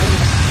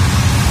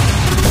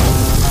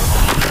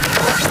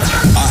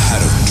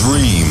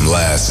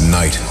last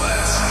night.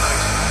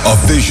 A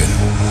vision.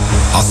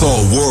 I saw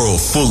a world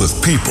full of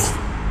people.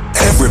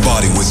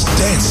 Everybody was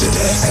dancing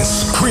and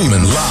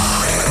screaming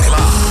loud.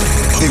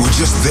 They were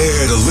just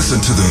there to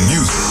listen to the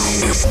music.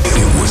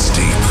 It was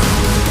deep.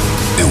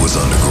 It was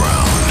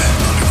underground.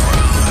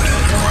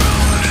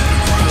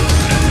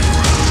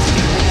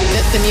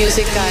 The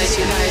music guys,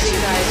 you guys.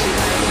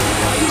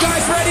 You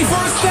guys ready for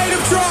a state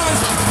of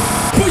trance?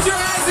 Put your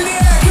hands in the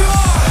air, come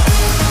on!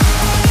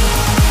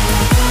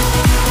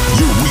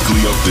 Your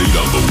weekly update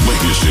on the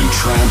latest in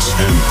trance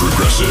and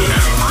progressive.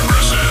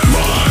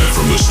 Live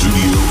from the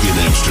studio in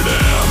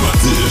Amsterdam,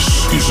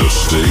 this is A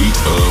State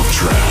of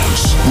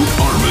Trance with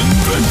Armin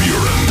van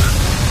Buuren.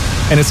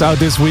 And it's out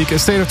this week, A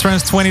State of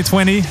Trance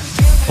 2020.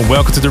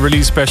 Welcome to the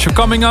release special.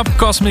 Coming up,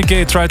 Cosmic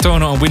Gate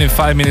Tritona, and within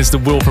 5 minutes, the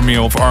world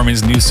premiere of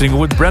Armin's new single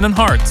with Brennan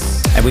Hart.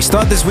 And we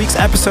start this week's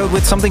episode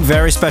with something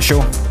very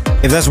special.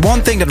 If there's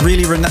one thing that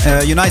really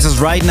unites us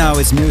right now,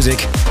 it's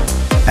music.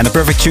 And the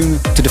perfect tune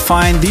to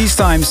define these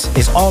times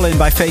is All In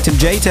by Phaeton,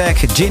 J-Tech,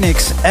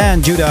 Jinx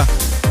and Judah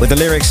with the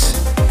lyrics,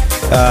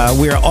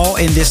 we are all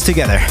in this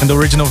together. And the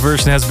original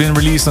version has been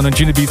released on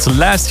Anjunabeats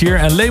last year,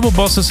 and label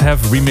bosses have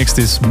remixed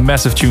this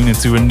massive tune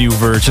into a new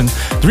version.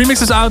 The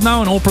remix is out now,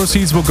 and all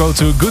proceeds will go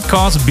to a good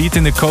cause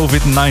beating the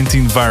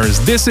COVID-19 virus.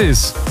 This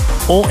is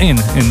All In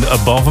the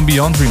Above and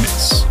Beyond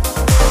remix.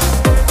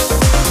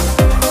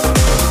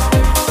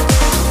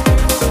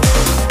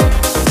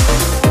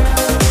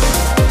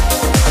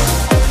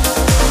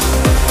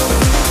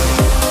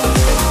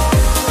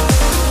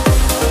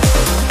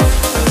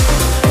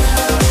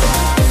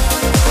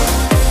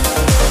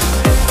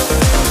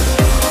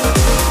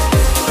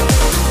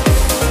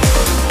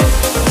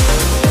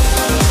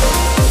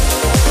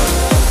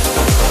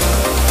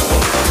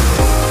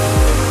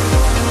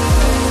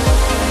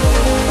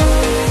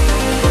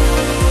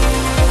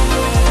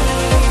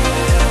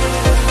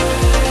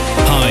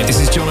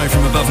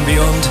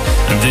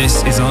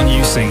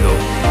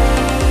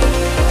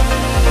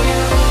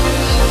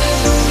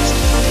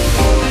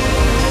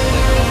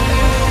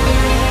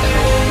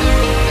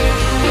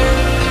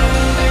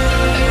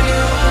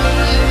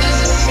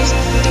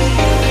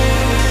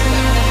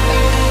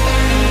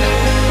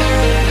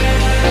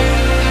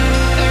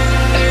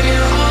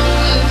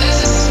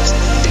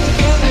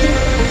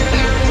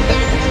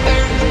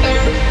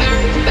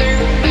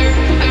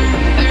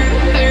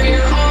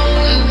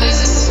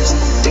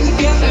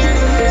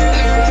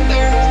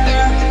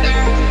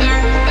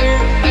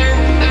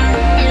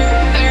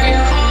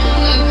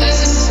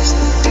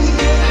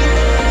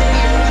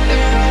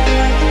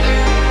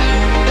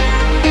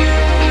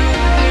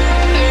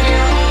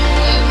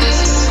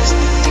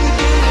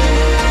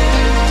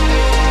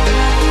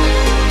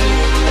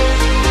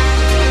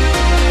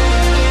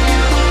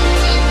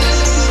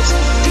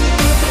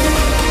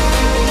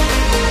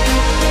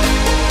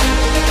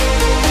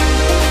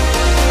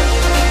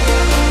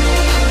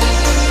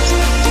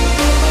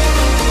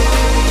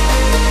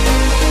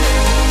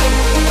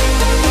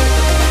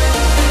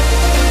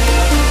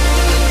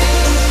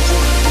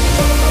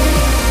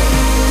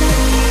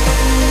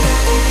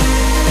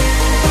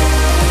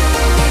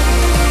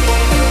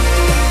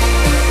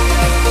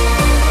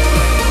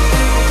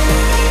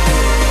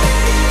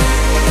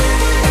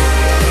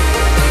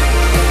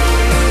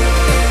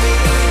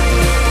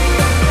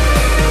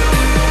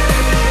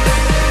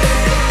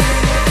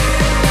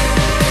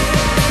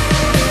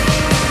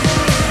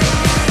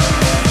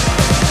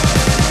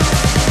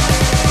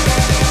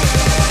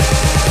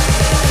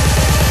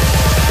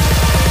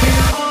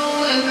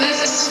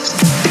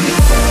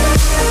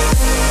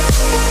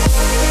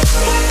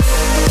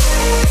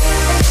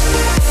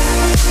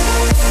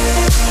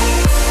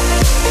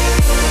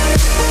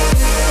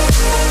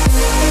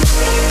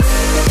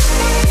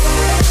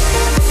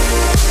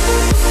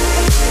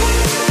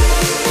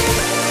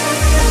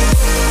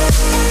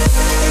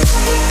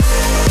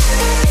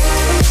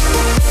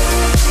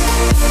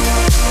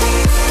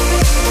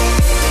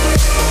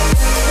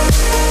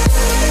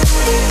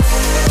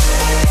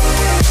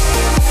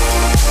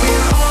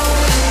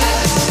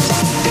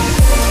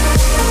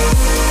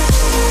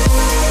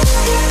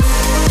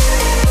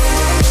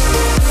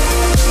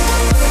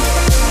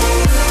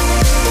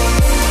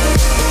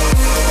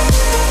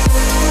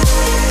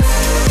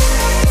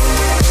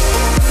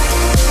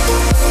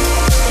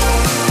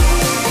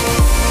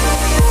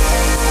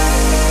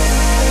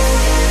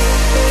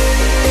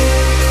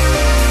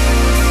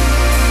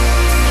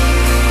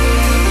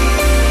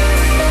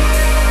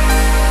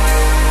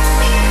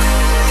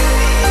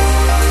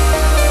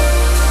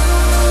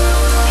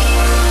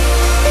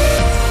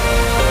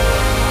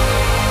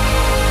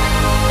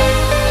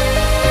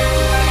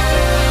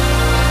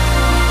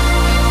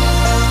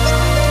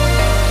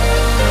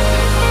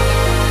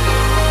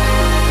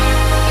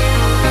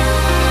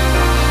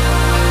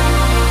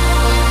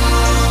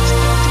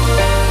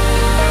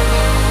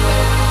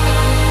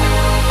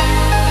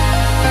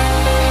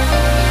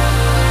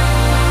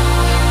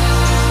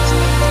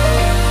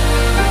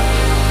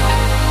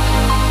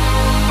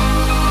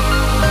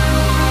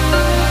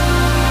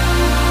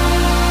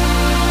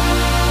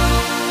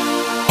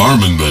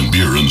 Armin van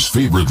Buuren's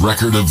favorite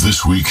record of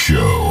this week's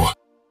show.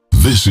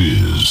 This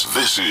is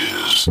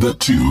the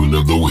tune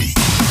of the week.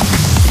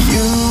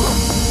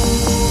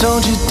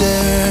 Don't you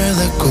dare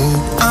let go.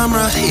 I'm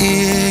right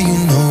here,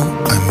 you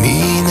know I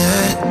mean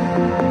it.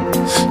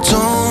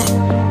 Don't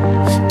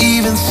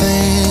even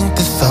think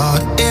the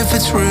thought if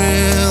it's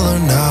real or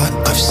not.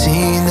 I've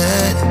seen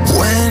it.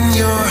 When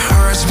your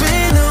heart's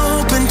been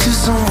open to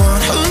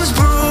someone who's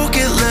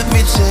broken, let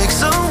me take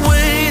some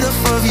weight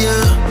off of you.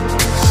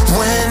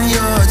 When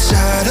you're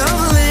tired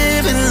of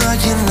living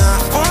like you're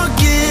not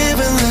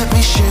forgiven, let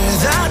me share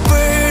that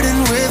burden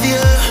with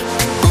you.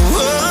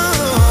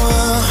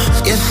 Whoa,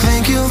 you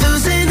think you're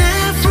losing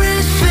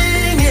everything.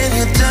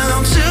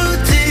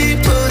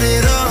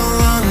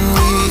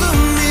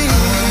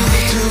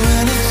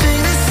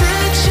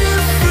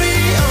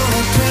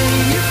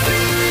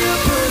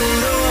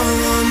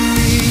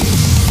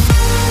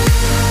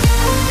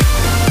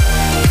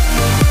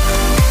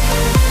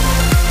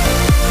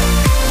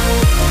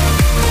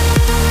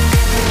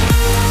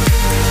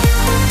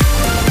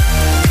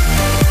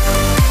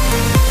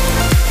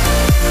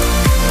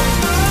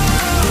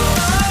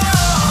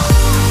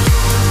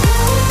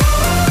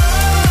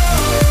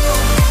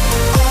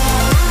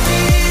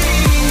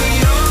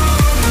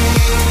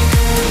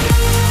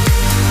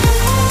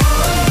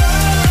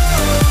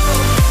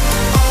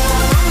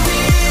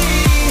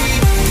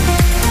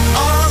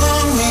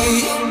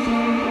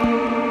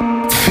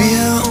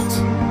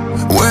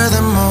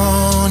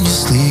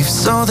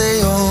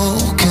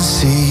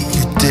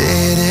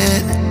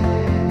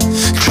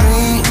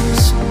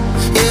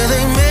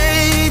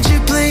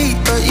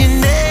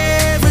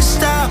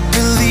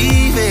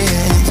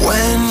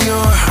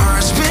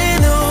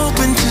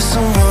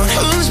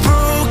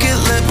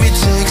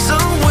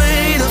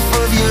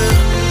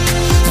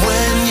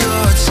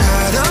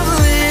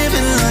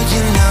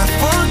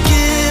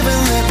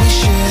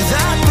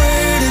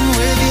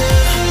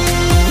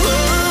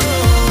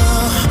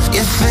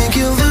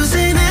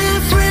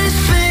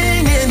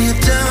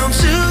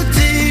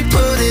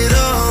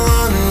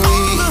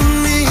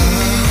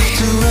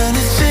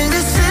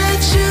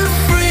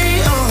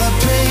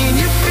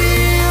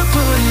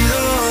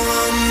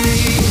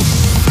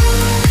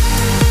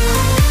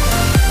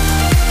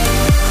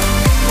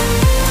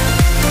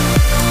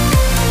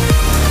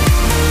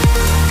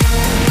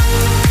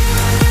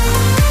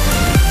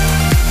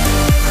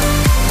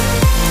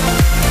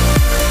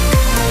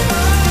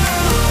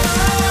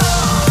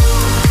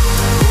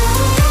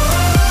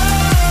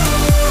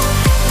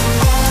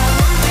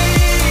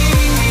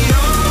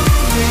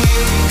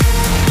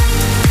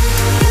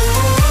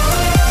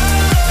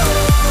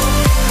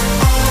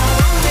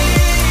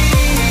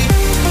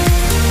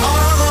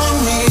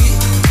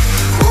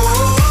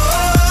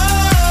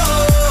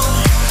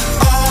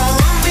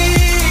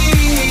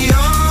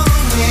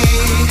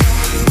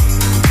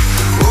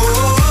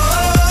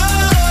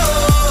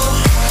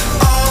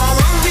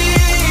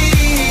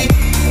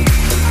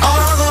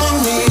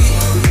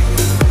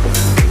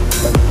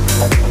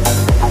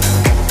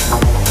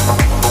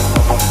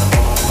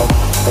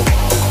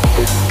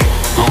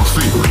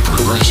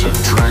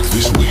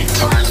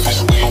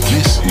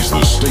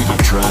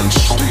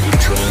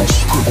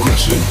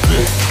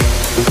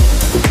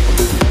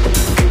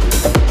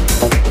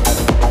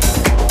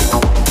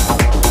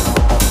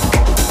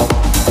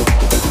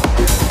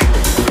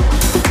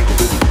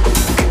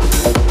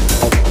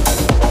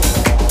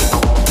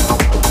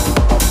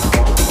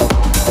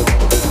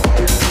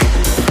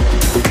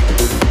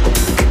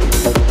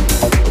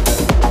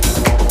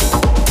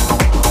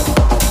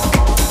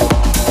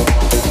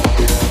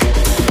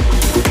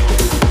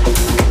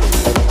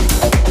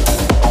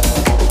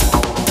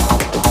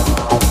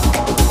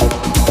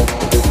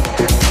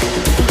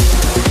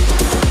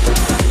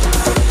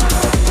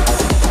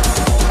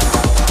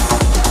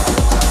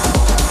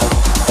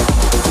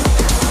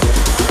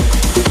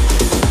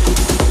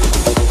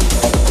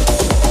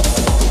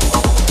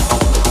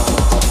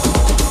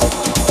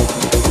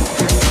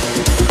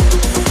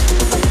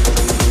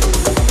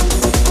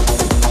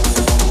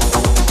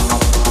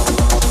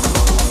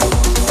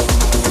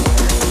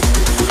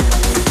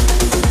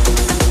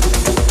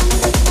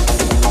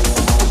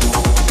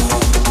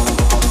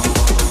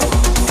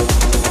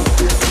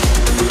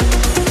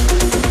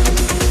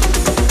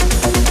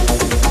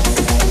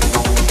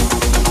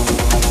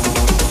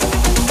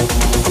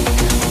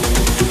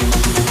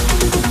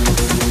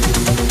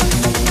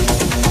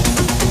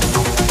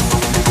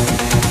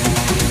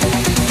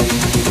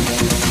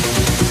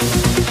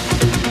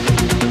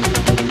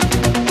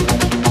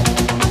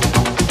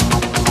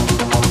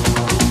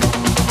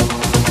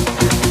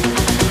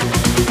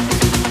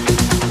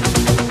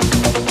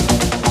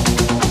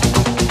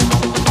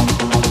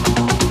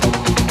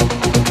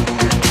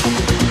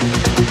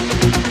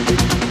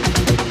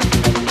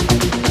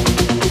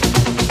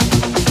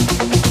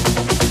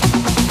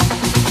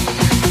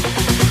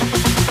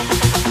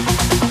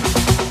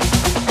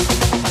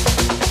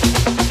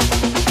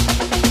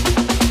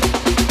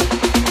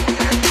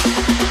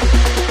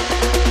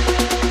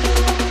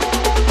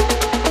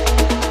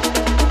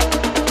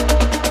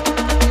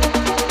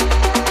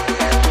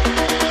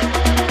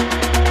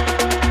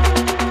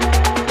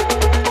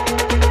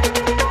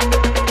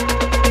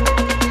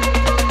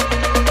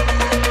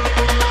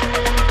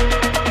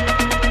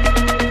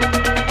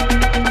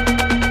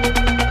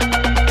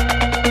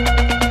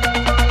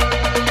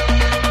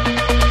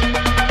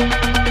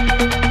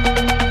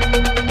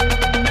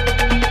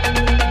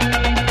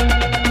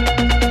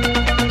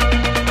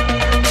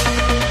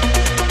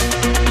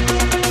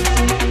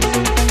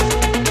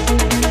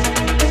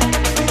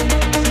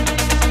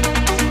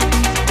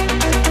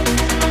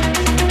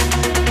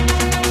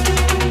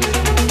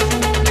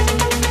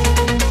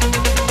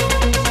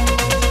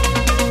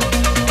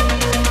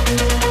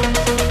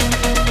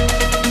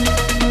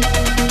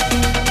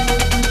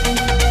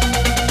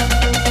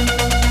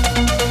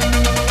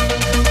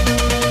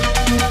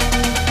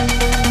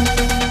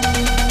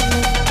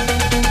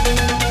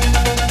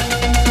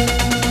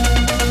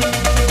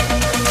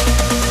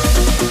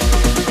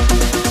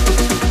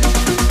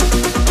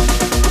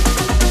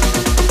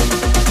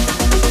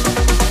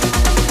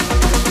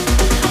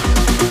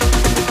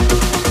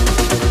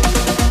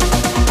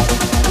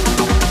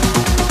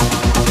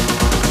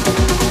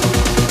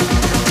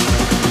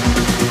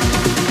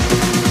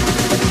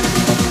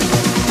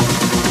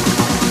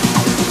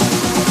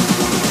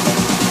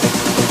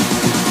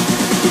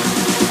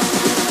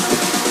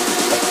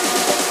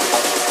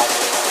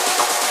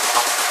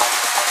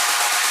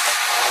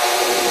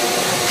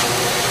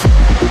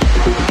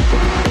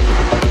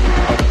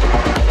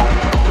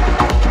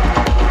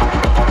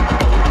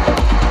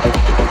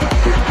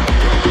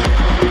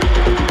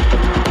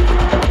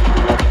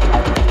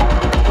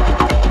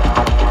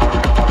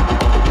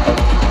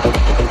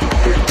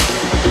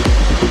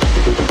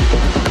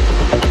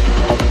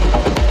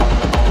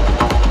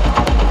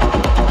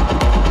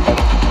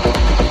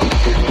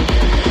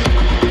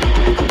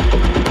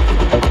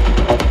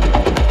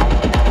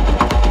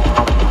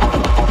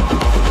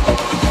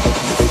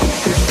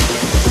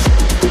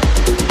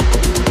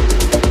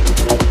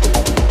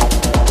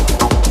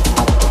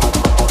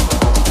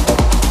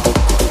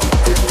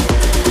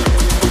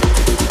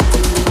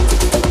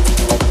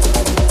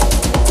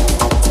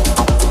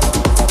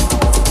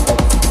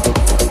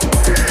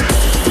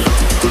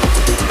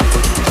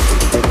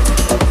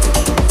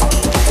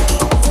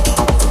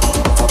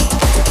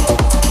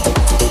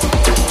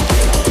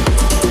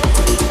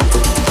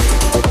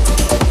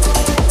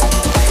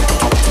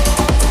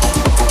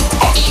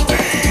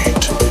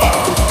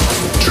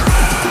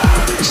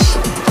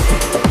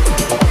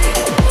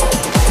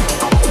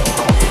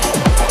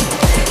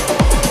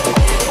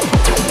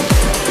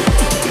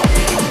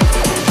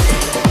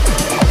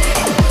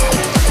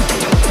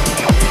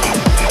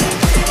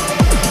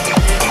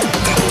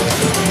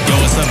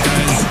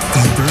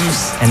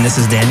 Reeves, and this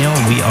is Daniel.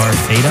 We are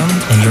Fatum,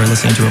 and you're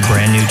listening to a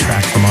brand new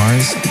track from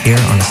ours here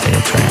on The State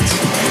of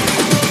Trance.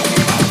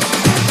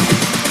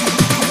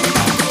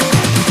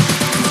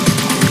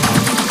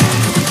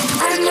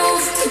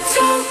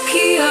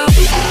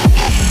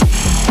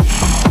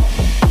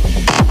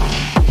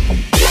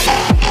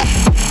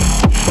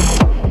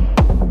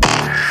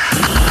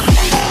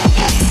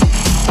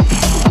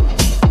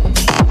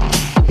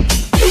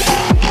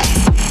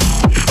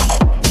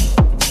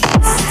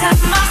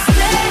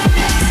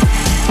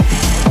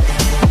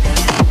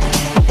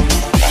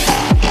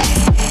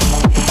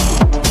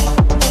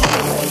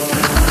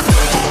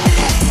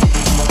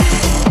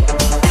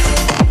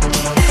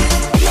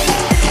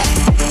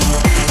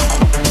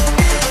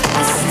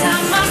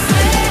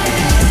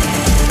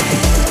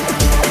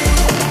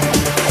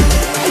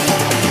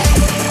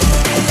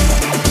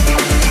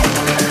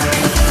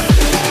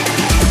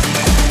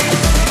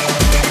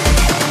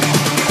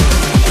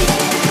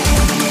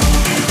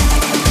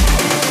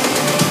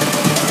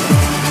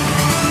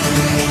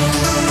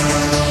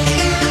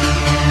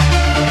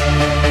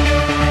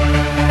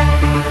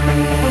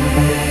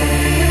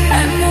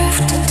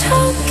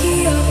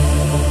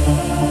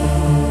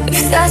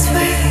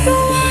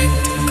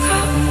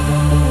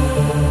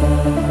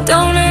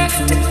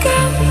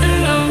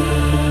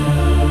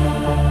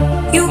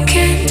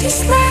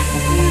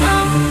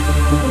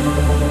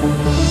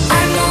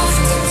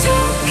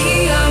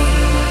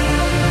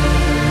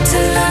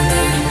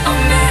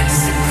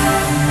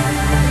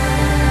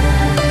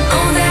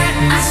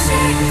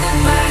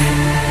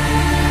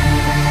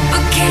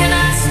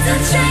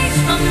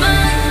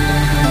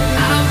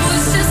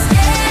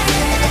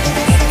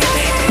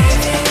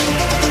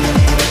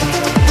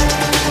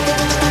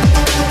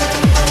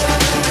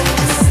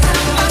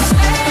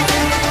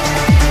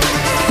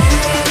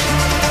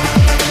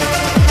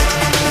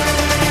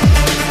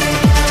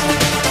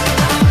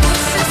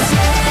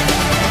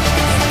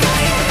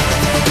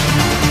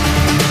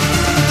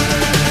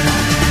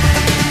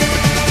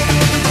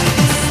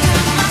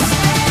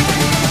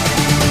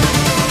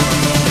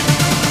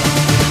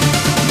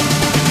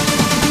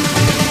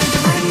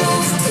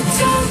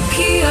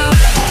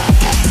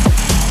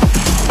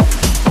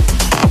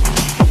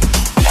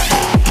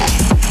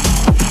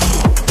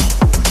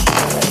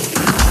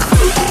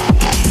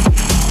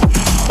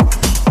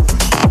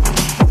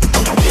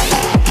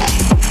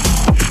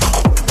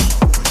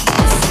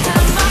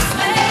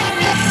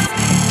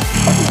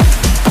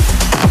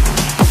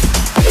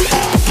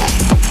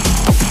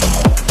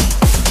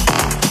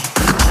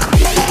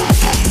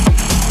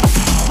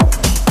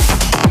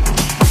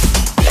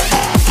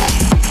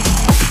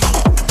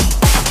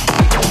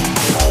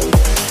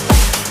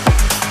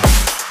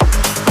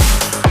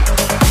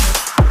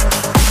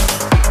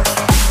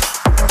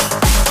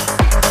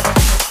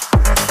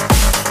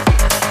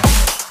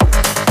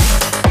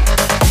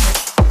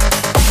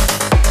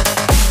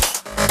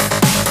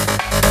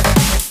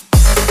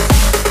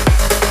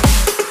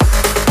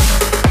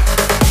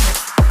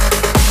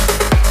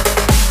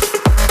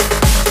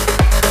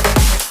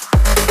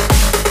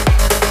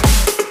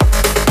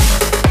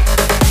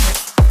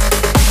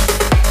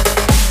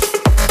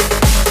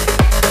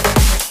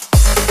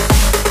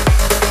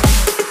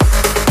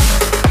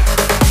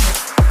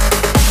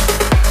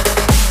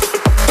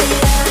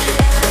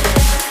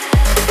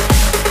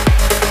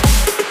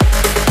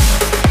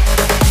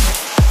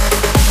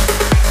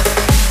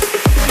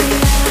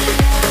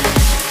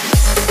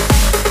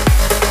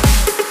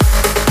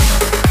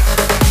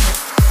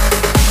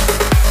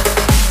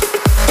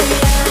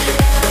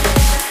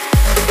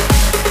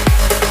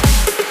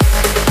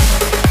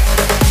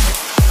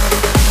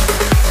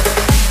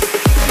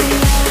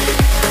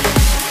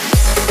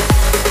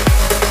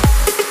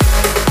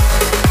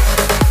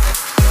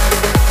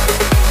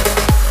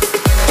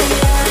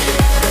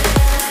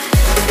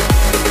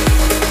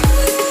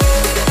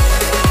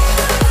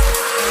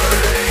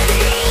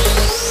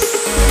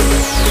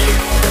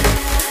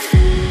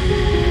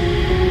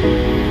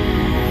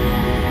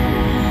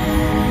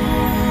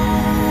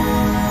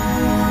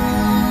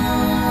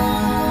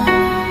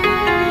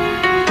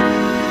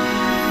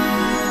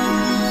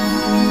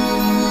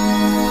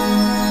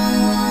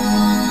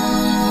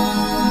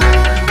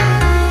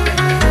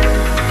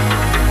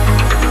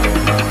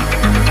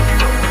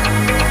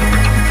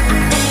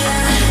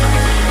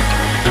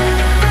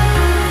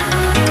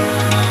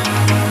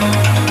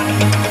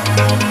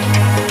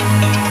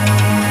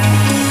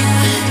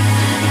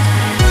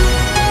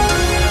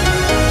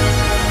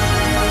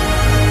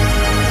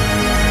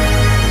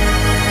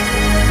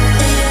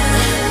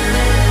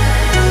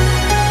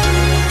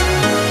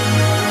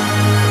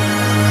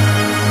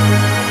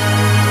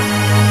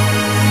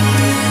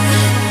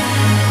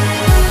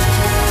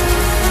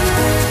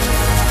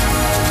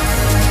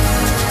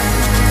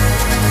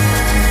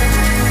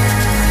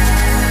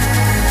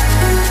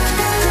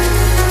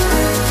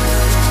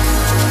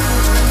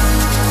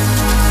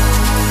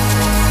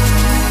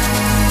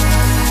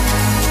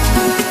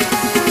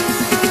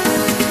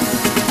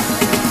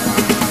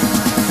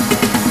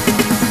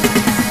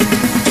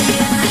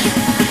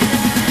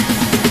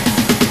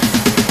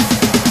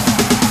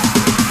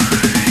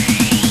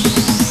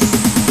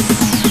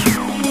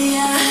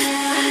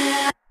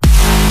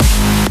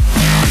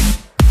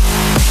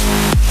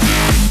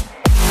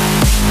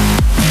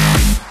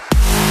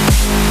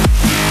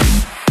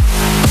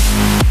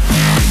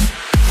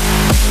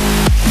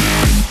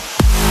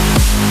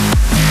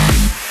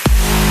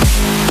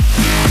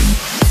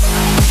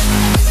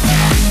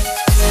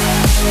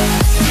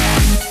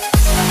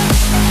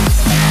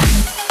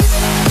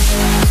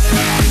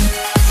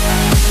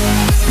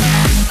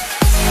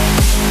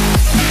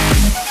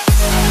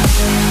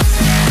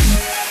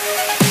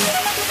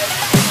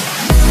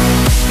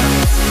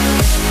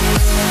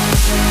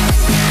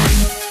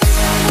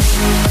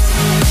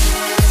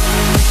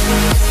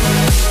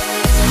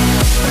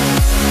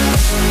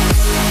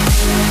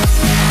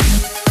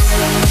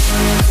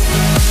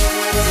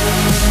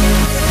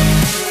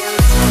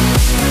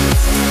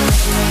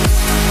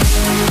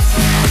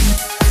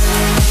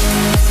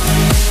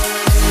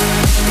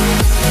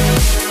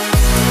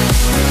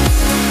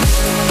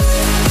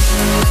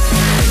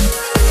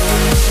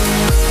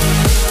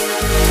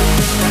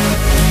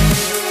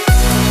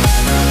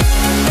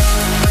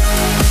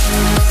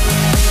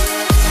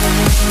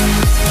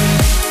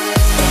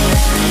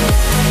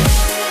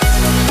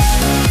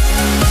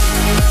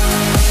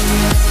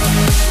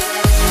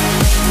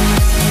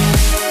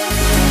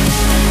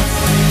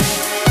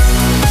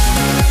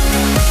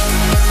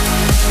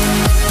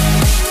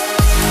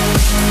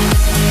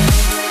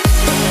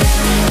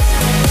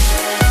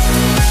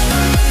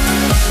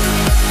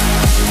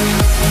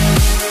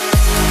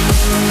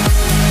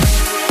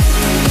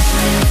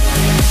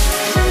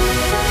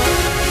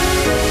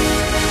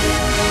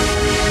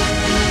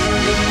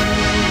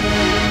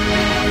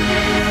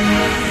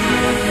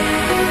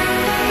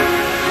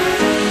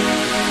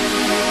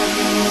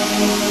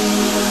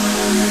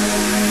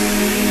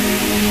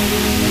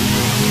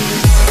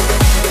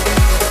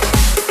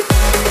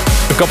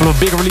 Couple of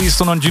big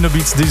releases on Juno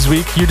Beats this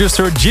week. You just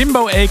heard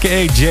Jimbo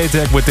aka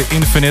J-Tech with The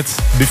Infinite.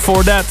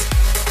 Before that,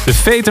 the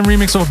Phaeton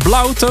remix of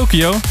Blau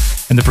Tokyo.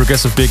 And the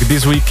progressive pick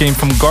this week came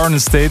from Garden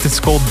State. It's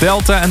called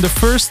Delta, and the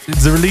first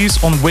is the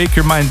release on Wake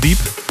Your Mind Deep,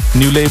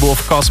 new label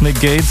of Cosmic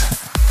Gate.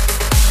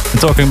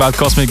 And talking about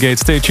Cosmic Gate,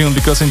 stay tuned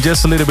because in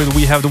just a little bit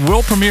we have the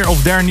world premiere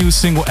of their new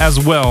single as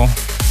well.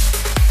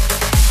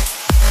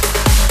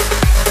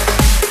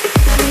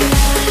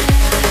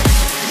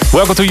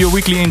 Welcome to your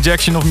weekly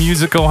injection of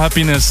musical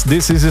happiness.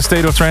 This is A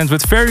State of Trance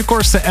with Ferry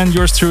Corsten and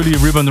yours truly,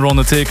 Ruben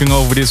Ronde, taking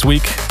over this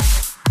week.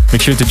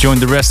 Make sure to join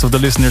the rest of the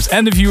listeners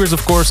and the viewers,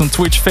 of course, on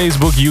Twitch,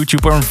 Facebook,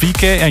 YouTube, or on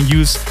VK, and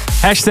use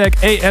hashtag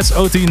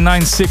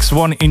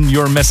ASOT961 in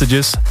your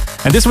messages.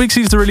 And this week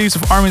sees the release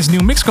of Armin's new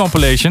mix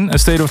compilation, A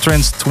State of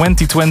Trance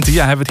 2020.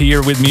 I have it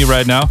here with me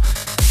right now.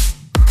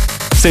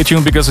 Stay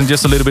tuned because in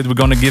just a little bit we're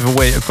going to give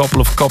away a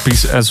couple of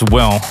copies as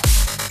well.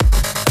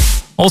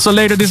 Also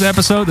later this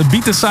episode, a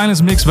Beat the Silence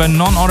mix by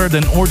none other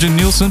than Orjan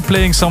Nilsen,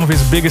 playing some of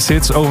his biggest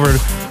hits over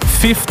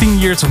 15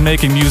 years of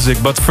making music.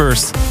 But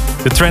first,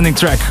 the trending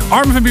track,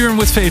 Armin van Buuren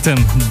with Phaeton.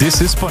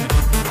 This is Punish.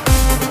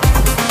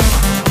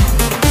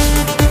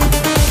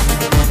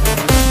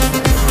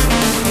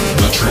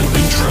 The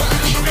trending track,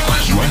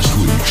 last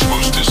week's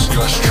most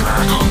discussed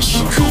track on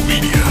social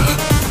media.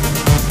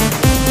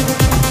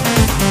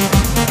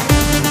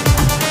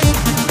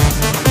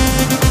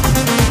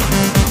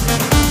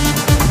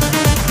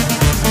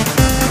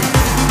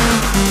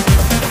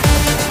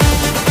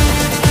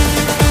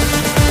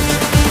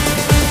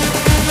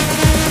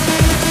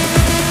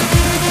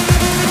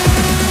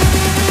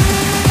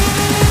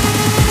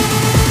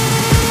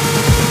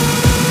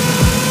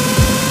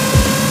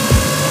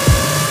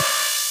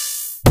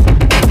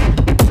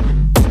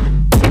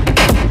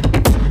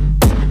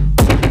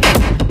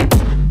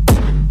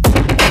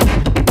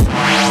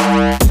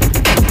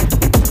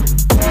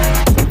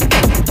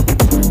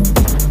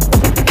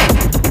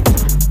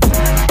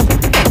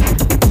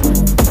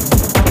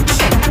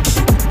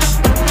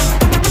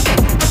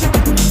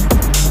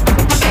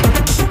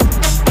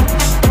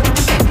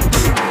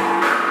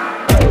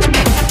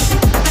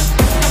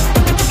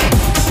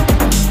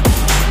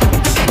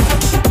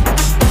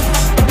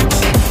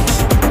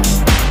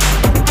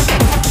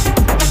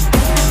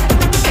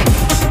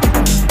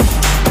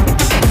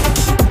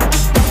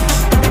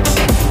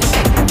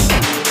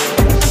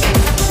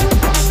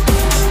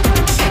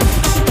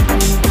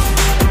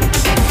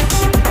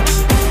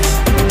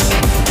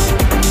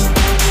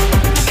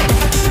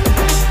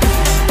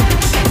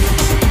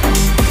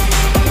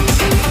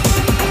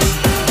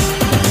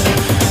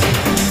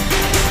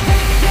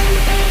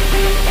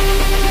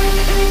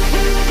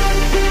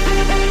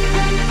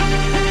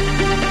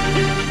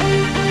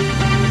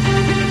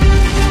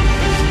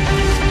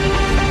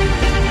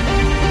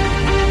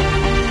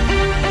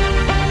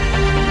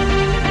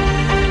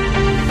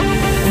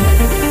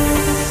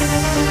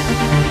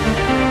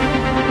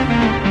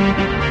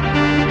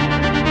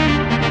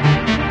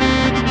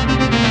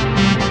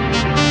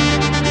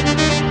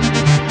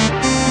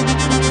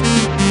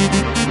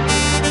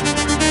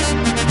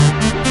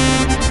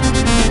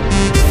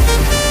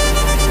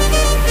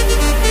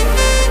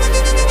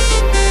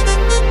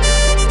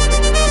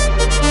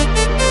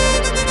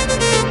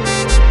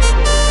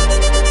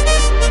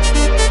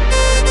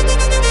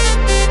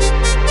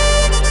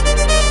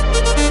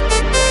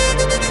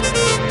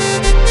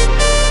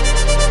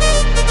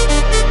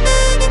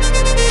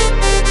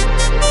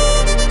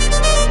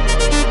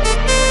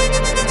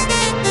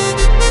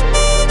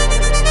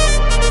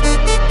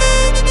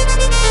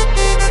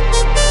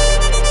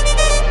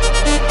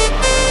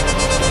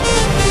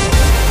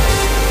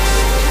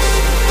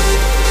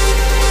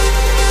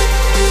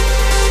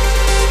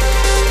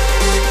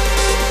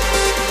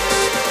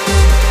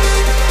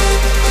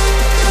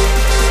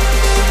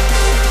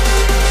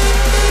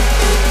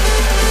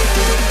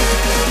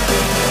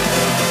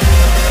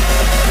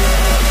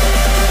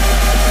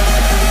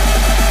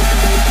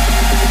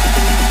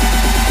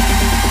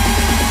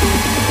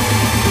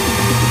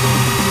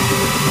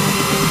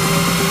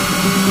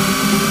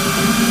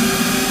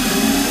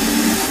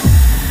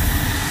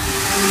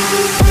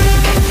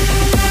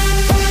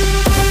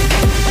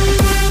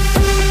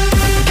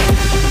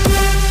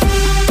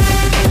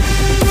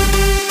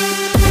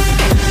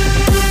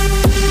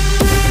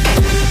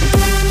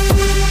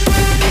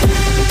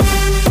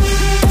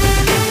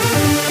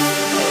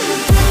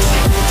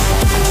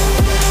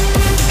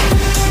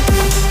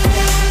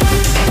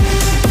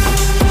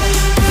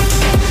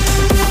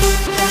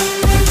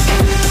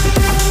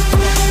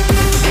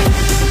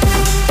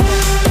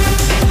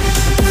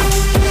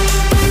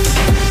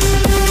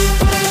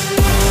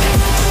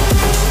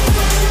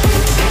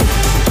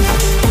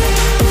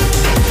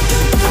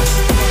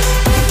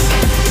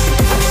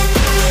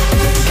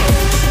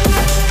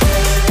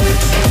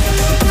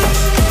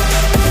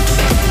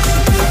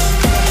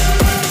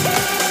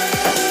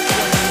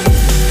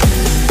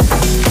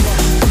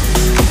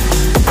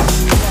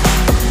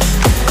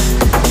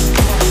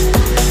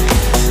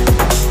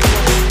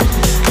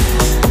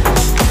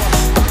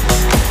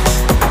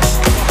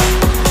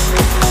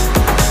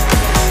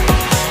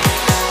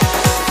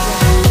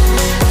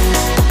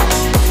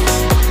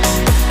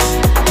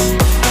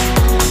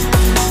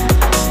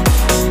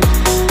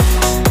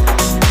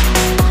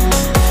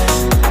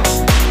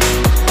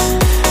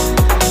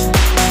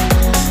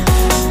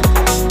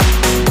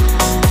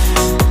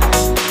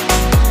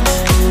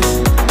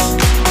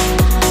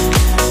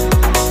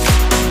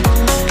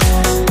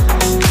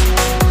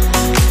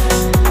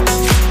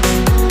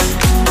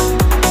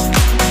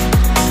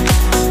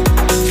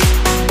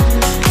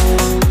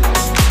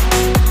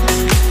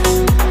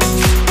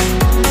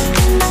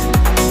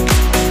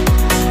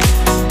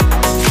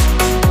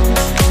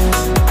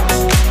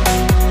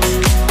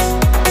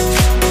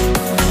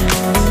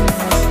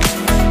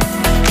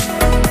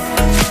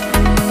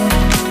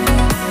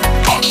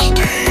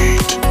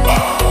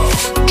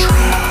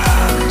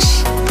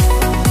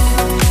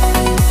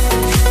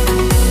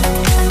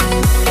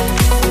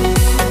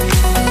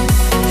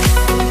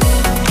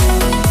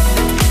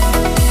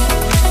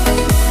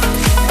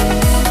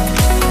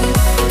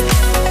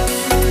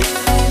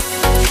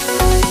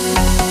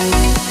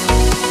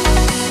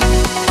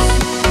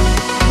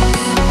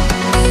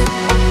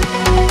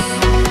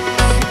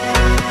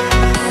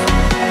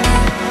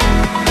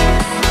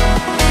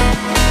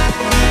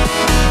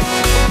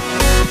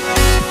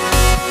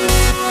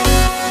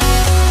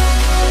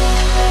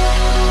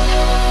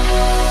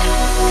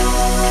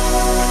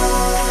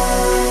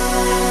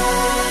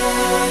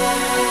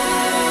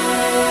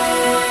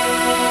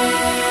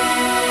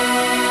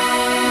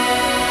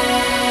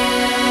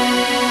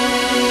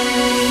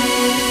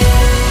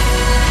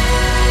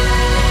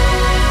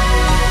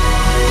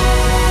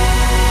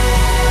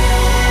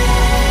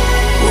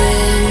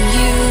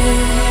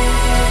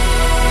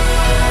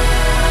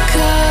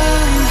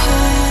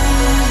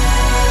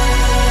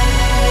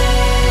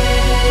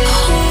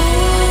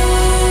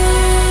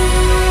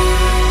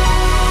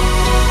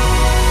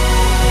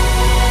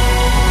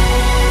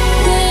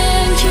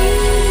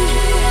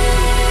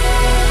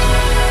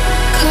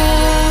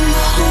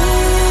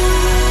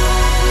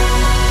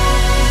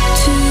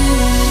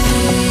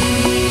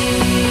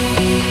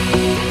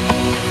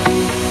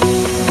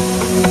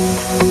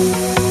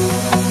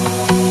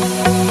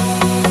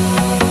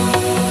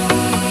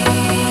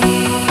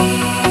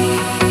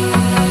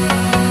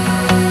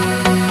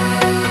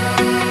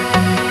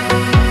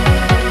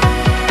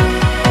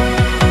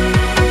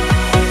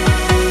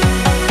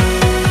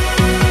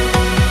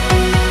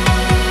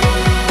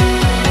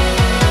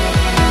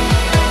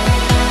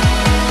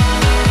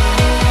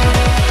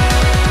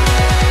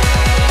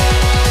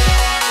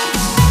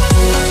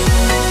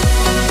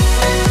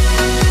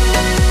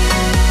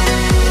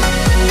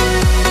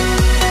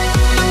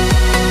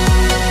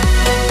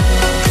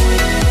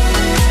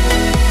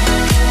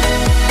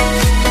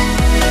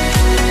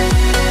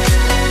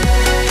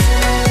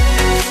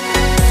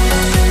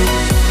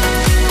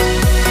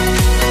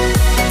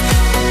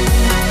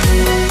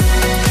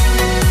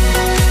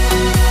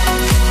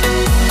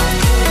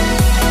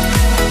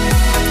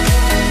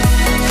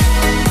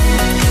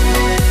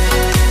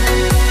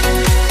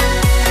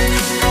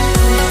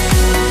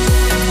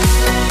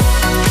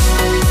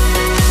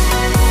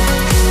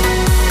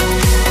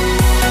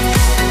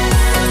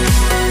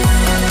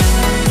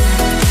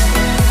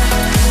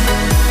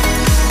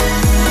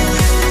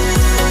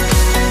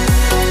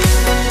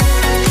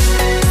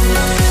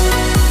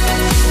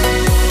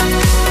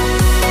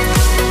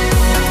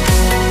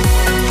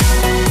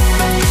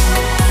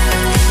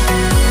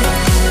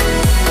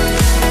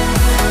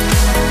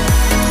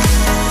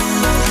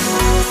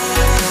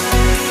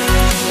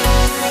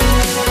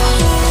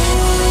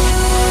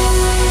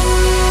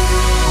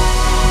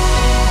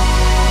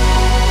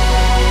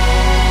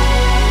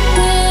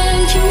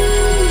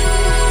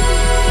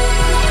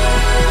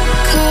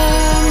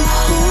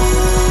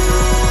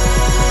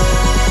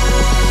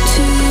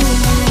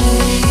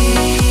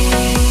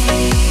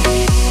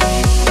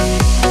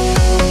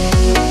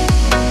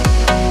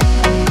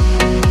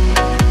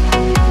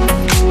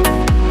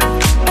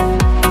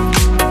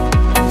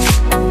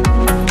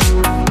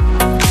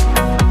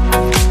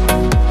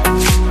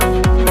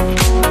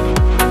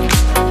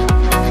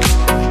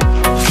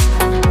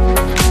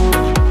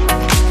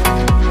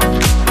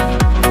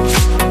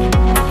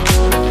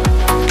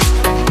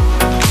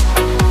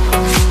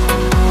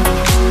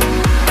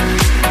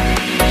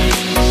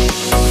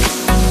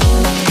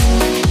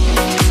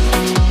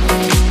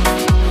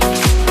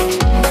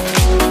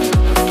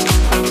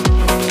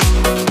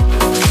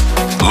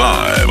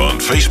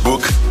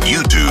 Facebook,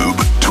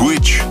 YouTube,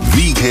 Twitch,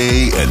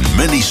 VK, and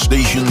many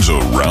stations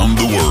around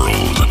the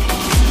world.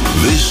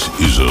 This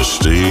is a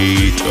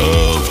state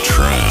of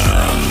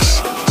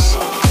trance.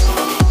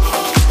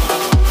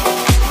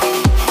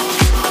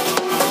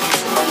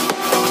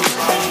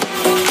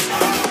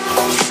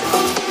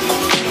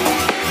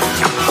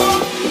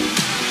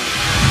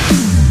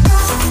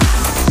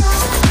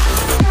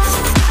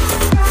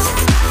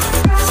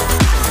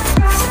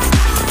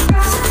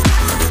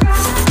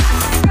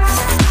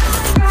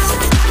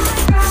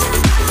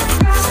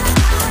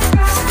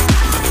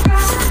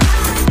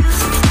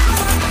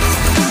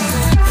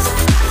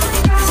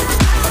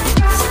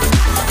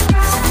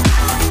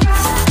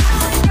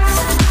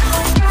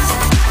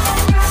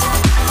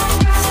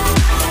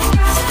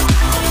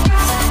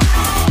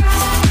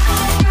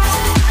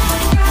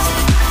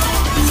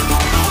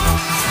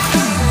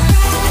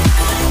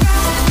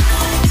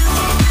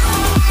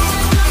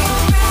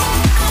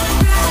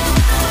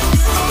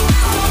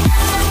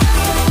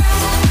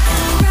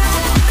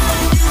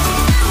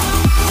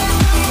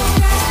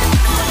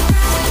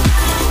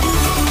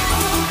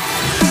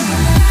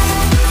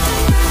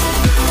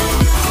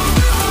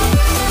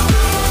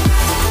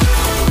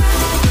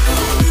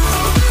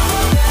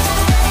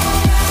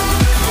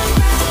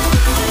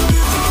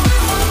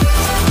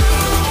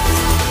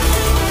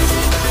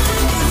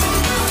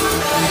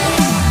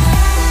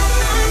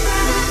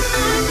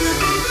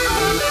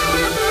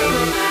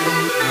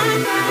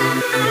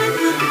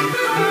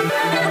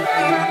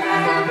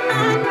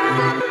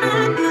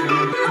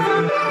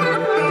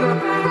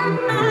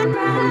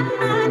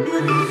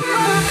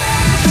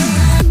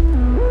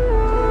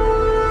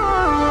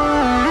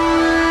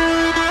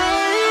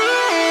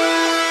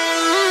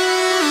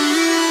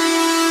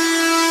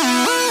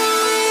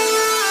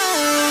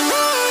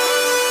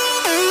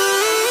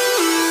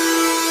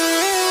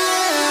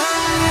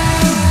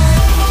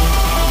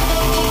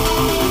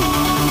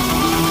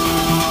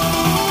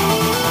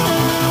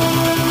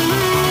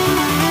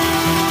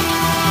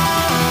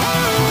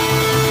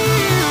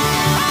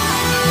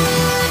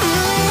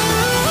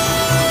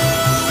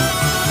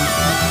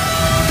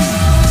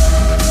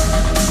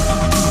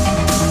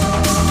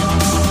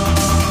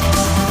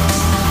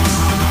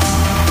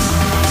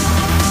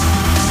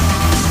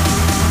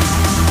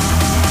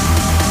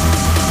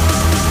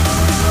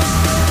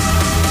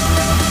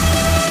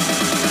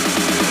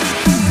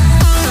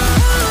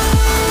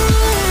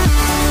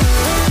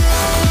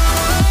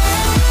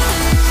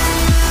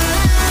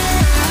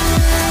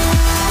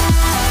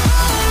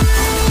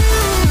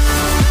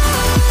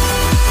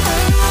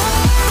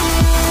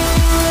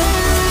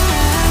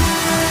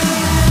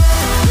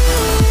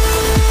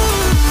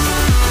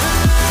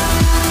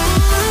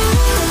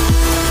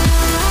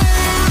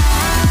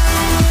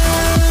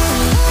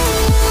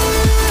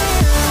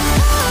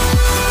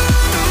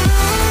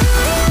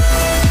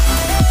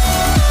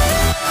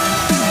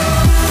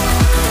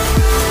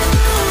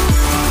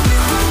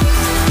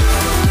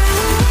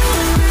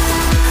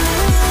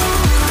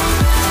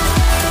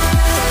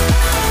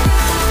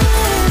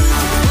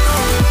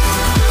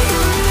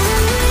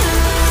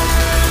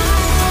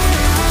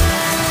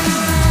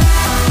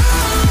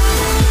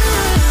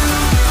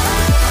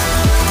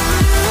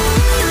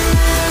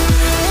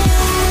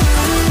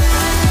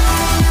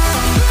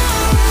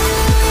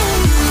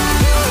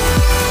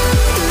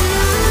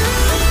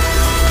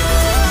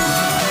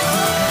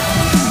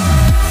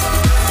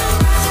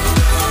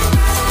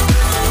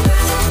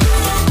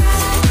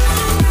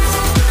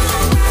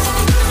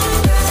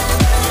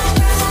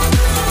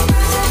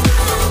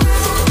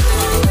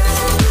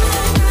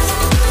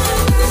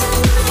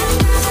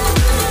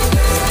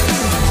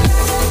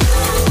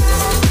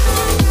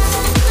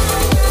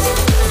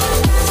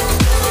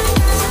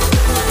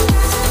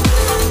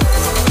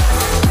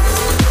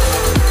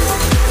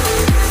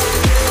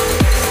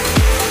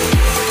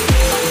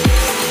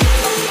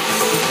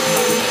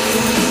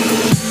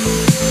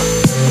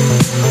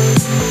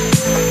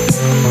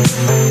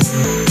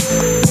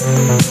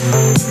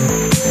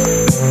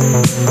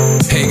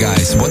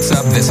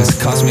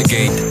 Cosmic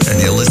Gate,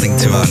 and you're listening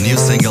to our new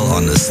single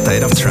on the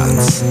State of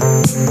Trance.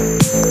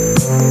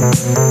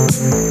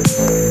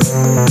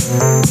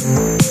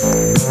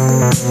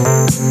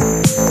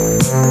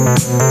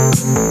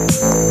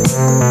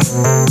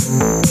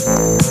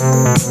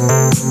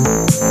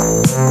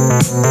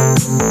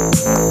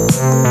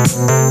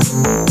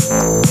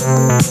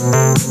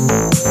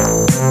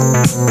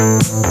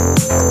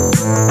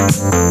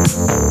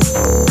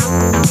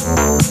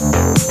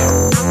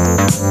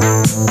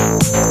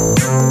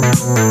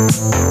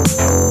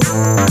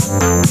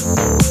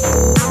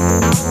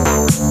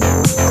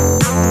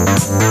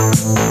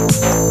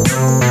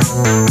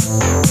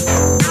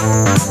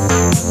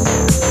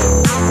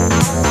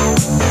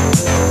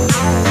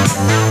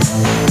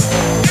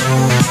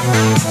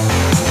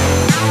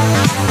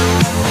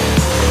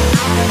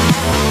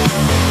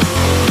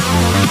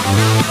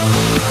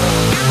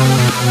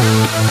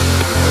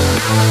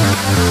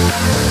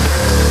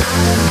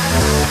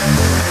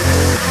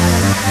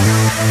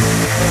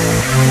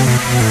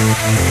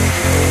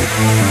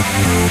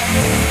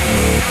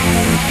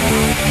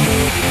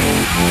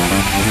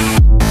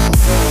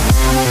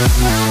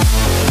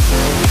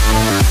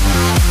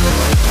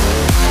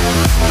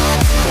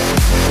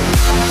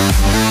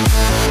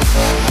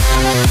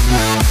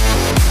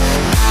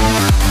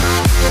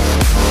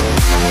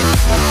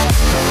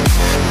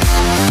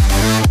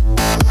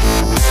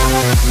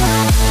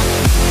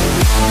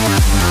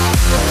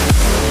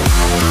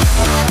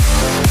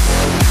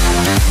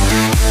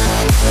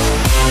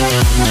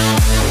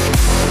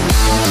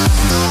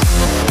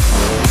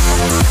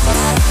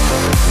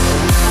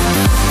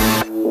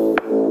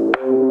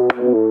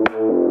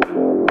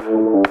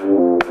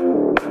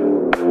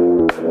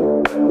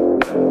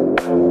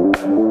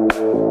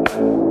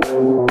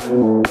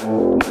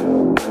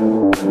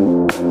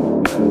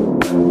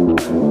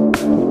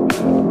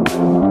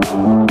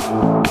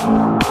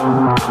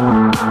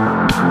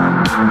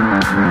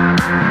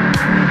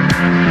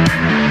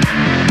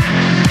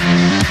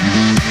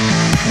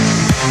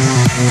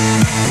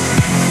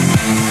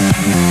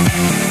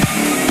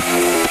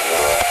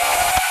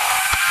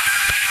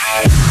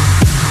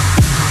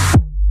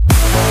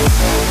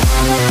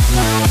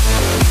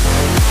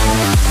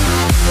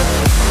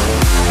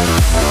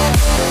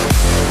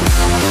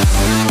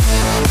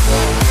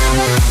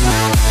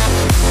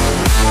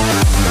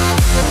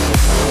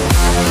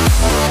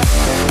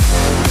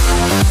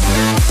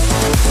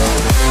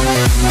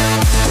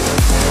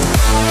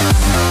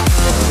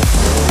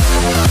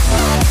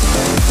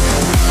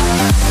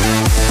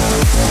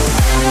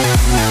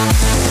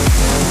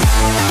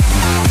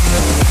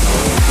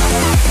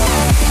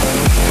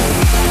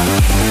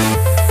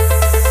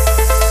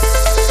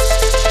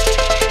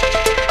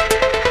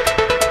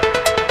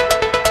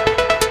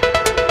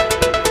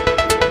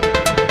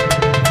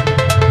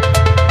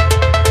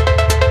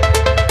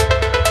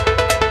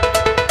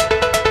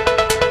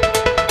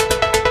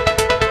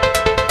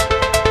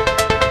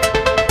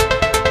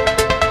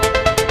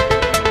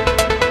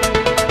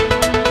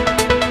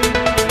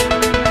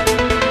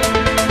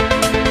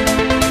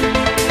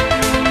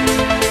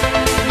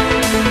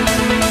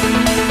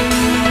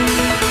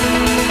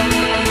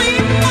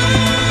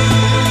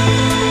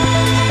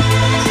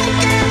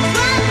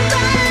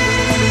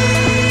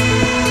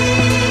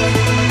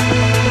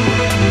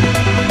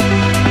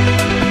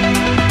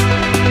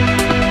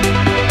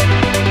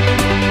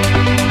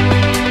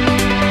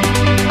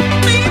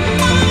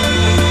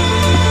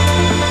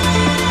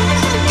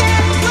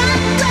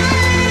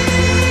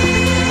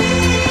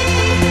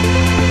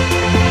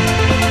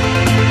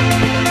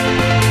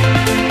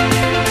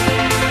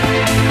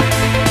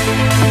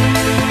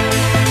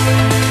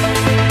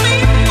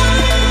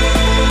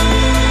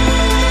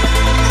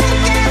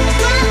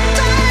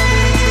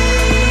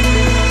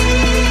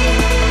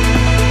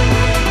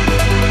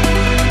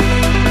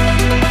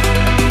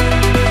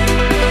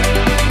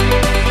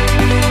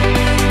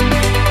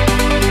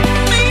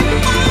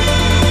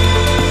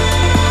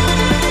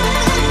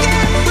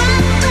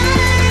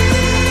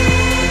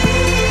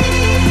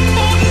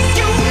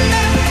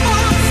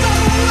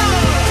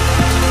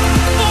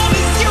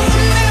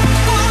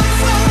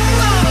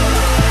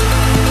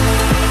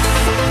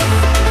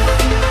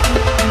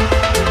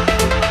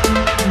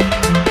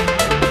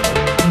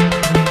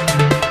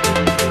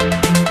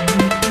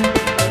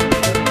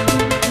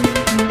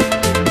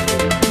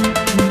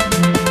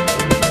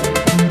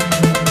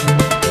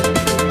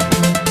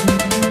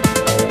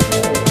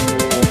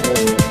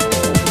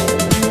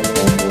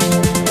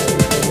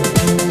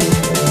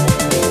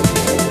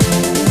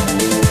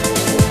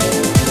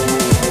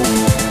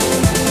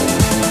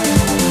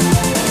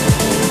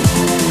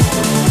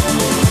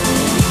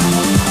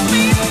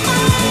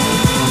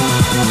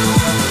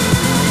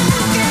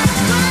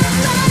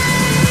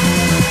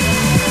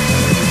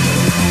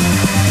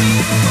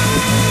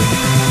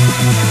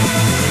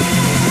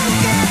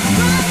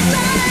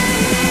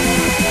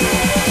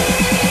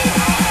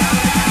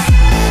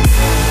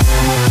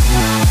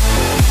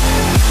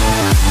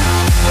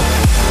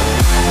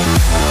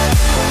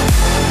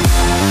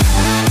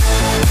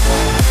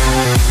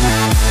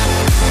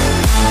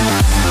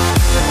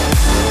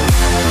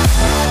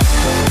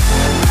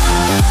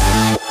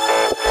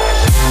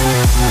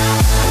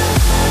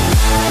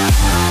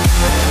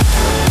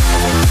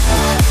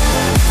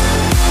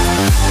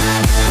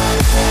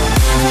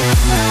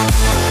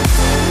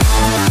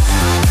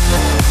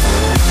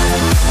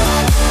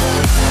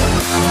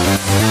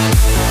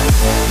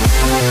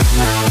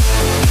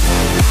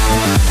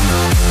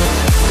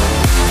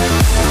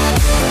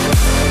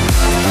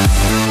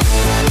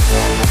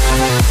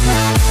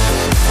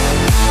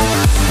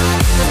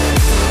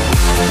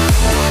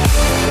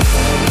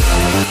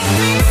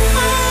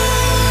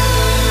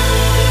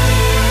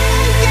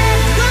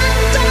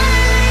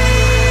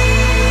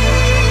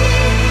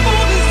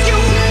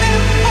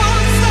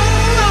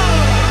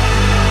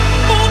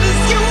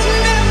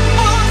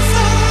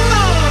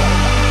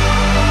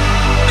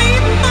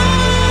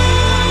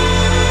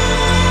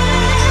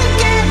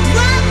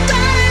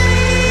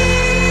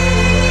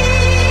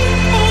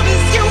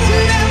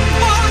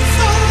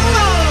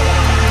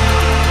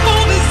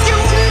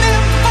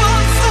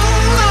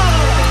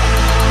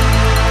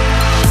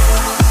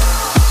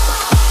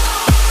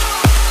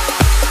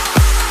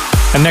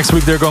 And next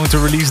week they're going to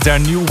release their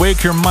new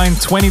Wake Your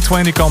Mind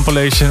 2020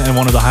 compilation, and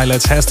one of the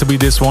highlights has to be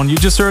this one. You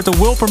just heard the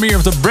world premiere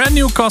of the brand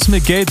new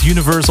Cosmic Gate,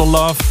 Universal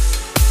Love.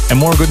 And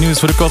more good news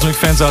for the Cosmic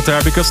fans out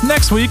there, because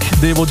next week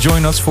they will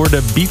join us for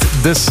the Beat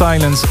the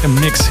Silence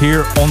mix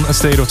here on A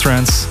State of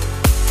Trance.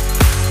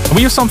 And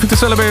we have something to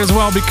celebrate as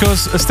well,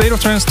 because A State of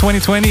Trance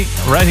 2020,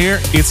 right here,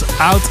 it's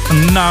out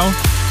now.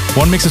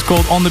 One mix is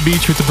called On the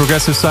Beach with the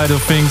progressive side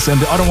of things, and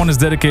the other one is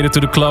dedicated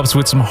to the clubs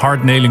with some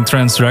hard-nailing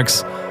trance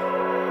tracks.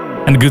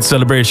 And a good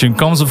celebration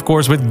comes, of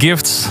course, with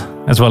gifts,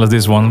 as well as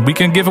this one. We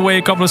can give away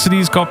a couple of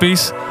CDs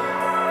copies.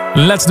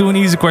 Let's do an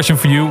easy question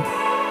for you.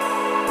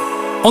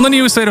 On the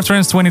new State of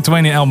Trance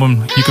 2020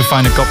 album, you can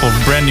find a couple of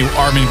brand new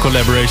Armin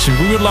collaborations.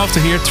 We would love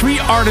to hear 3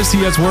 artists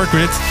he has worked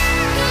with.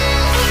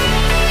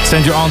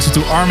 Send your answer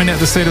to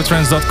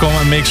armin@thestateoftrance.com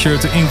and make sure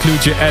to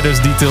include your address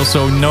details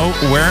so you know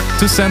where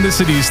to send the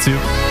CDs to.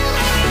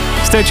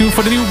 Stay tuned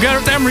for the new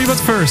Gareth Emery, but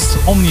first,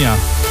 Omnia.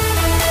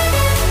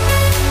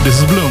 This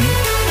is Bloom.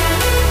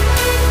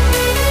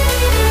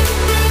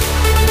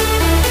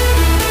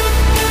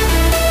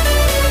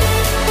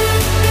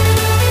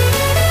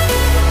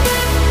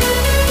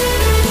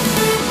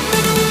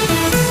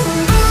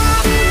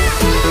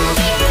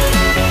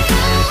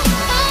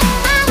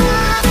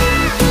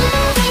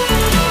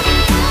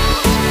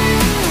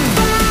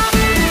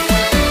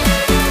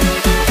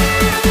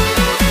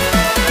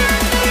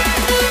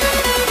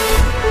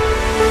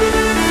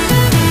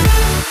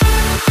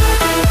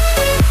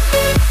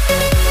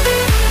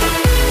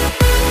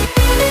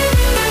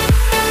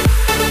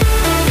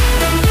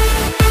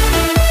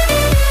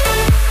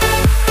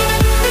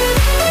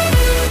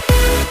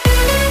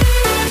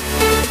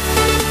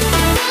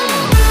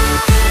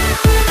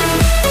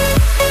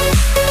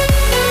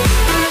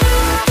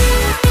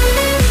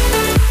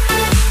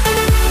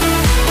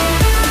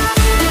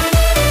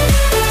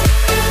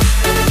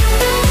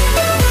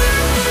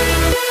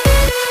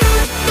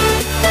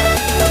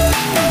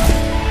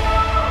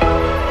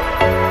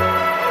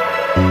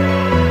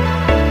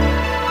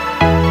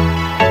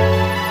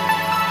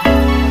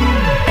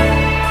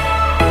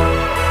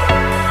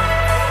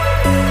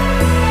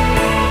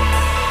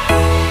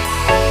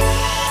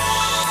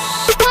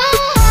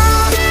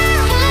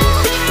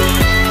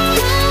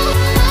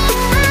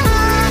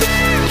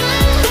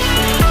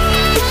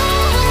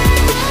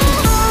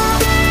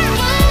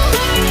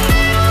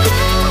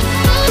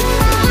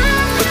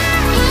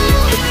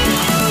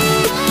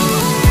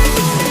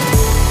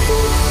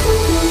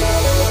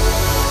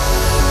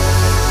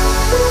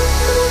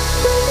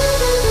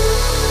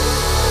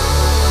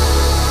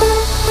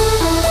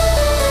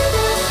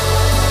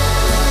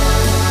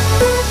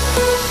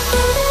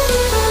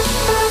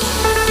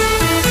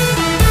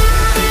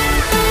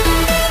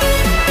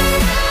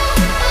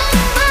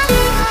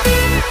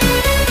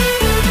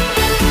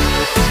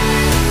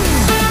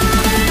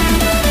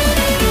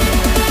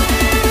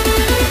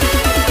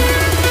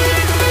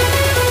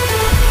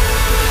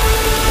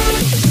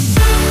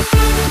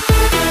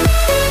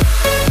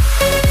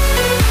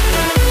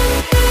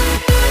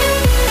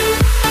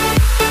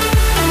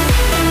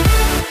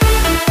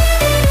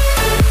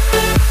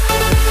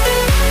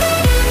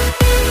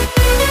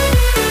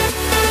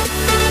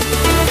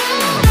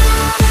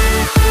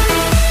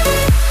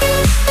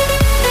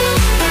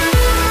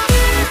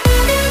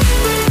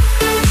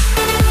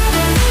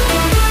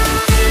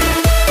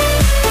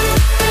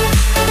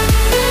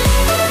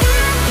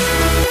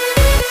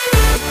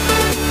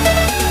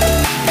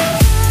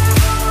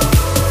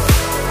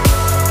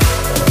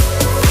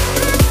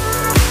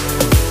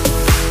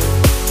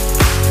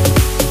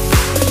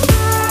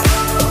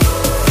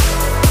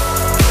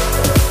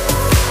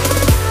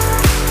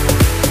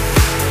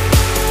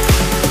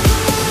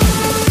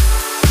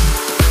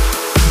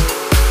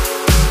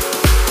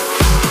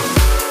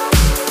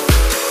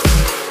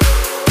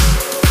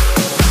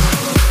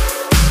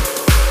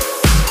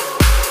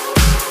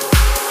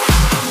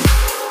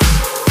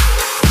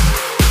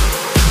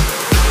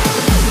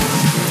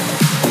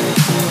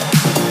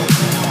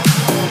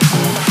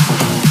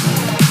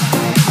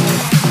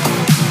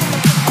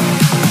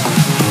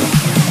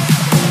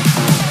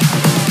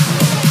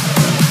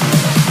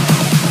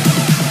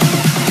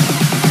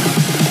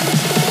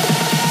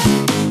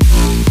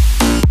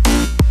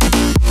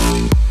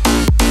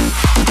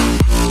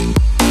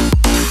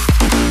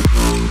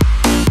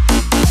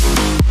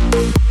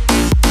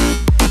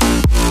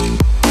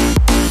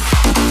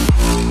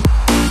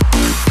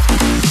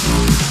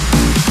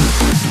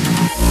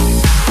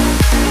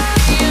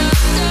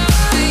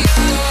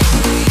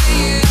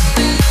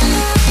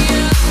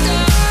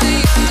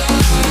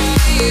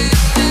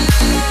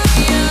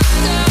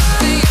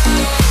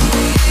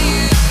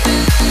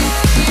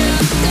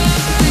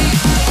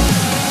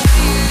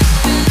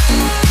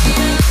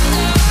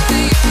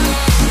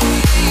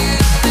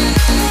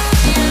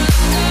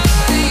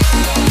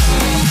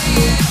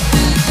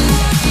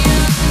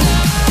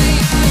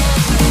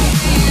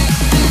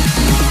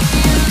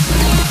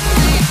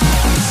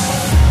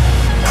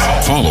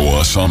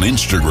 us on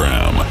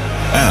Instagram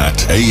at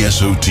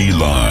ASOT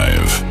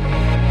Live.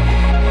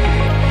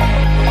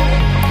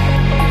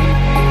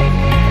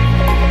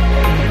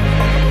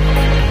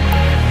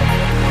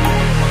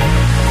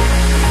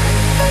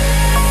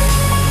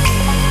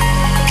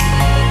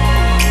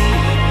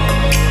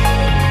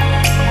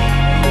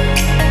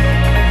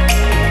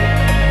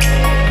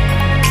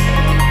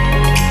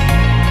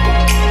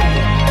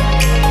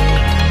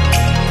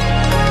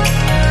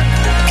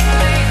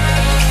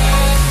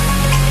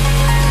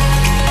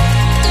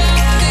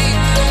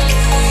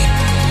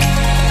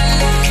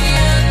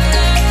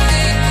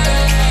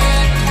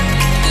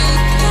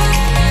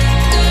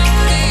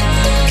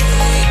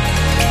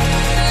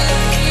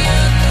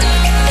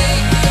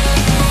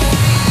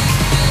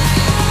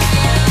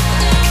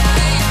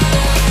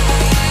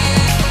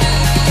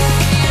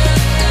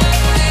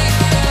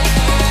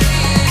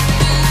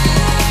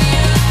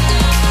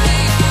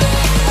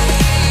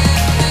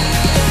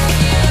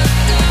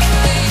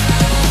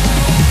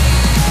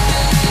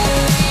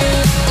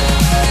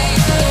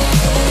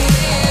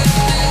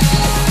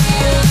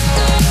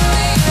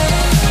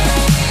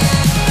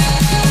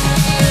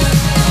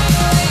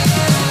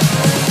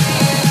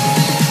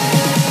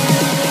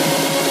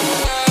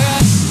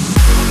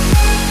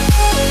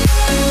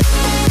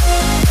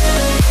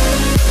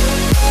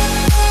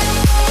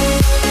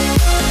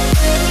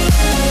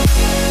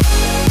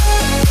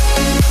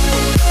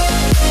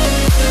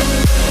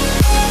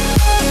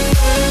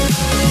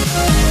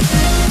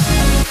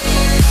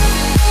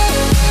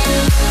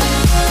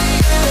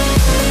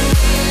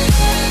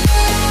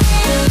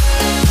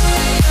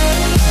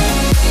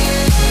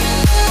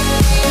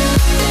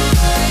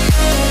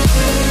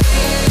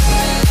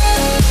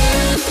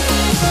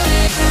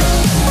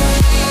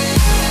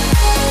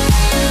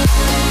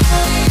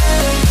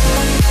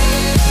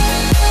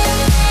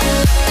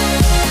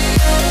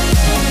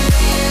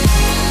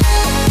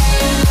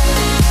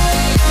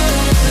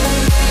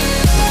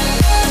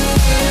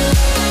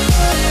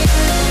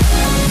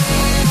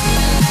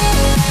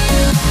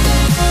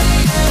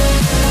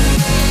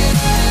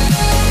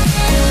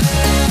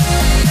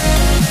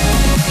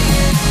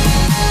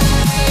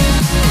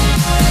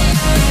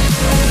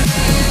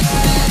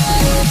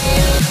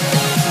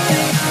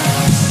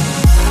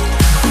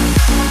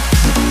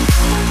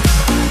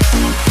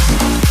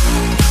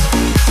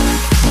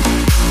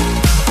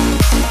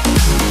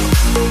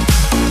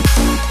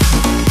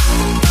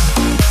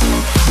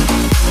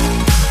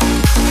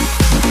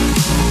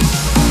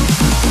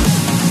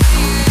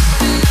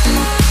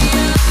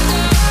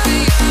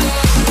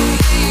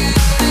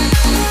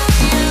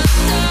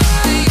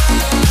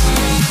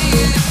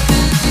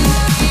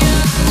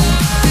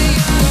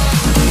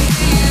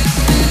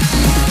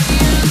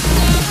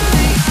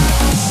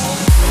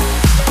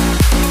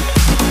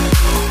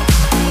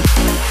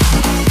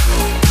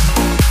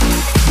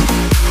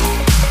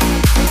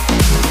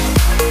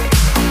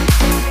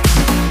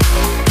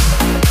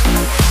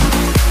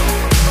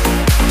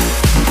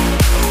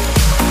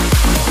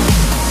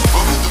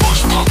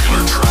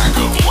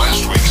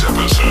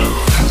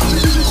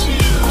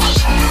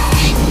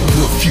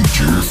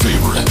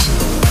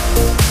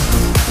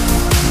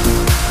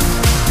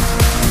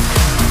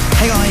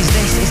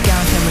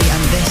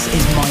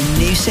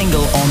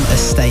 single on A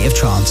State of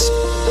Trance.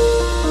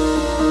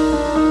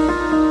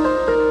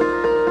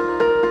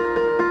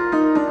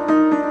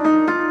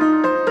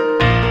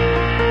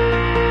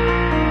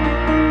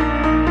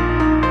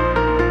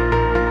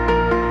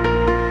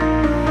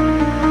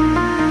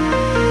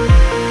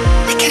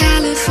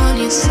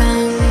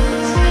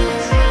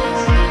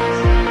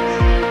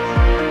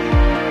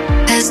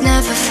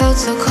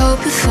 So cold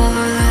before,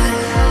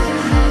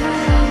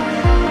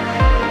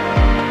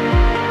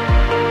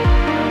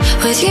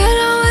 with you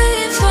not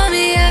waiting for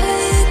me at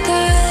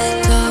the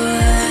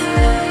door.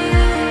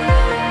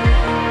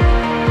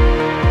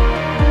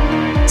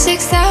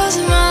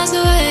 6,000 miles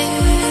away,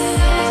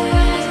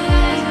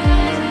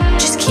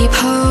 just keep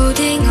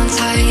holding on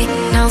tight.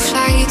 And I'll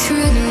fly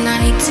through the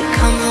night to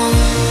come home.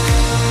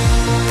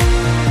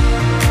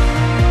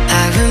 I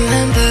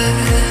remember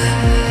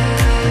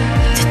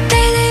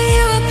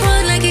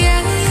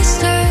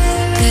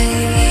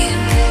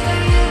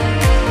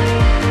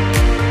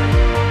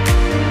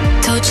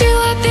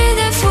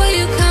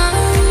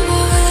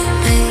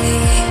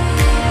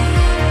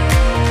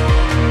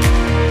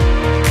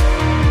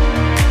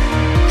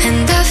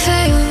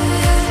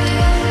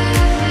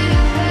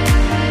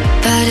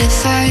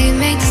if I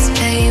make this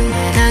play,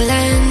 when I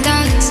land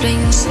I'll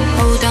explain, so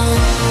hold on.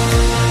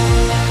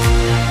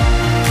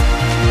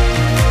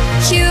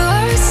 You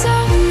are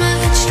so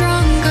much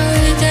stronger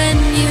than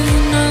you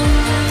know.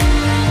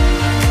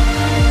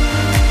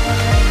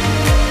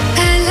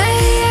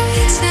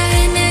 LAX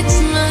and it's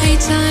my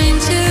time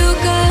to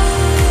go.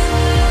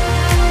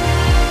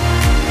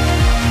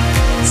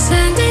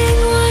 Sending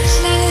one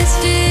last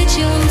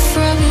video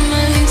from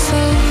my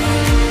phone.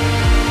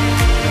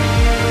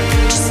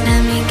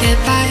 Get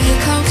back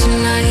home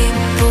tonight,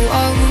 but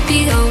all will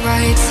be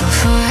alright for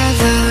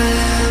forever.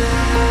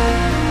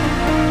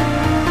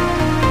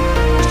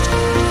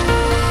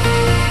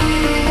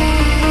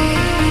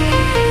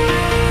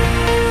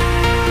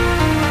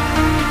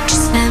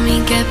 Just let me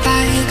get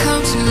back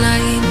home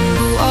tonight,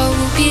 but all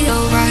will be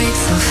alright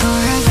for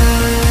forever.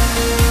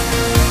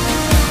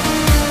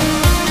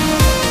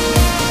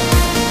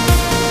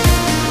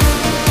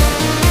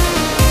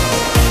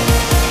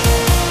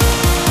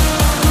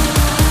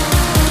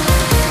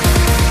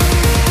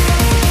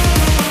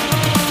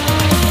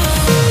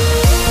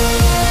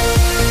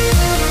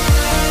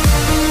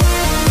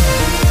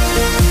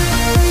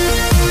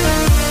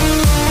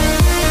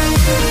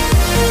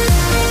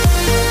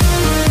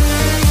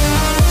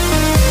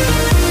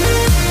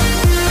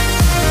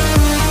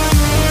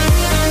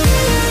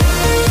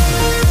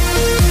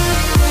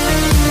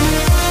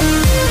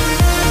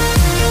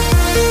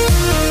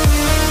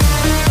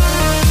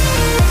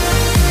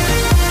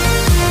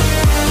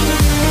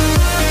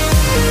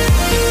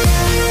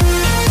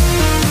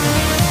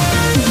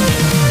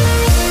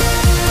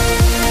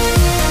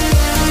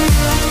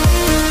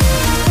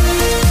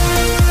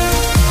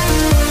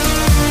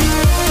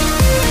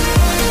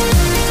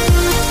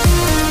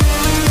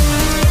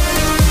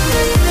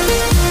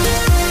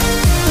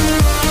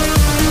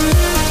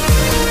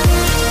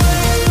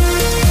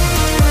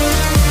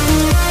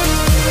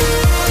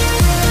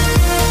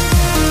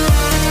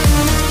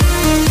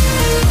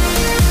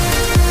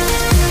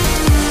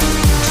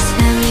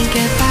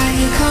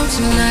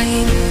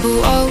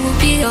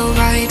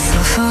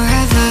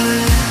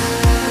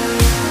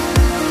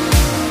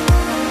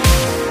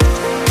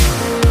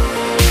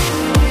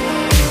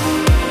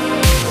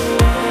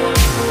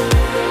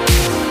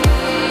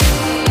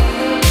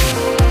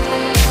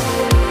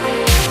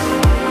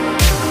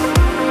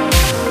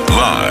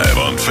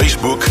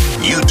 Facebook,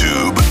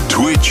 YouTube,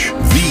 Twitch,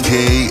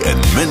 VK, and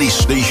many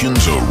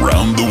stations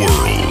around the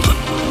world.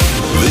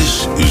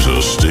 This is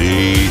a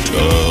state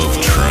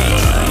of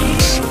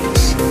trance.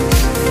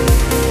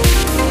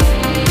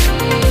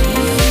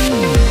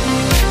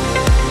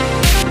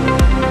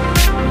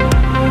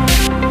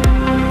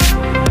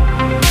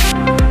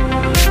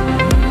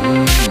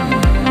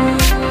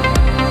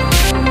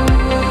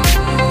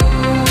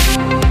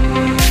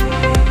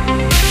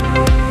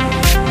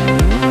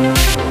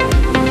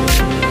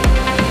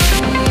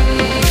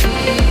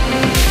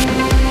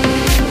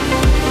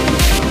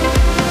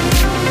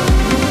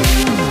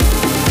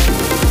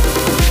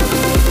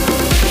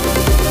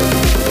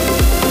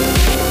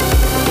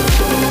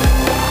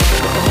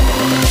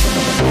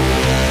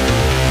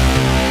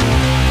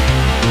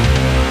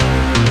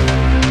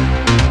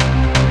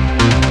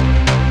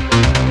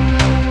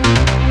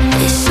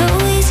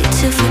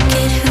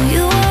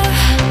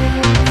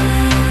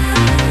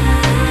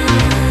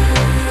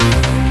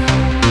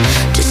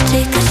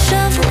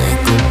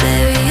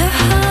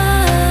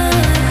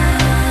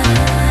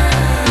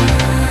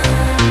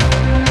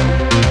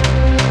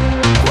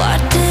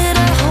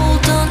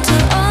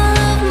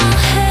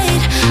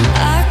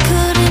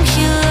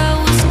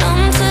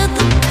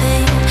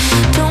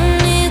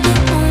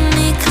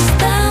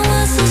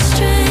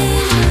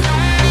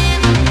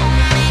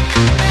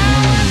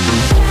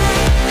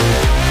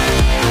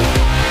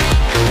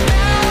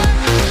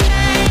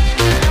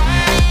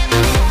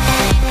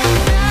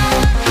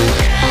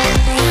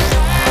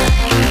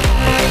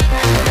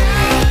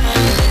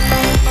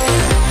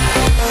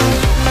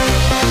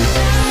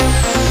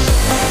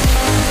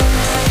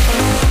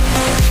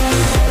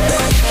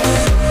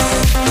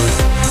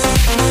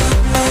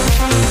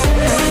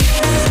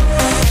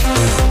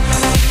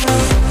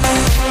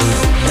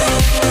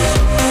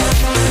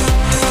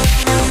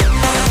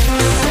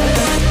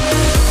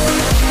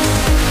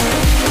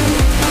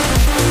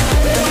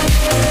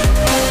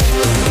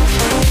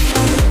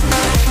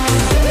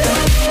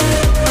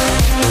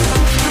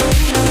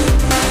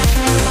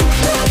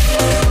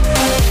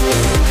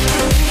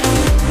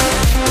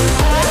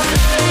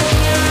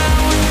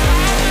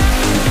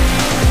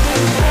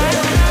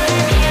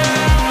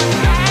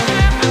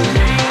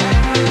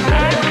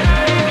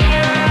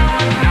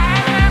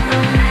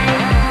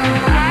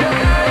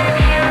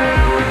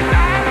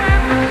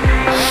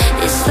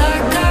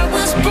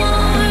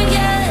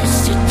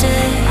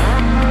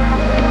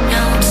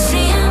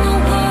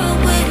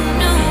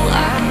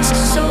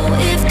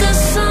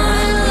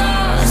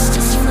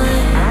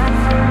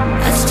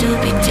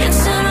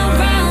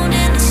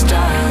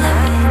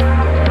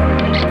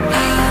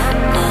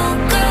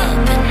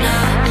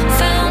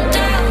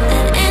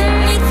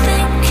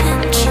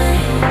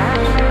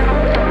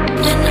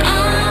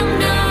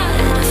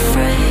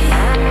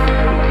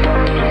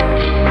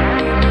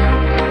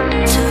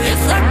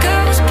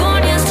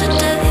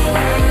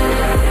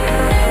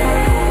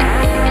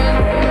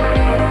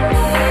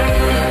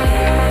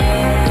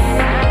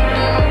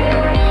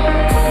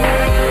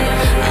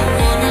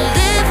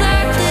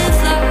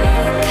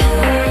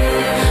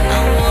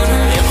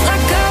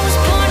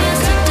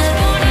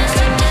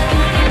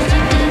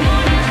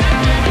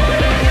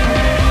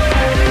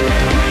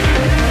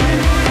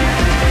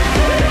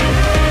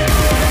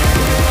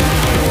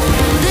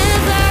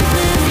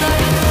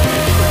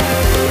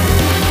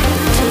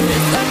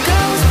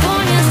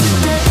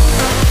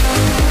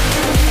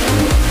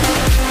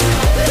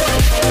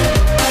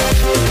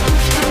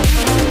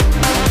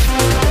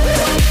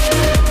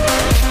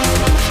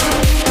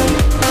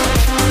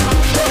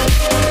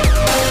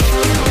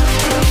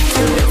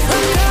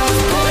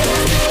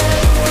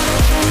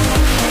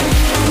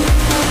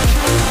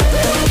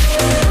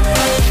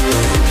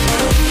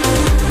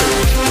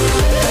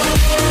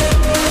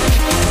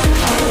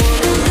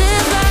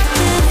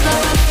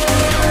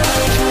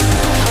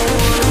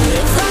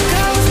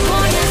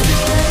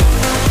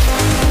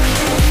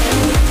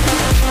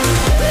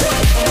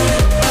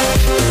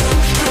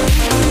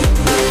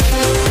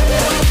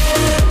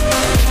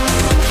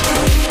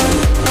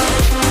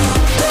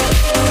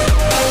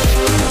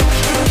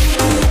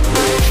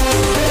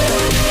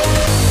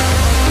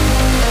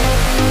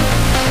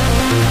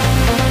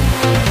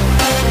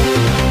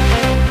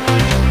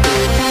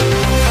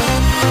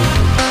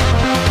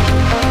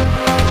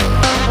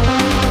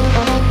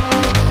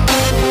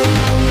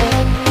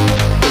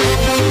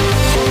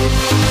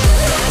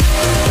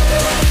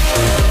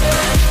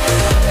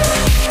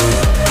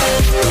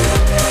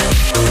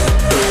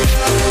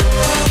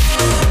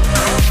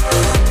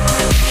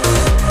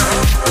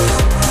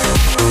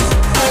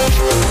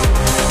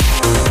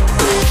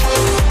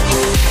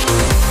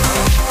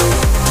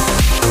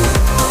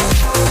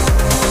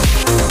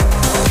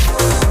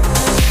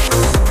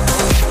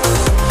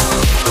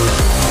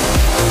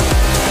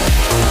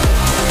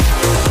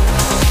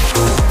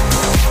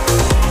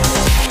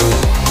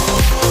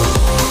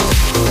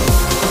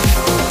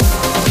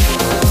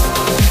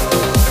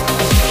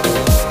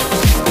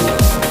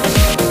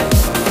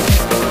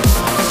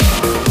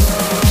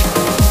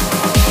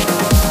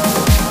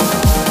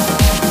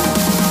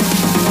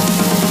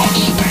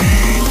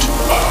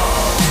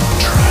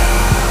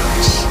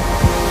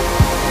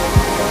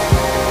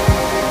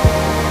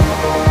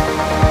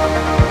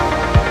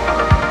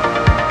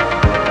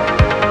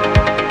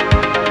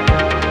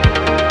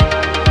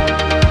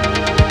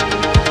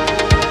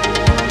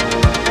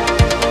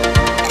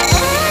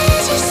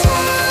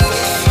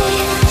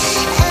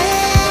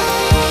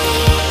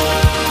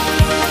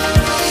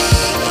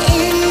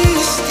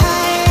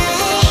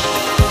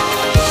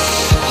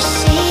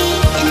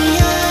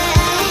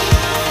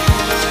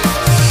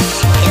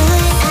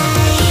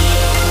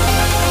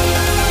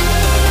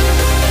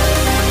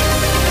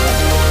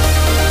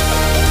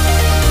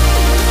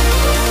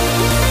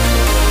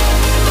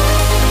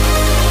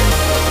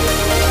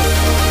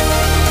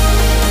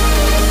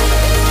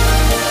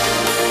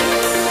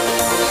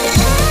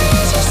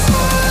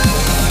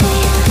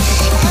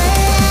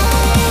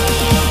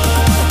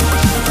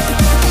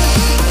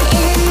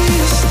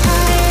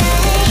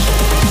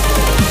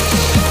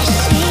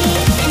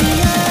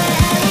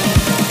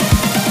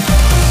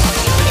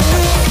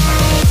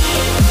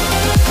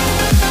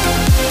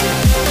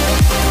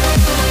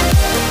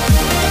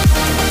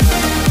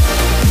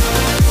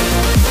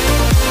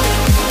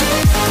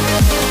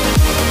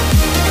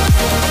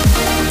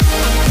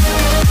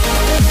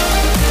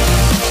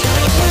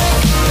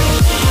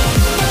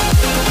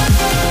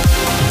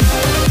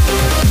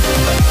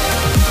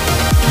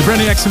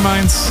 brand new Exit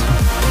Minds.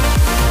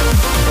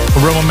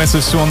 Roman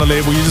Messus on the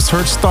label. You just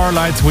heard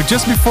Starlight. With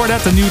just before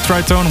that, the new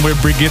Tritone with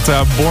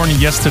Brigitta, Born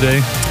Yesterday.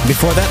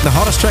 Before that, the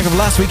hottest track of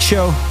last week's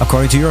show,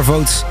 according to your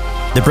votes,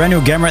 the brand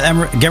new Garrett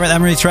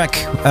Emery track,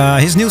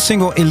 his new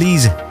single,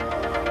 Elise.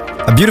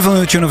 A beautiful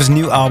new tune of his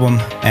new album,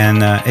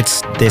 and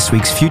it's this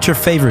week's future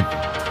favorite.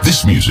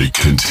 This music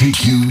can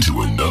take you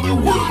to another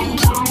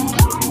world.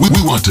 We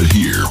want to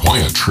hear why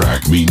a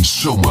track means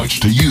so much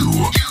to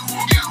you.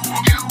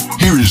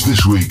 Here is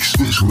this week's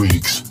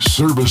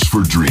Service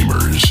for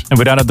Dreamers. And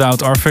without a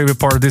doubt, our favorite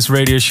part of this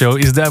radio show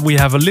is that we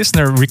have a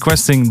listener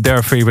requesting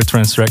their favorite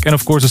trance track, and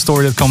of course a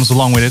story that comes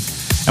along with it.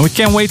 And we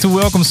can't wait to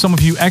welcome some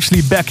of you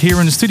actually back here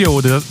in the studio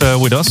with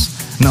us.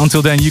 And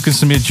until then, you can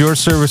submit your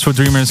Service for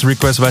Dreamers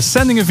request by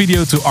sending a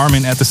video to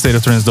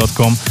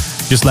armin@thestateoftrance.com,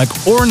 just like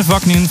Oren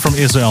Vaknin from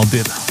Israel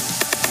did.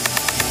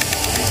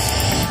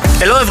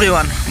 Hello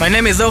everyone, my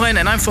name is Oren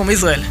and I'm from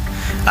Israel.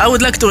 I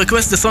would like to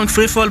request the song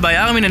Freefall by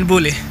Armin and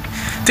Bully.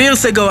 2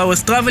 years ago I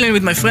was traveling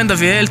with my friend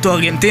Aviel to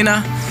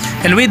Argentina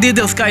and we did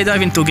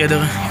skydiving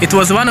together. It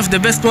was one of the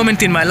best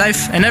moments in my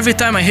life, and every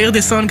time I hear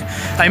this song,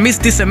 I miss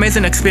this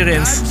amazing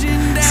experience.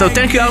 So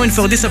thank you Armin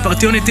for this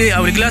opportunity. I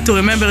will be glad to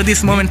remember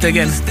this moment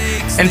again.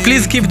 And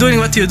please keep doing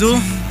what you do.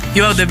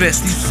 You are the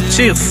best.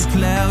 Cheers.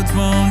 Clouds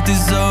won't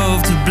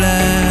dissolve to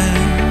black.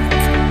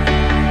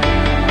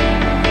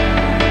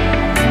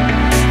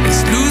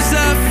 Let's lose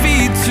our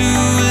feet to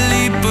a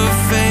leap of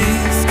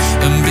faith,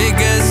 and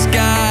bigger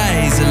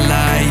skies are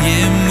lying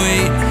in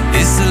wait.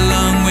 It's a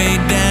long way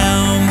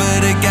down,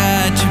 but I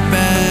got you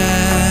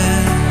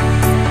back.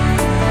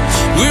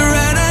 We're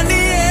right on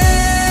the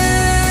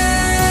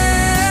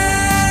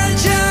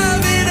edge of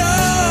it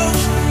all.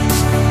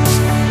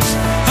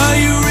 Are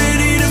you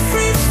ready to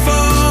free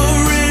fall?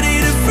 Ready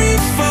to free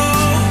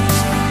fall?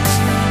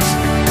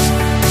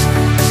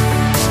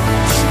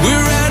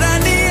 We're right on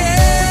the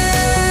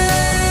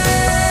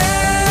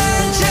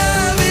edge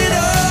of it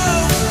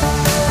all.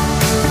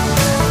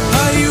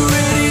 Are you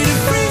ready to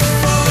free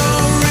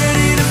fall?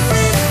 Ready to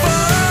free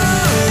fall?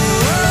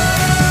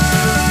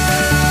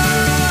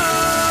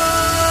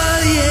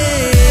 Yeah.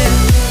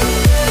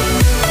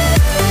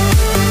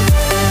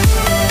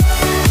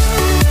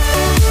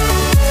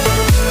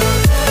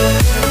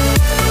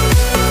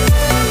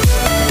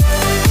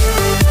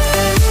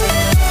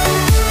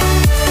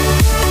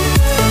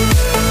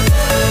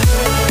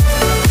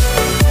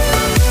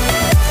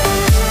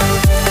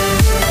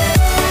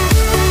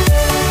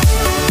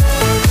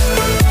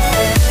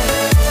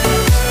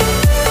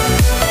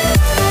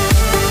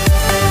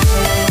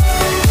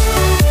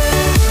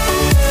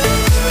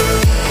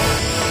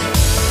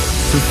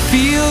 To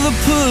feel the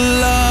pull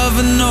of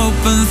an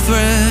open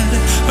thread,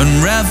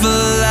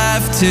 unravel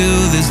life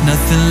till there's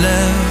nothing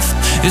left.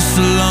 It's a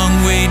long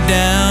way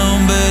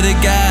down, but I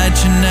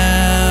got you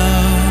now.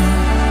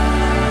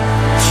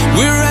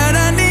 We're right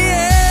on the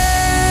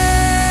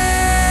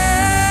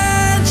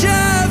edge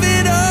of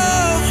it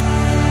all.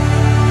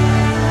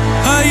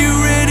 Are you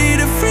ready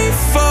to free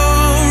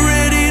fall?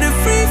 Ready to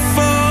free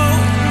fall?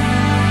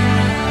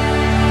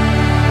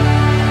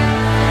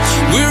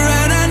 We're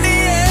right on the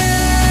edge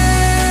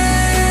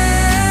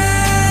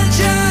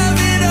of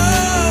it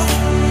all.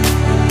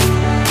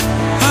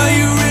 Are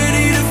you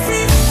ready to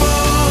free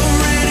fall?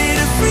 Ready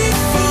to free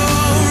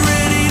fall?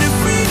 Ready to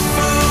free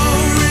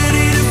fall?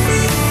 Ready to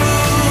free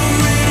fall?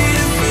 Ready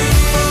to free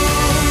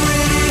fall?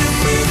 Ready to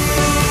free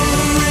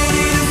fall?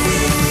 Ready to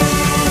free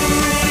fall?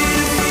 Ready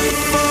to free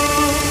fall?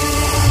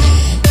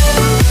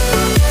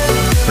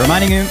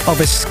 Reminding him of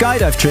his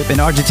skydive trip in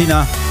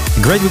Argentina.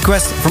 Great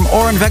request from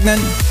Oren Vaknin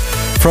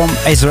from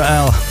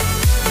Israel.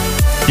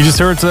 You just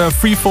heard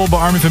Free Fall by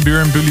Armin van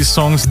Buuren, Bully's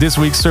songs, this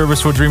week's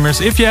Service for Dreamers.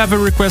 If you have a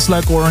request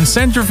like Oren,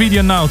 send your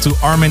video now to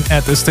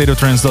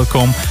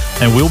armin@thestateoftrance.com,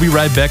 and we'll be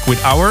right back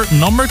with our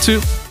number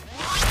 2.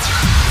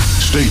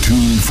 Stay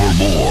tuned for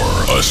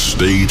more A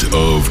State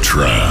of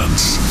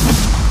Trance.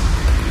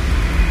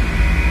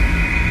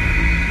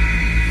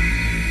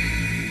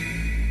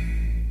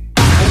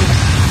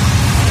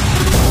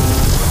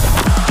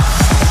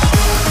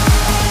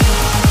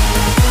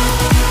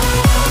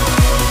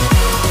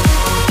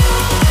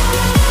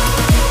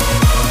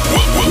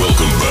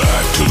 Welcome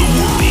back to the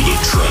world of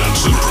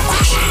trance and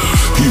progressive.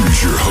 Here's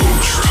your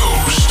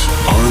host,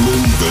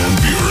 Armin van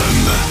Buuren.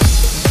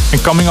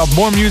 And coming up,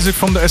 more music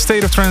from the A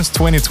State of Trance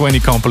 2020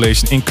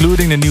 compilation,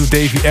 including the new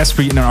Davey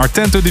Asprey and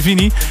Artento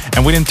Divini.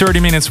 And within 30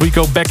 minutes, we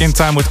go back in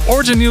time with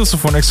Orjan Nielsen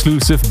for an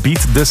exclusive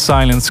Beat the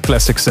Silence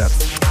classic set.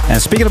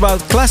 And speaking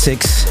about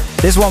classics,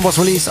 this one was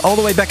released all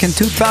the way back in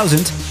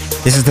 2000.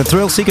 This is the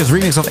Thrill Seekers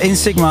remix of In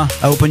Sigma,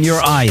 Open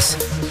Your Eyes.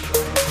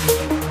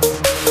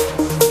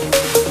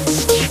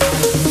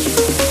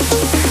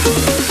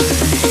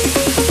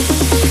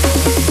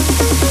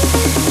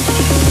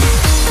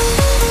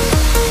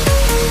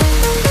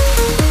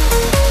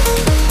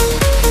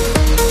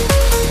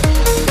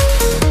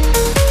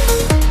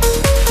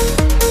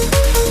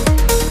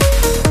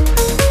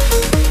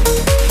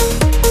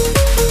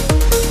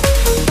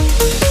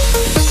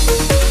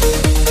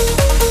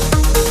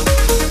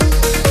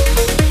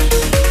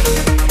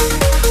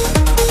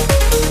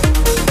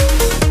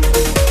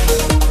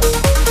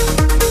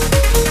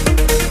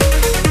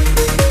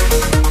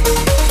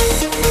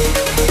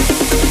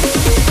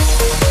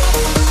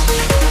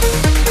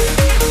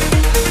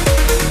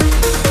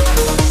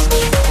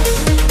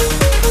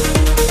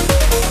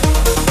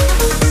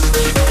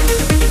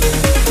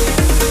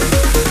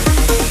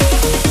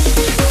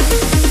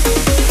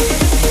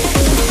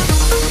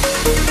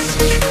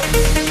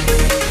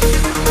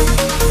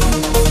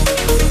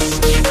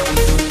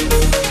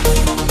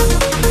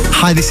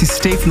 Hi, this is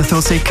Steve from the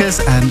Thrill Seekers,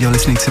 and you're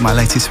listening to my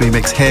latest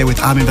remix here with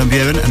Armin van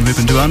Buuren and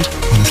Ruben Durand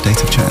on A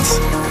State of Trance.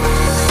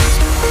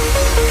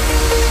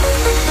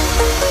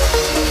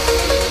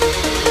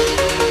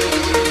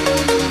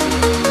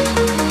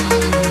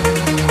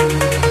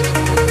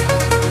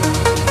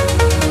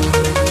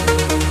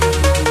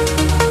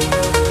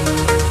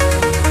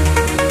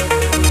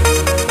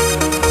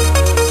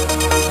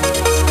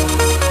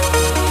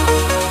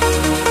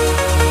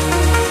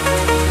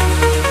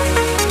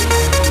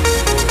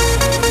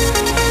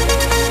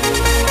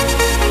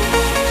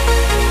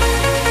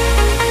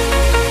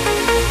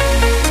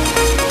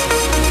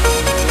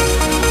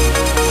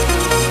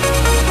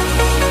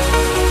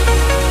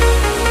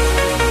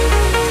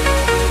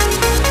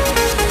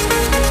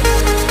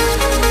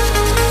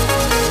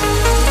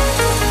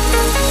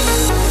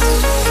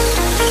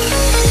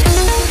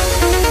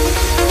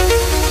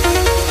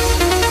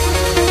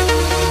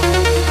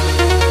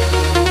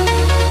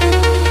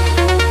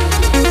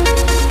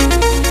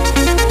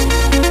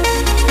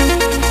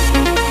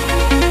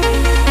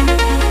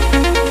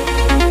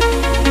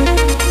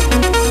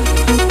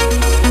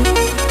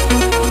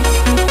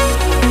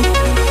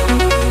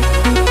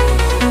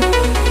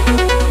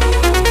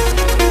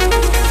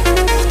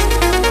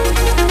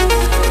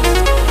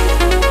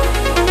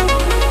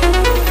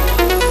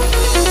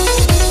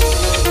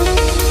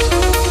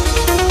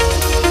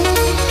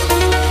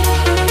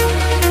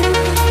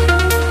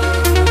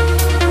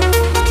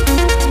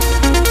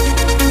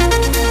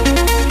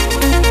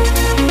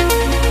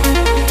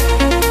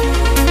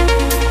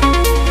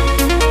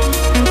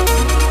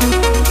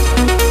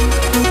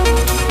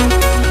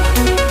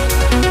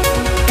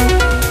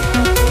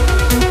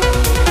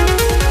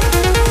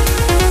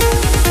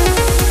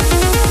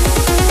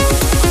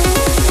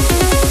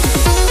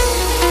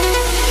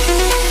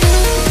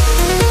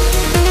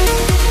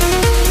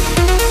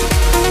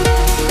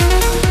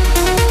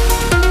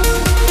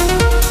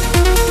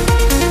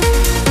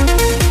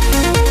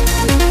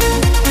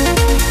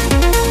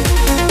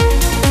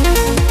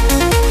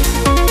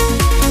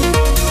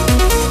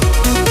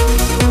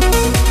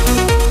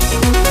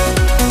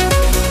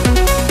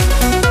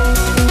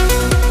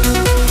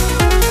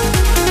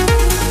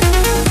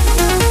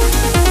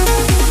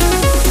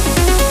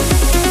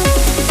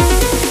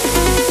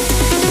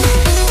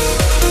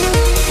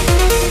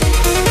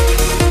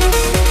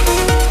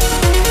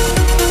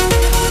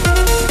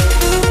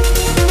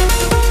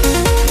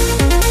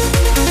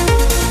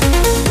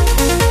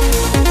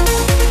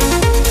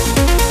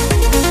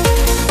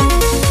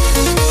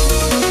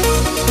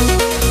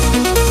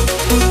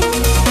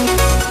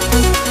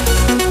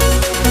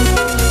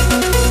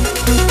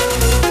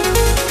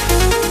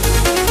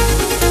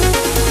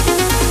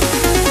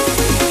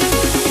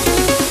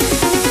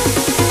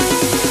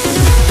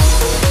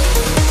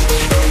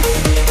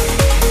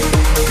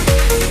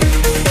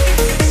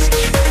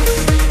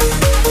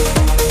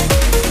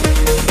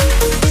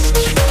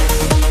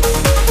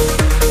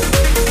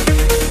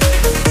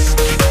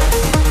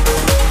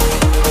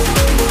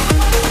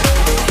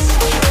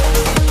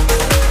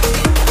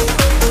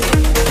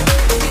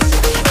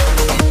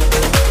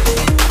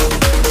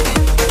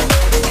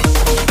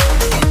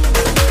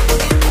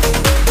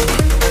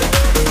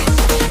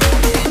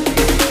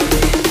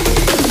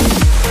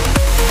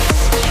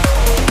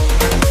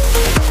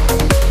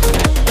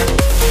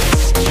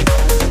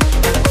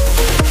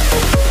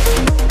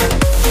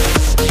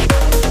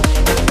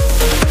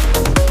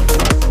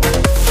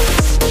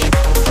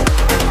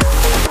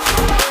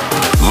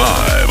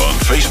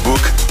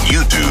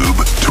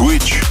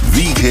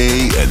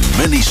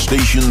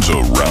 stations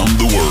around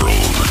the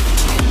world.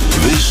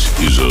 This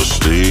is A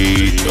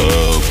State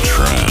of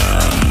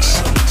Trance.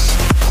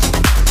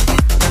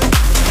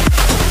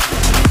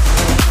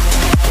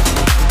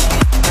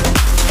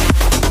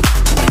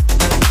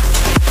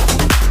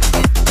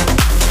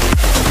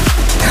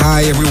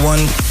 Hi everyone,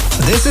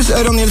 this is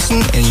Adam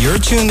Nielsen and you're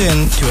tuned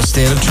in to A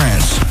State of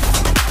Trance.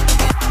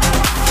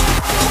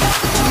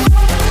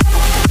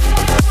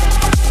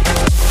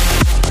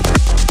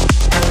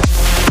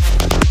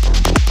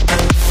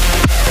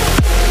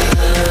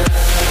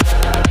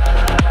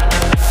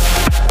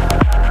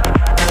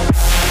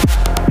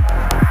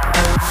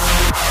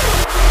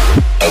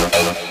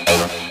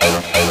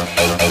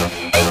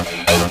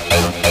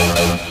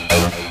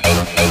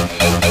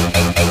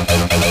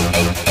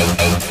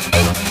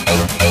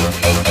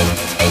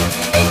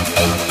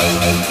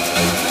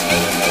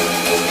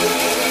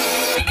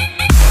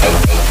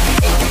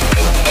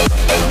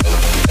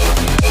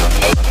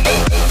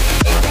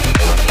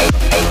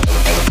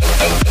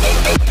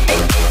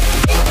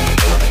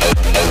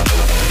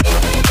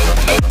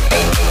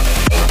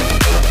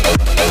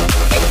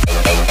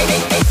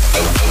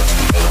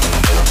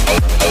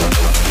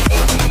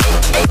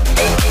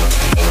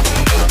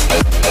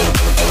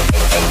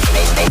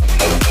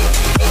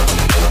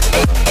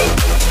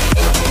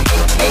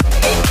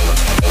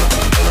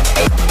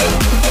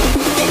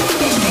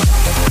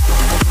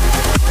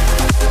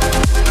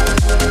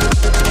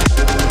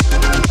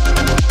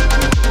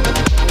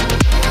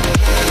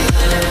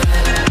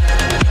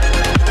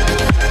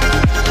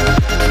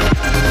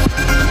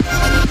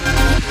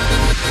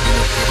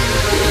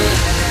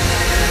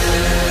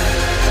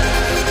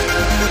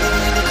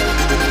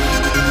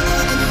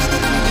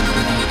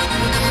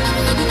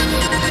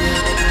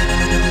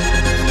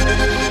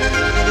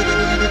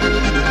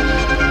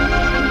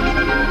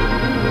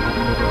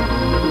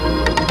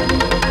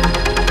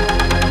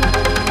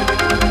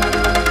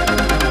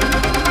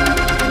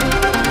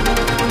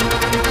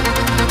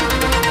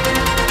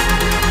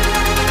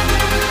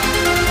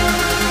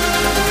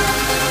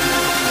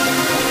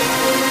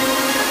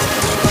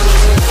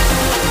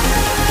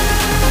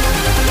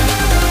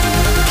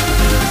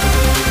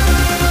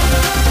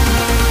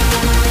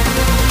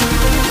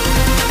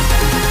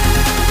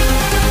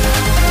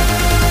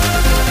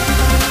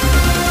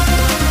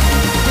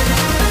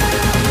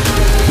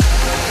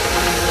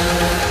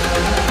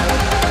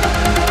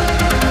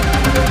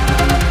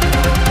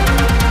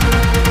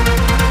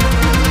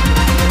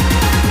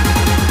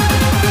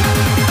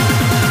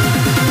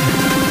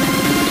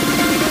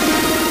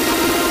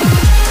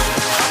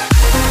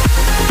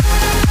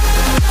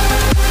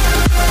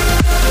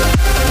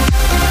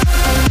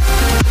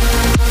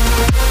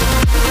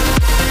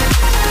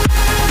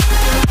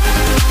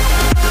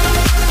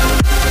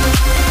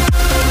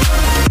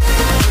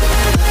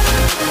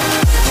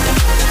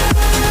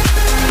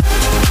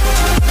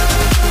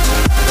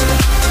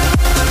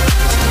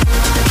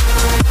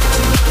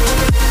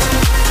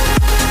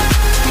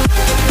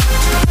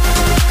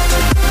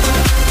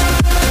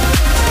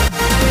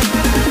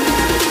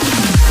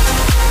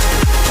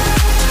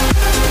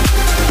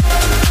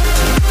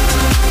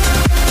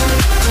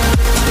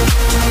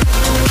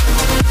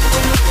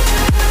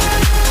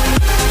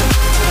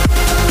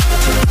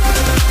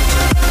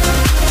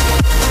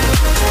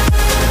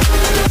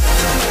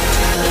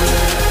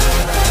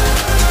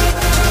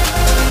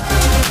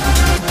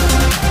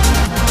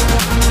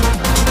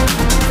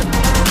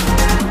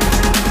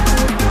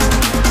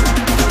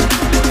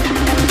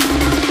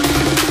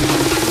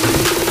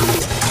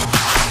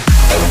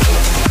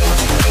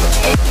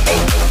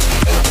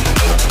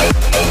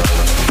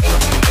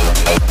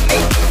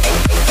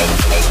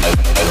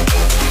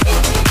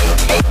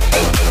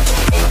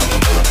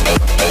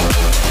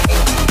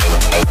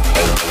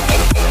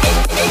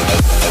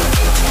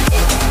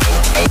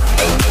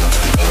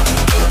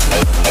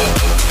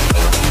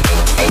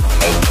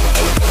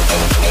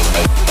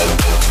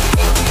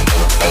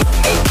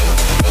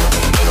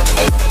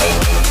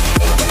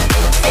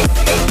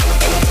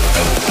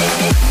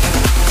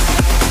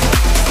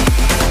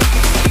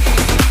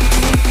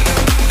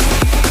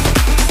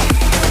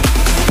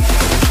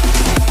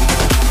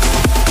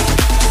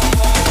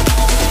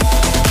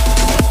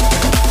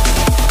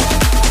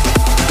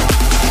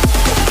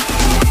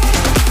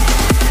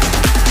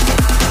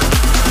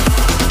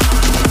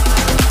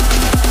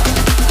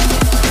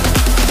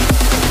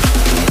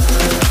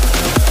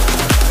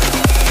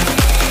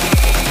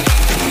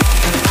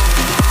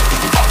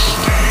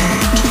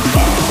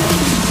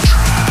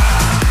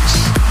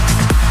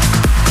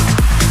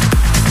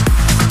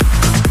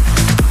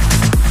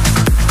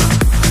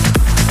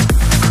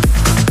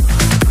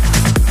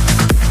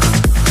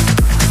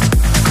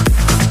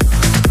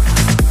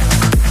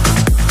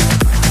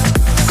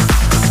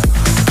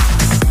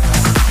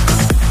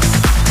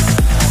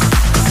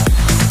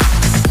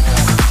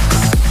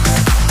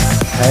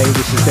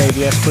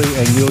 Davey Asprey,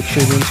 and you're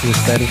tuned into A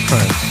State of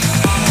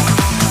Trance.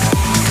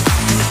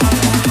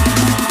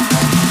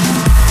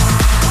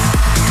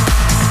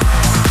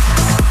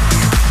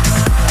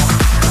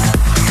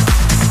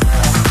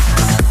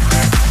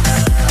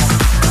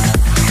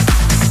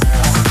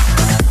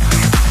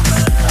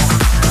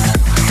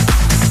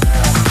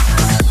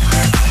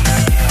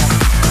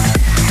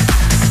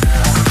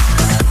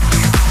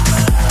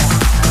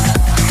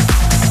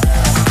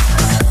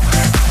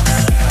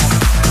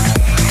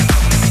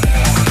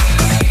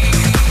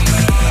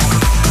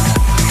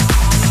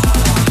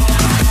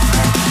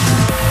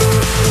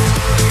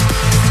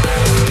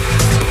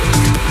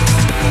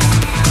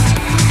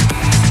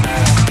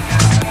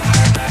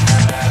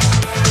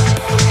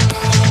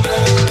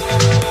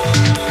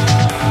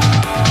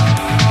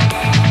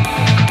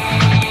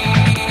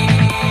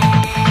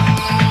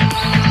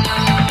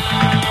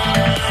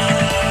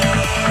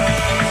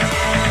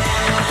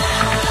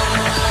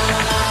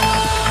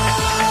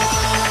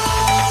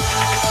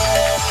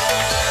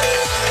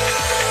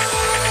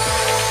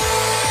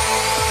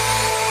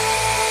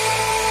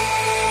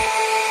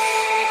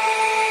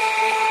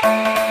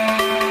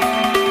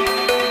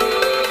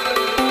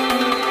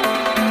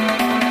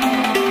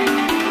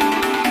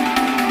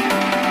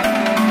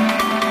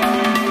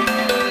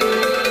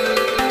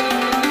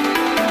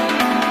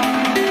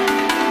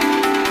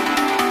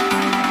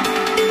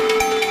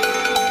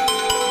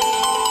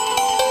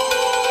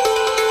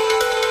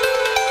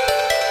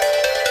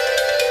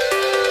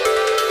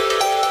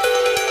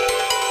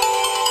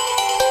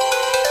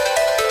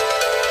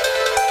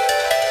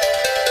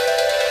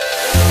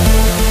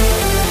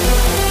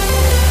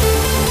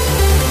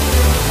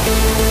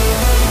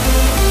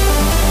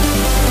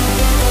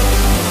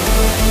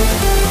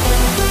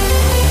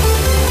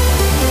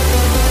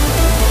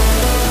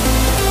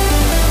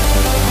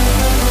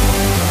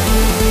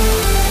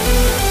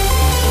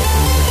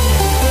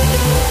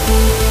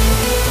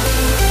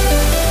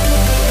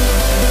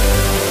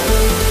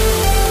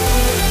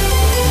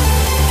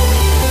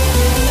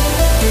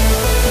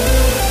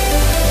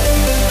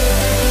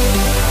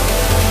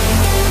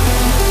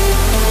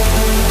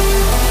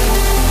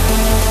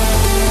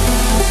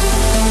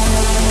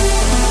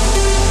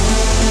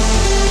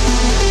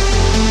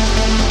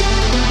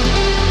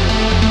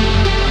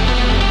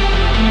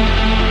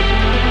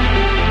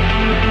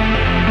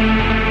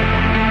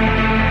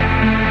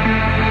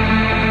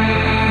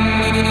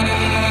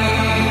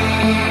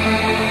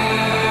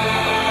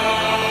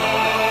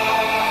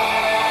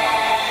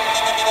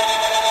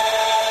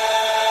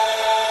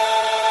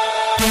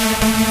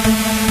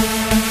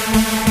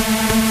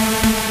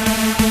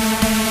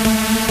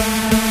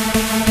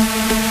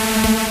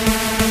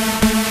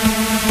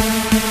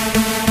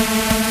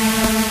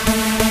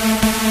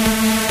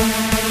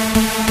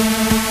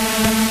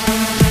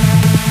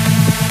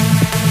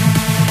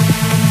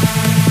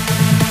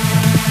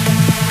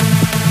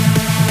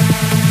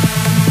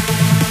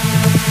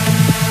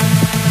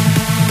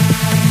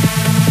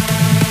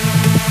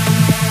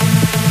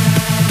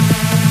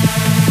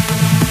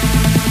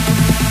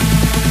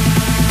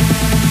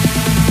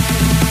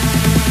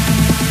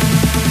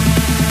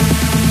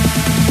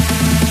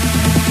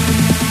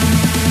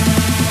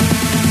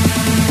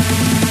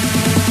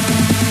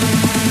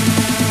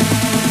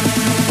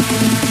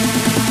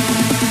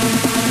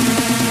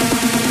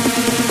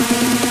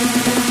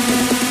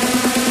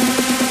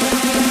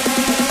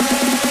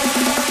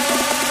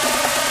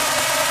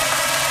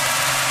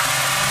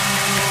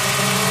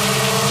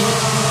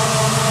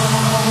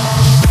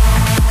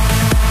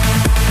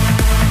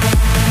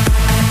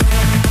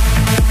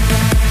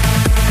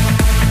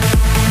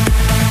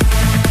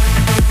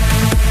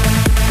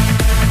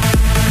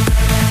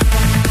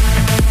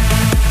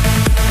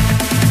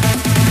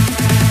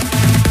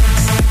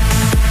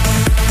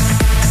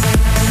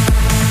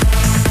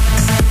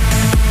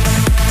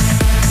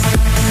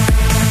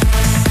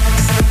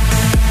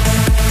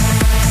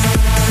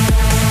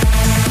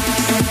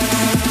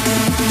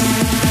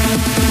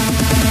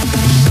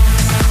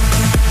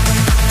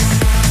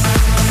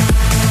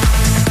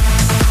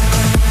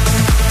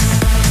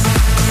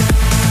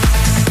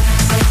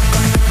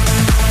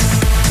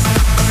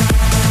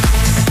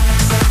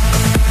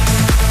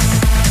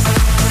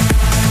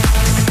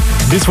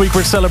 This week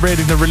we're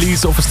celebrating the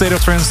release of A State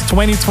of Trance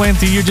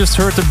 2020. You just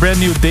heard the brand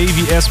new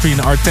Davey Asprey and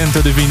Artento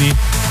Divini.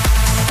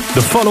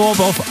 The follow-up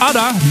of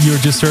Ada, you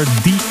just heard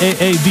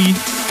DAAD.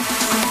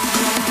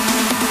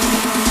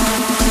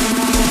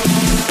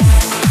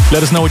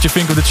 Let us know what you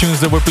think of the tunes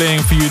that we're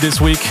playing for you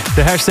this week.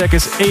 The hashtag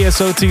is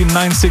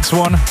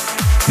ASOT961.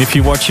 And if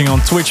you're watching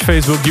on Twitch,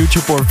 Facebook,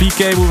 YouTube or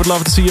VK, we would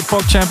love to see your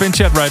PogChamp in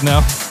chat right now.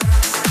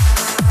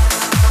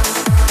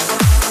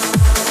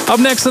 Up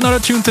next, another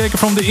tune taker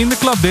from the In The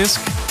Club disc.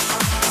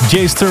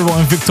 Jace Turbo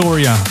and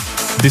Victoria.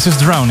 This is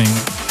Drowning.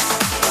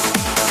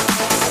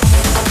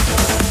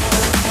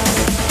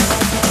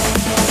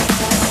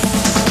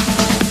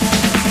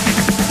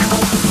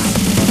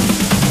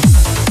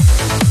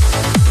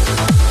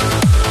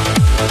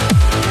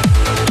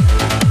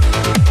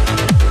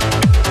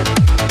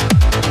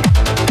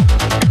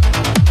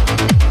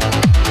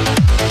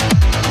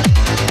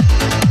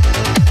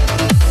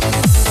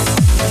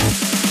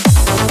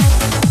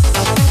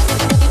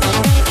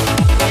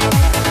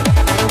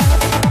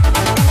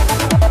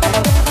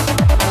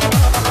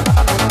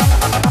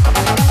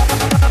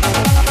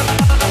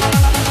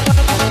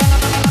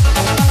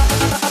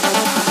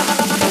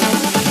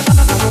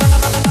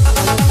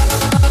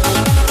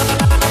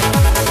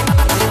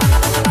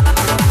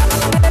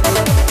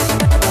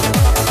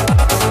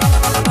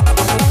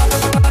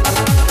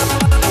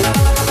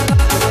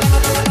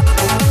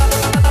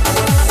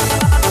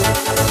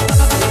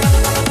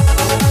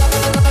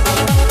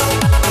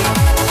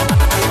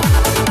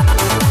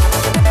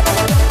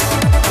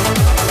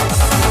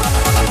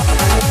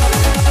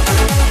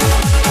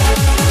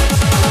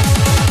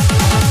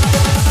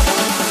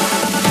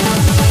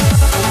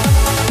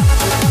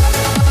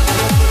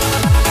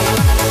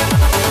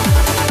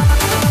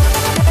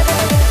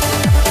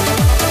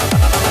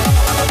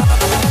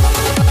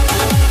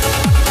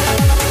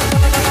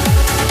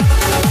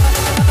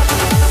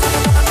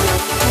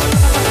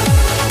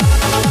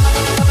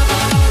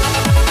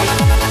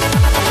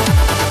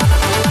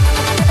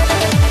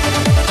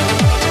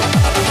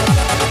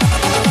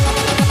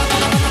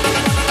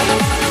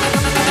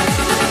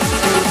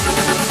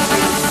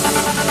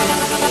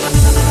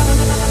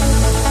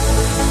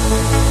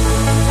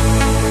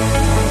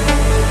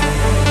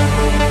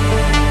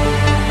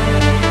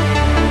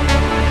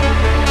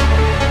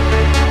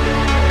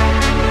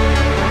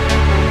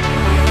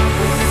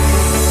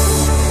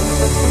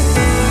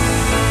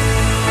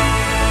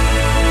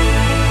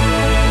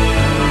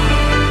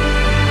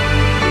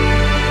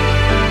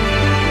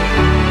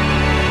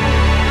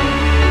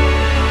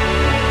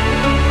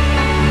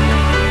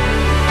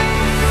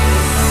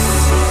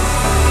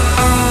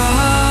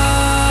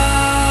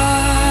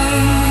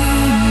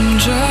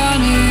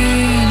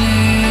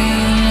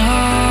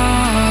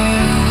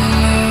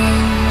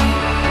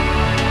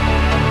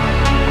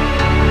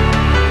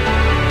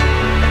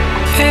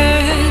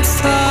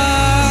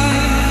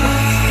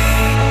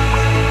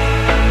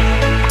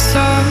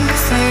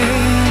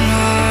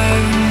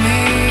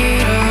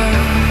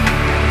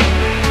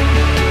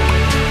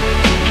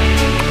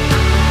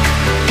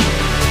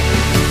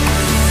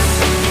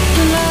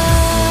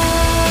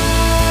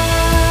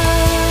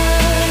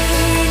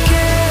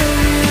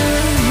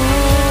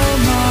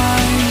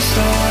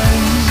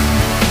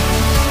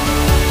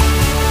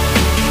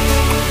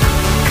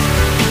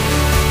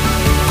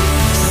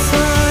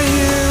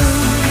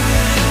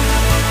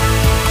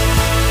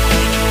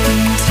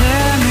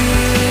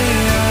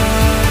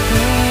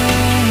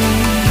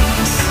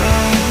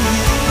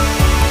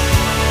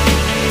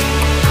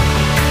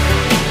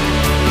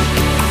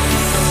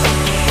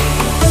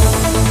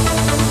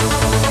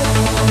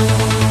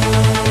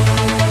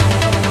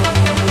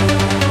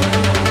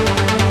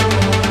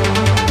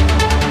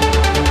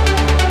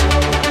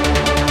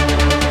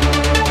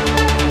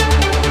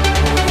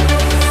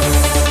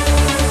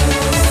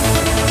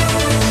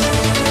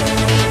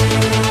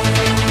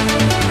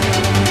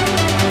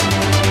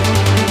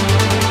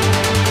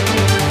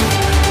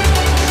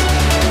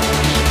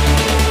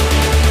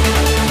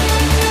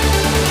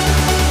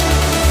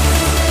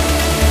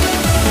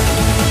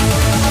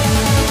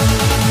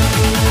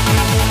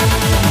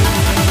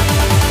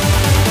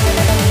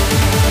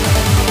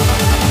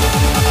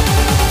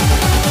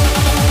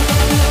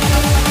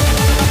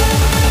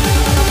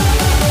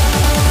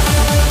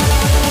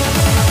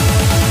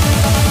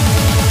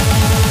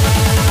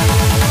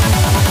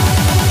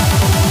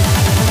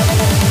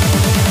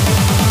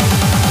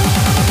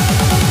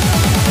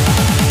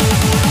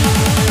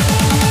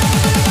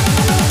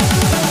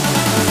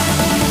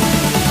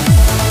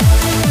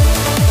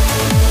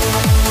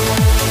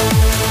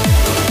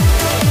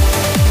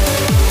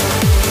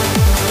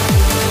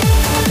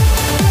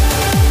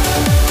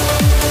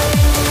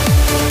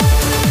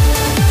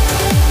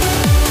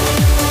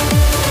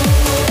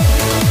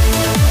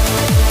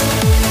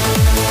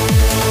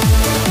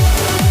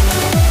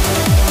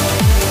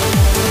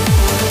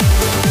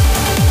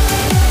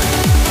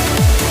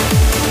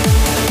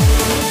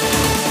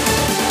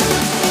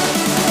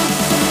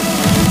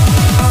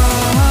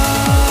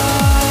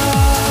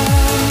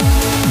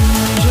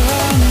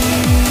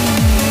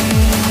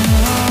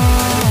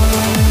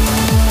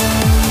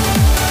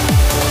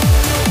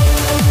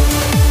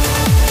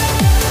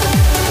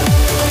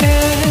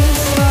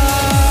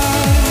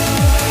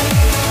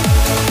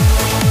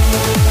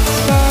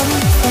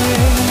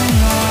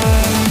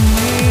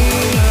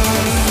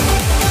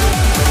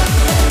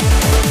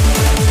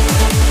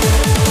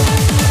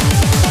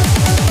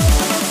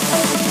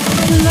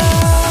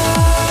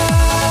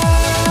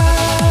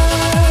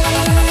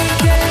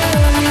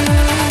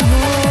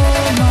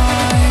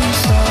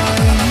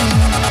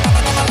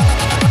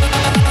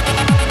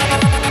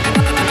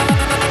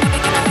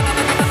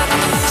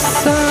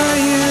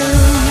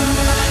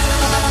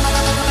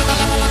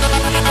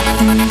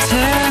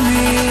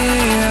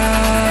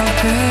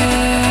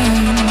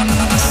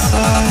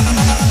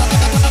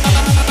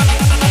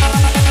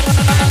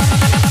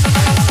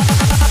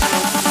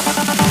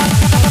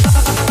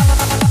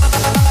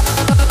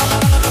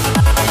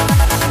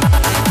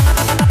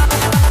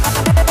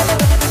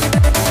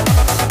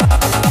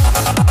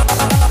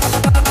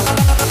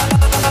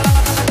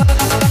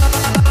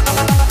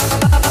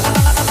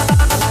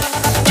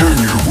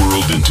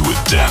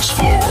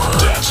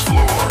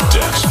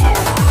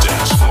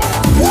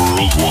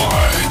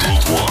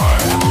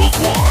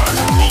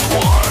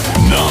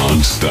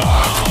 Non-stop.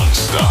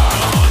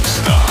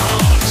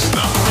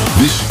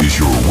 This is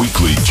your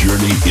weekly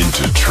journey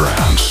into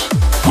trance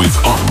with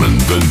Armin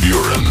van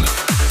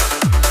Buuren.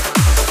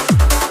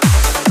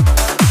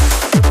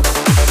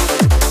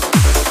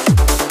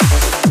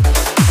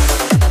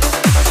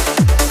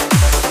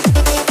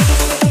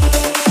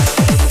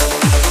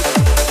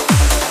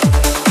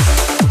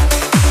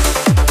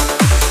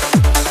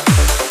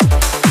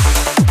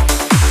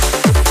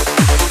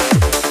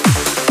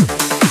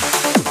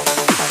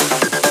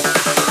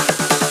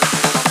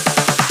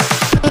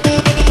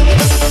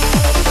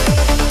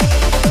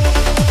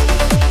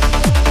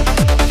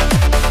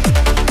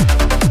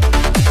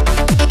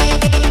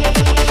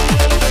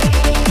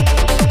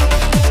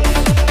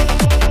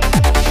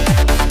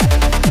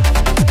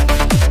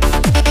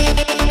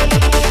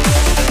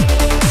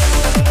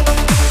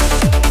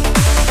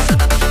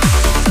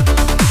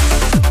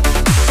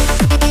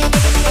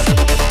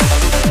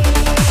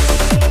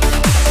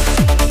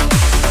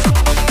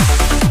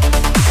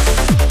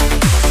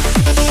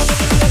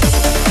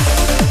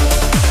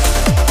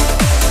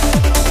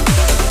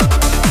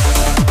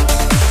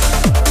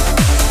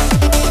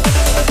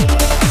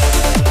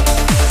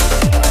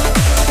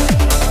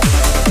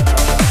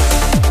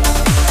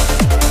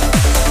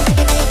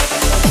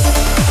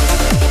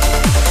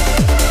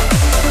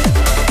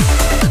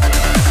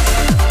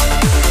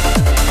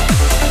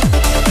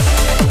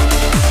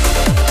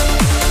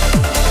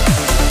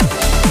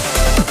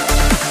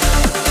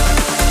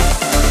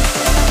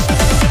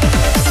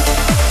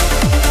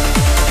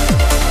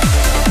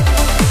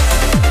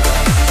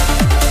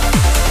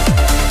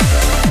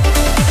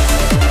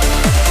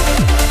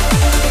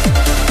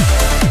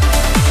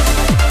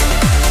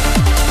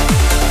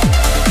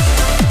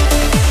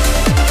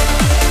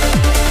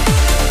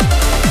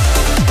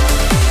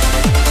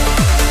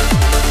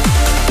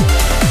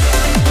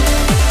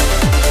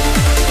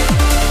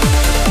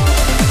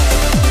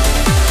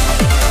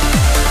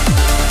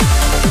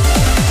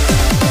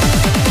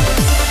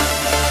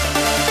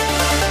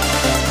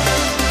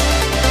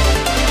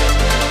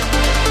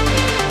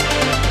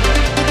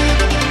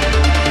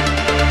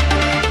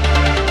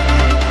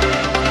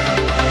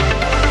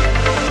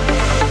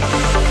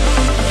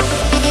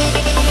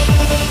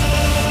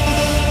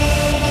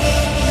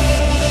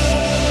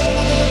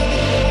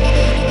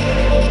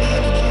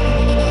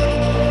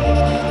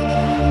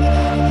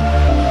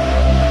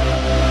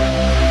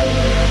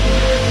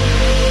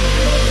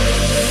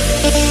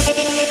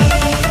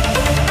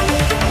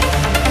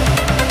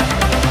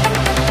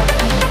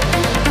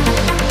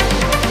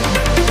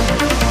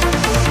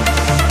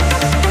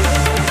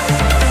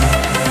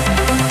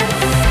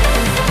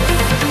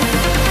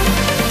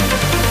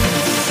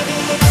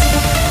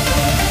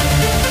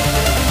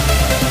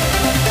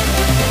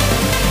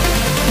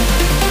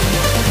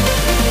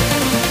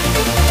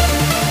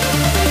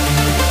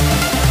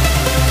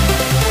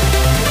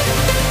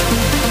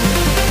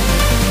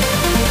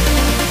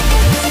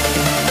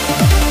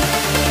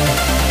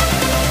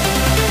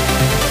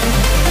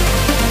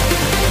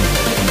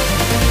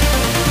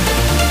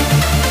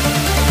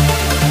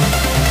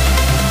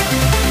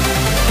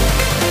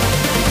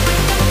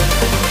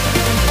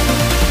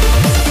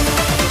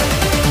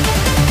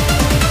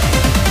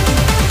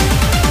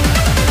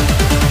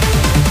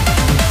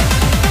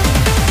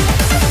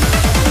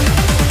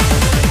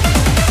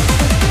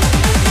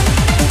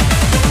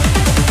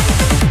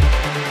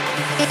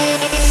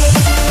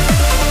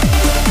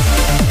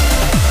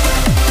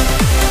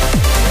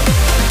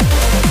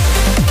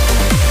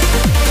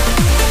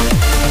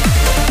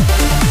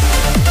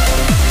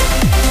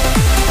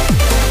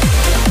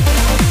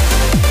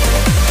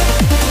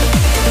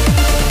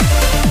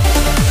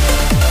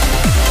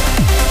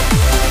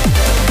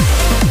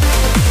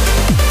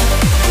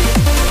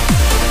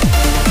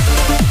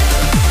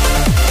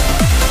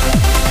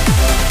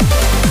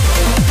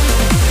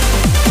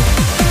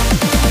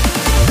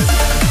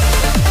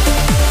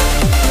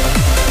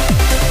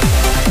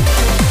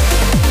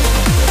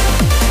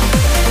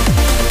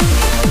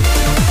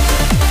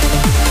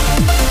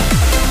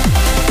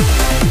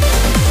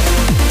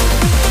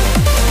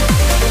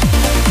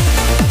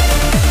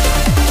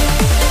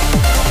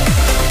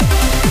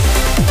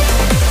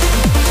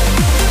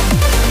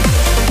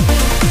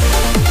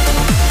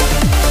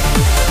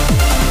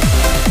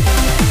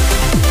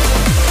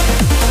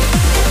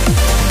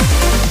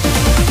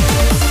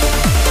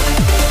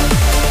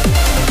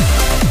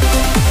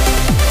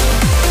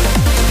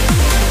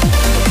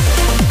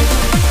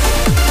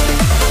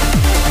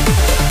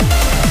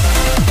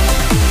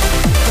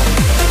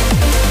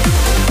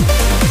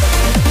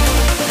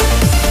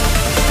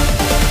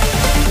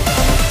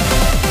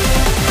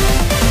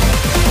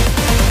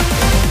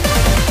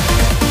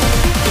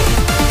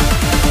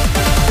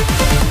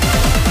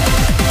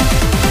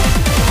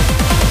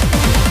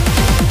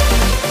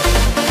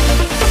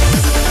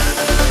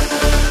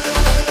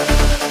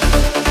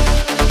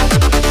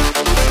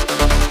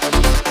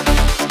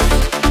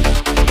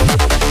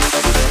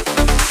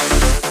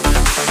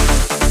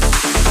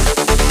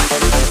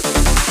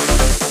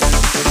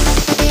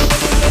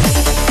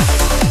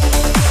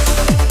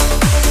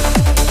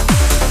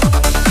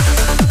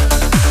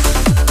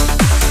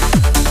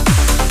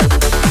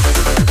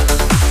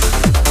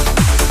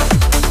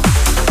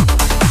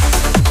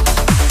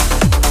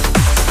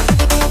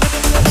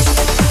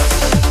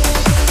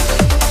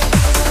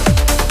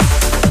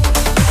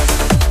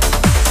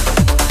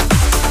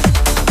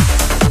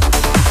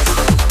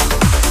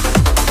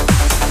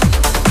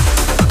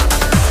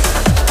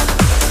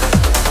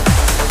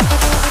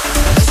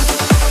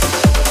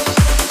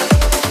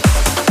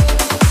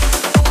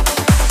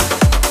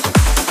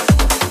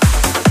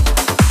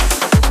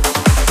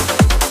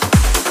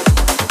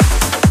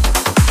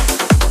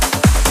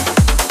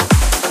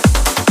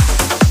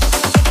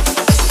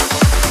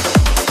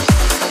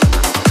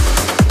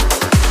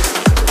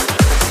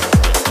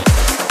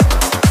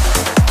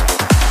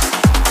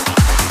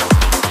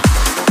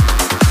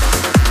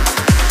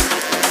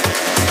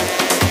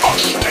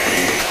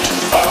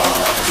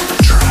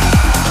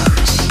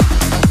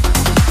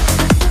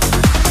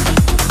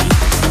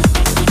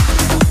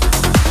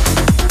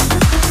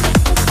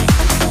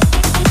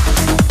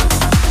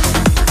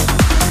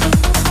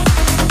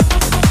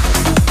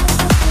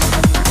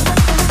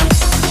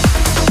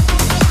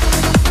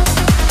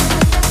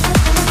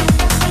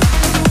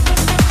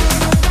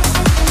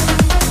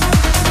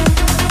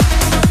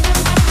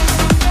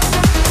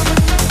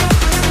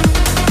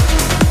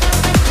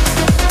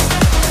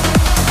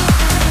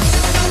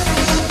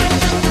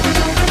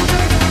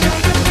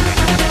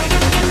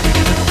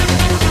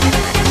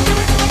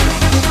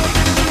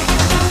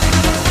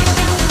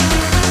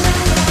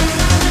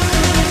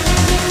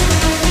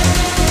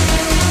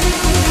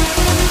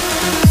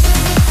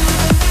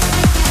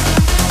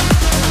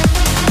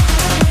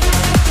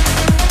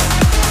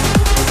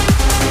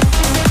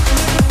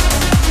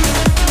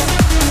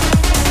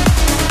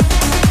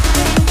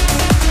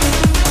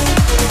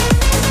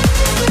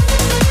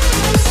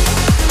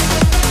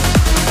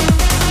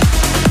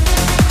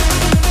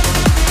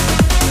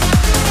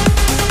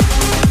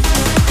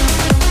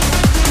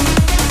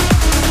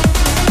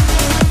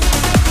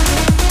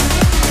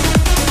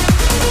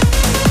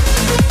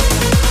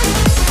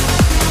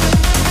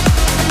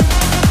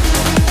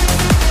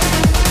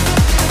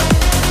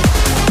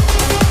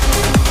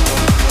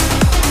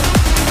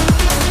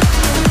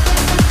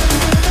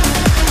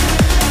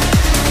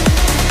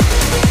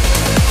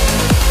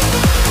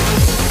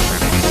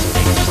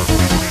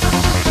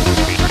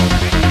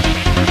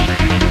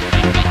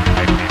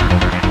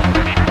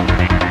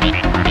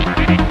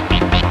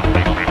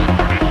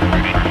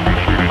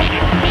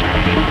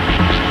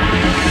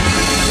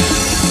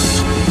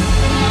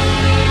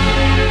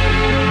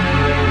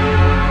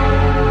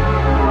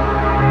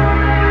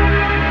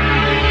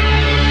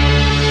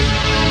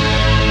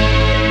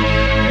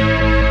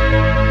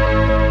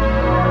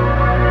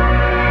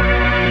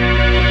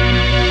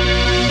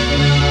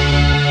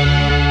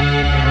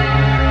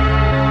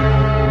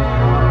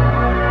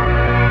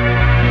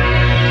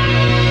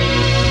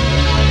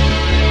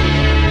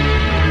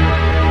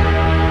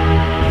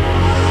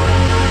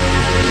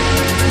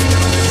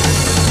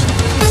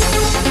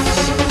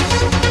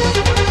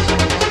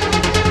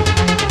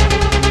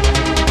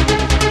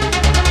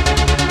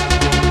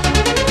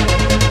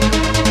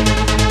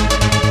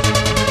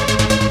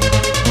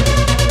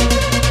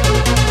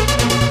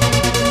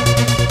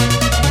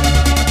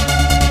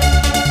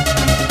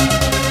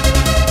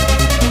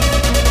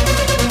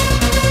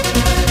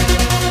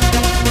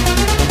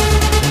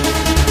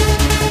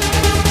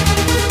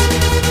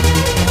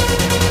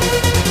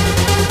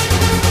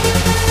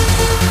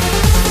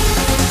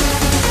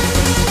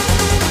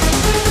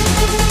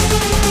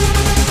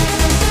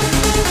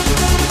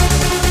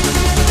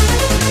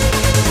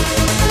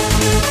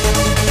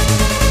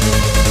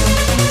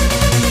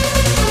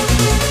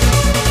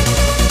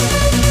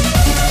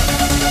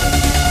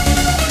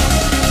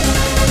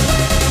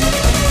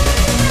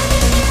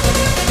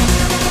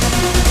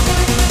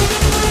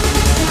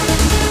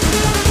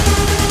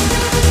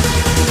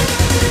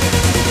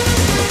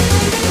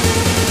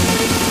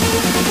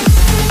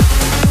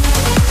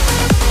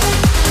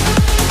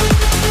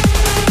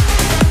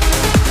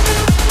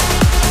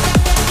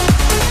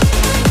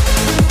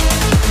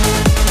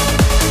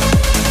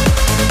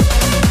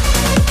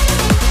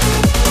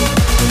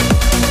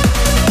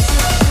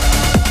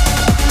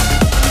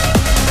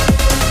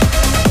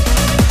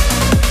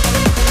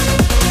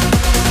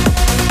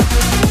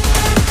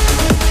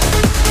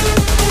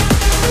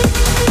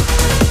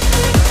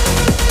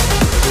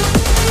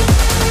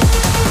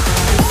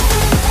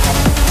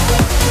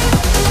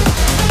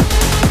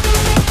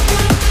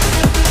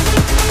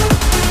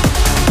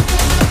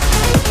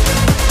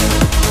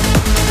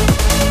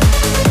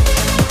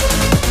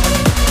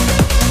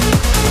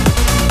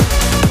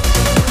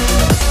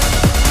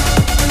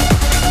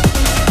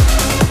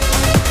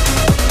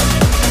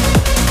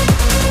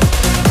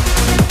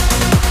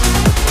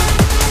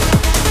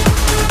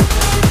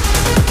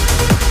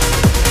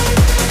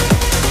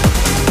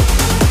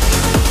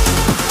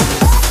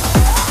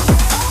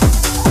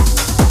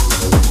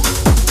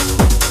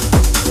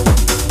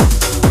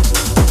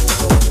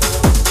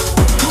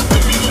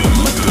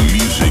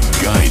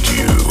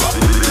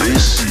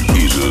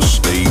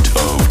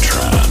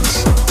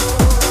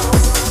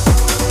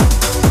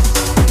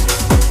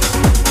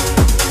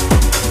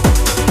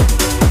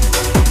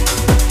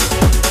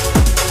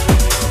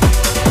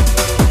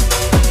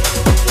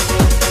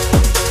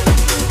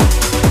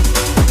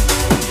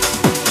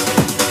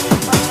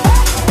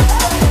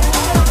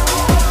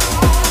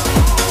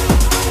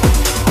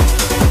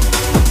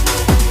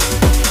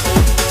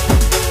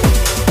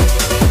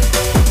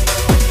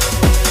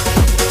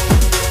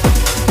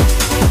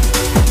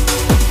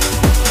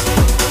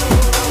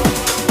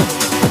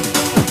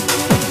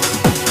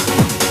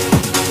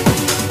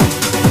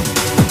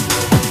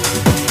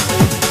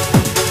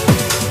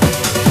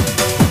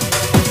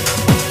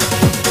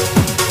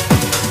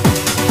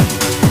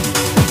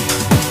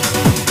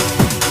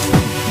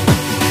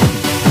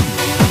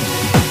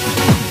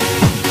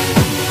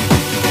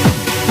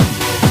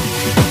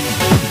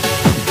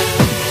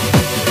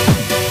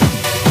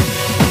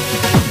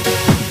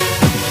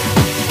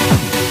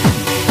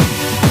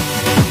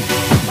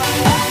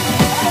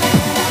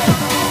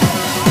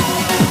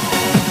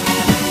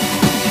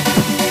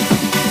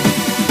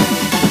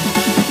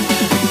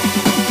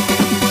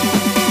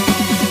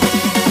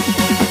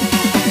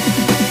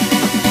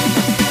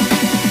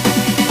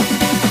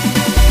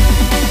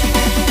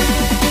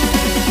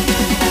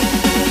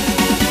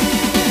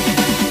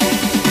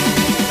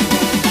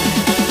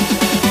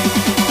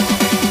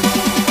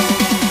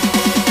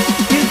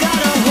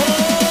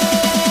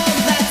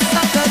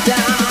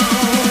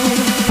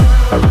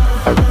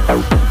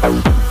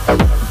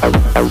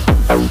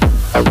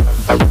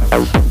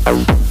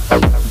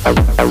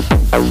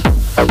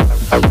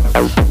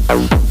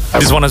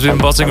 one has been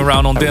buzzing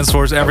around on dance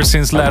floors ever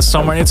since last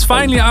summer. It's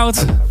finally out.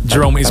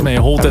 Jerome Ismay,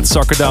 Hold That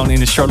Sucker Down in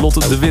the Charlotte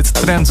de Witt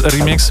Trends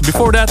remix.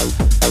 Before that,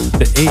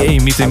 the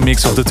AA meeting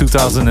mix of the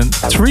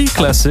 2003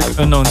 classic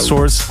Unknown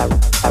Source,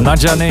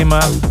 Nadja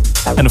Nema,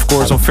 and of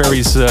course on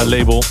Ferry's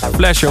label,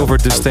 Flashover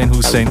Disdain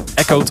Hussein,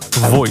 Echoed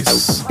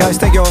Voice. Guys,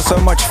 thank you all so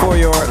much for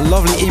your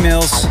lovely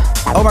emails.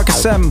 Omar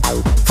Kassem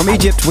from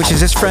Egypt wishes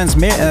his friend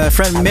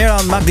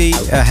Miran Magdi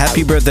a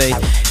happy birthday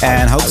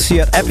and hope to see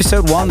you at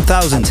episode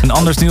 1000. And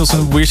Anders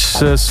Nielsen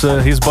wishes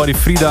his buddy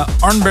Frida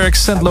Arnberg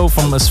Sendlo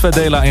from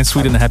Svedela in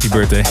Sweden a happy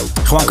birthday.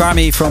 Juan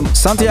Carmi from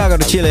Santiago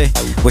de Chile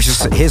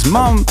wishes his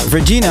mom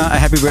Virginia a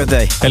happy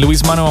birthday. And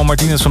Luis Manuel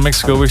Martinez from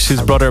Mexico wishes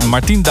his brother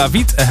Martin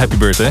David a happy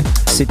birthday.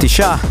 Siti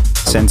Shah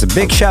sends a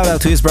big shout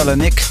out to his brother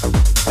Nick.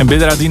 And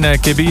Bedradine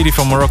Kebiri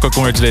from Morocco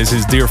congratulates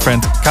his dear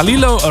friend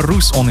Khalilo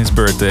Arous on his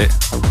birthday.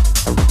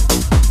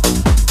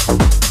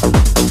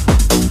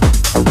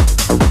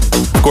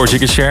 Of course, you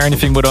can share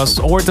anything with us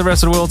or with the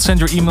rest of the world. Send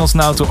your emails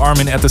now to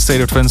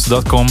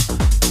armin@thestateoftrance.com.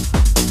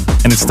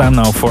 And it's time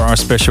now for our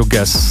special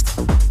guest.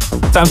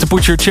 Time to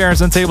put your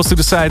chairs and tables to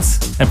the side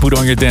and put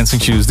on your dancing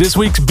shoes. This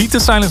week's Beat the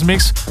Silence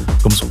mix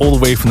comes all the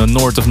way from the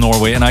north of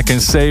Norway, and I can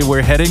say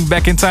we're heading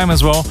back in time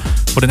as well.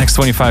 For the next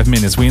 25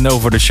 minutes, we hand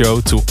over the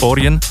show to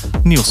Orjan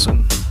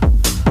Nielsen.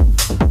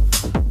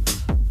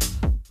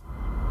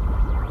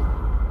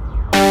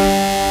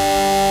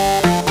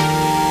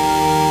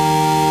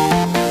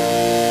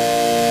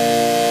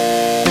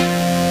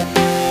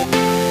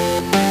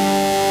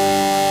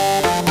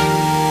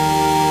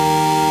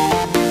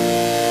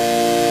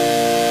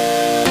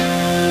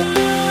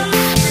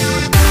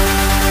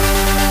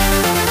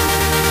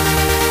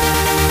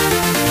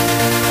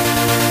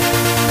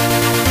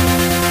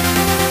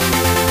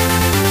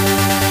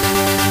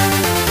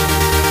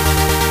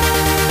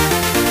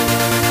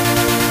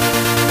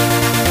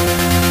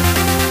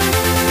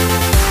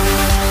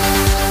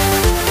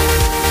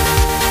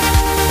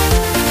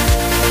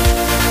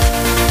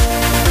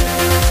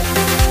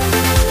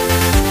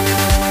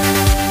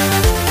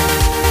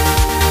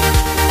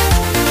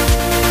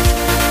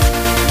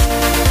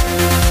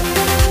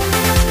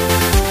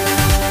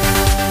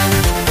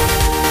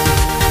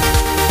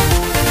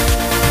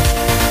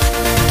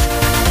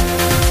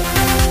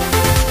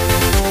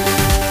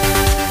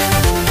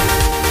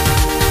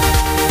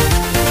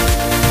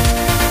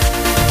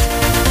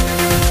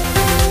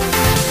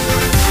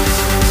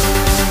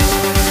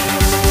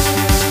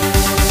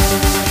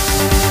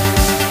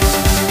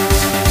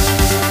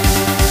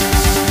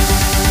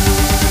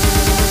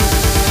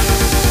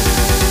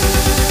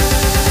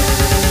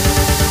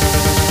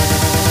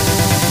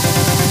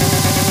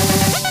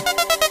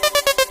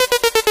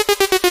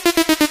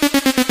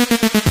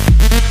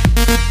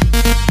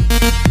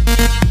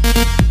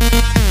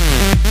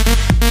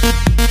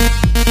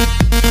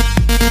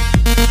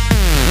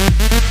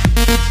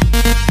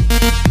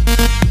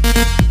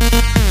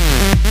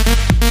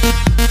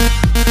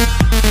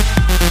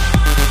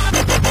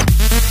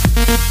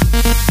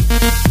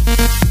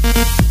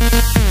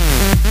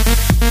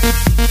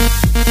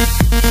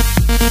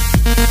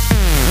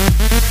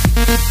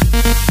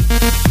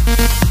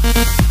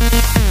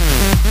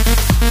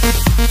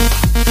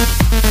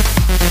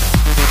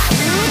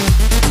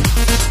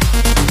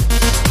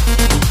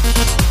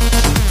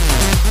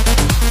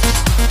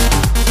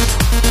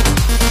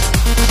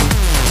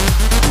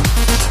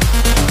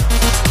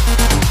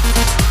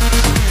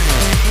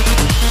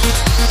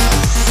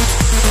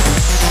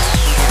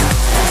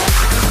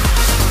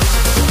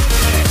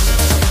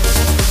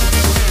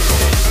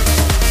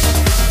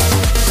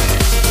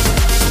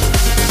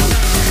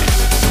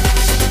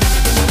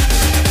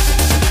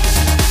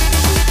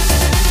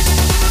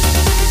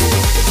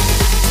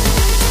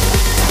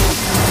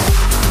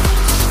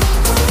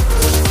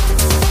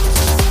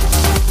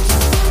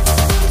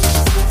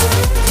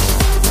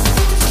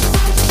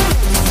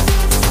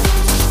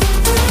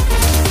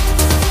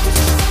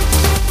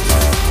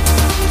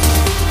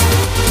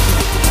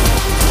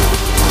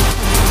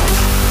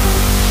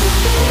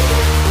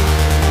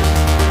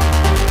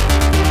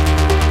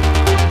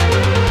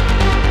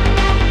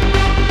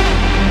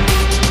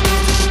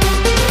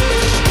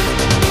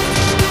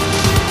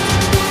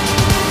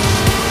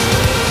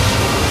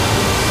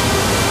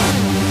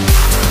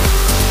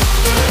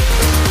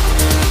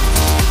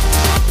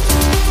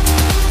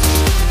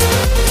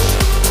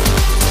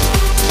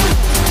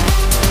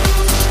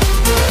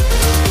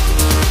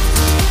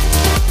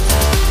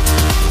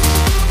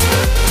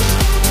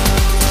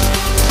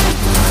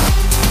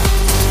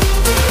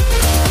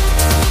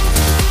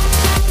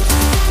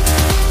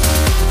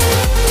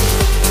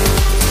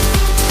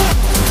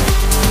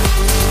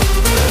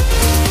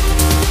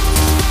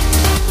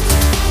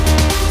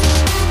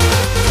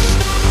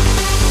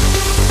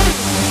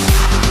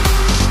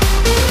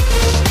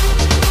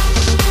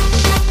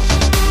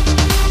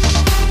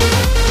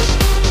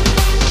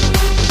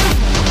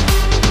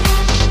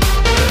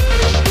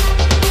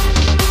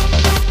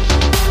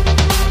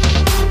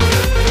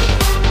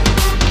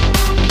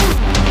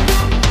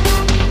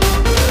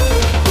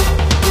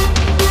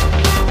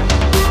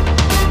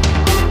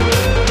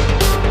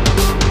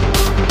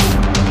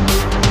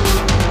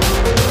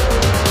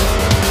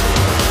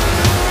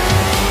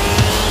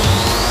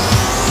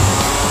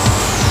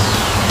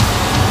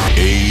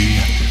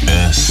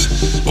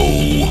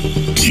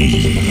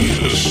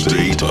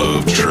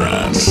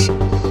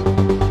 Trance.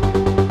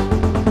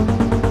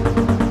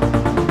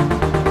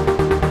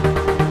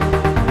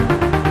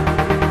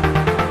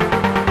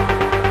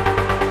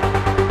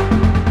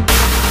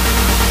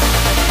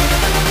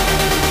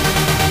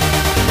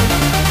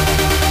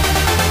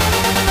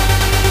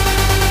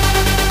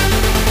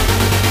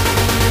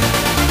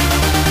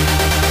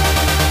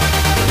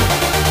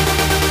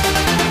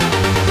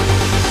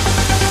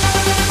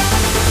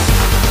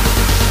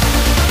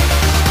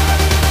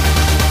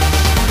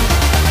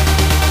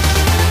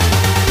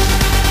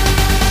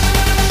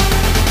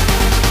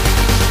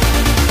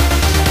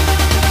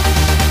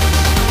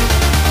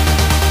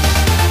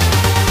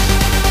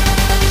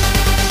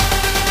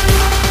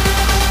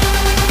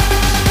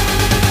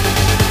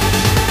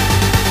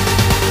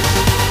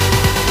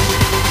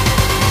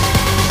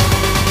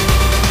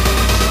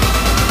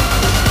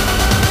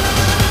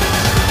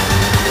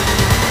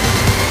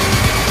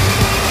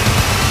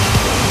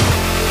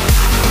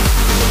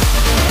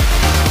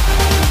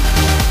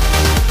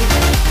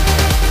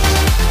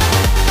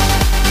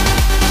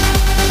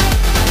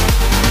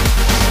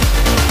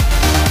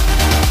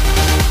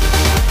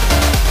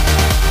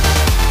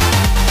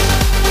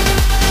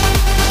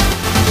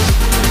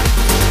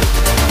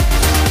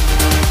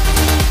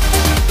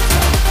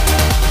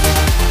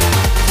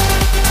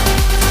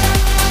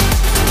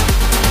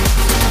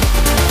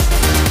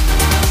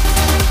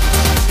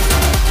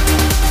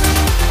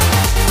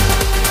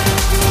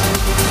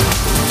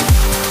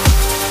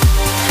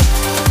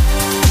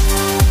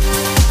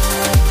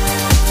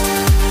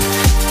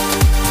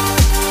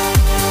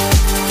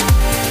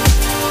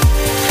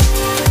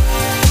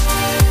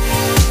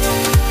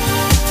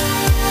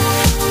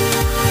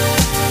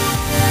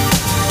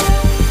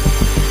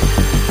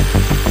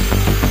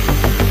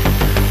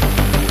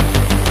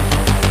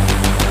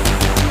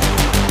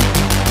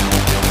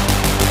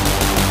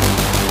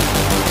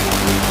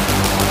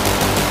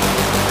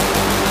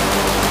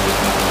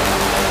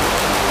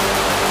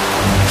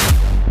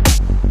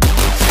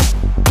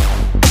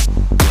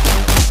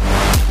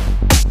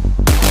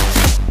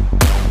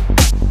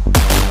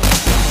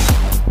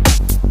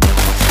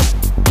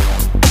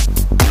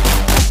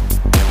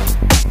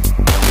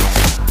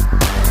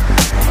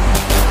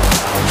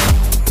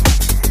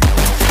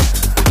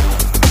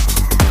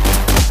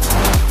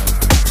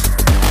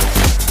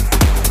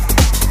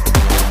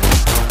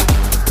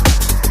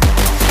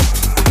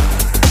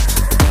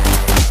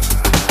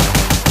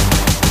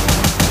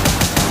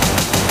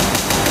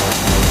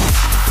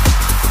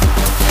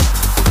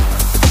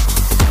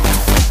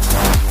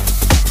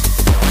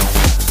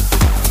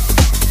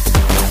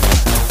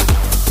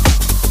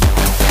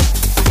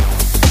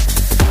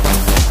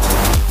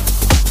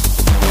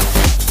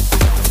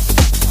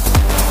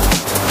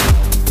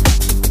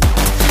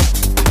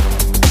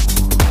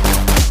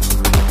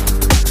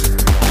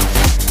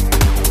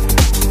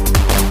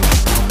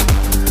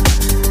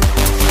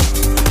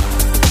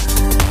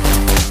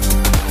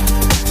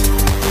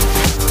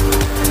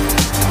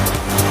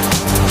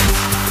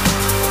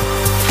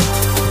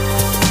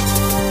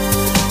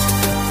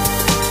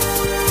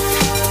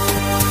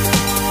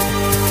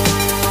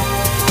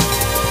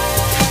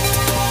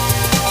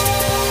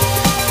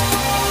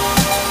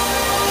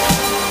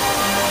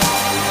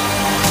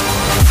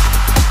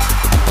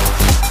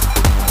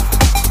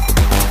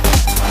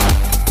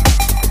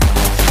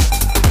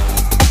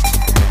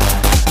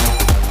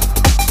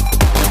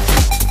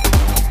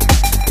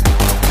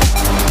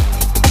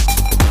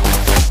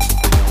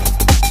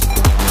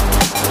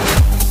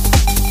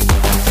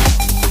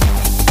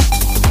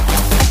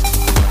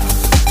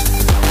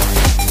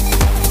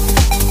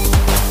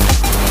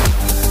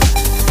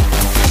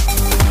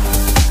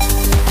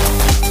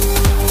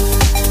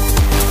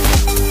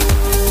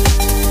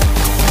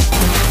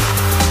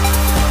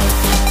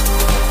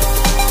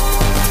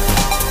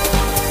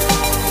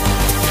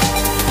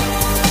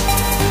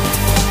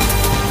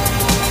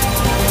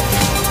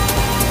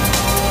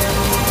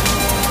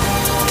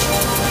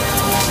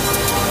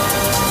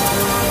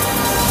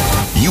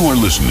 You are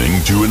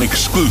listening to an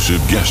exclusive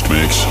guest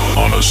mix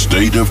on A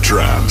State of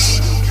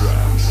Trance.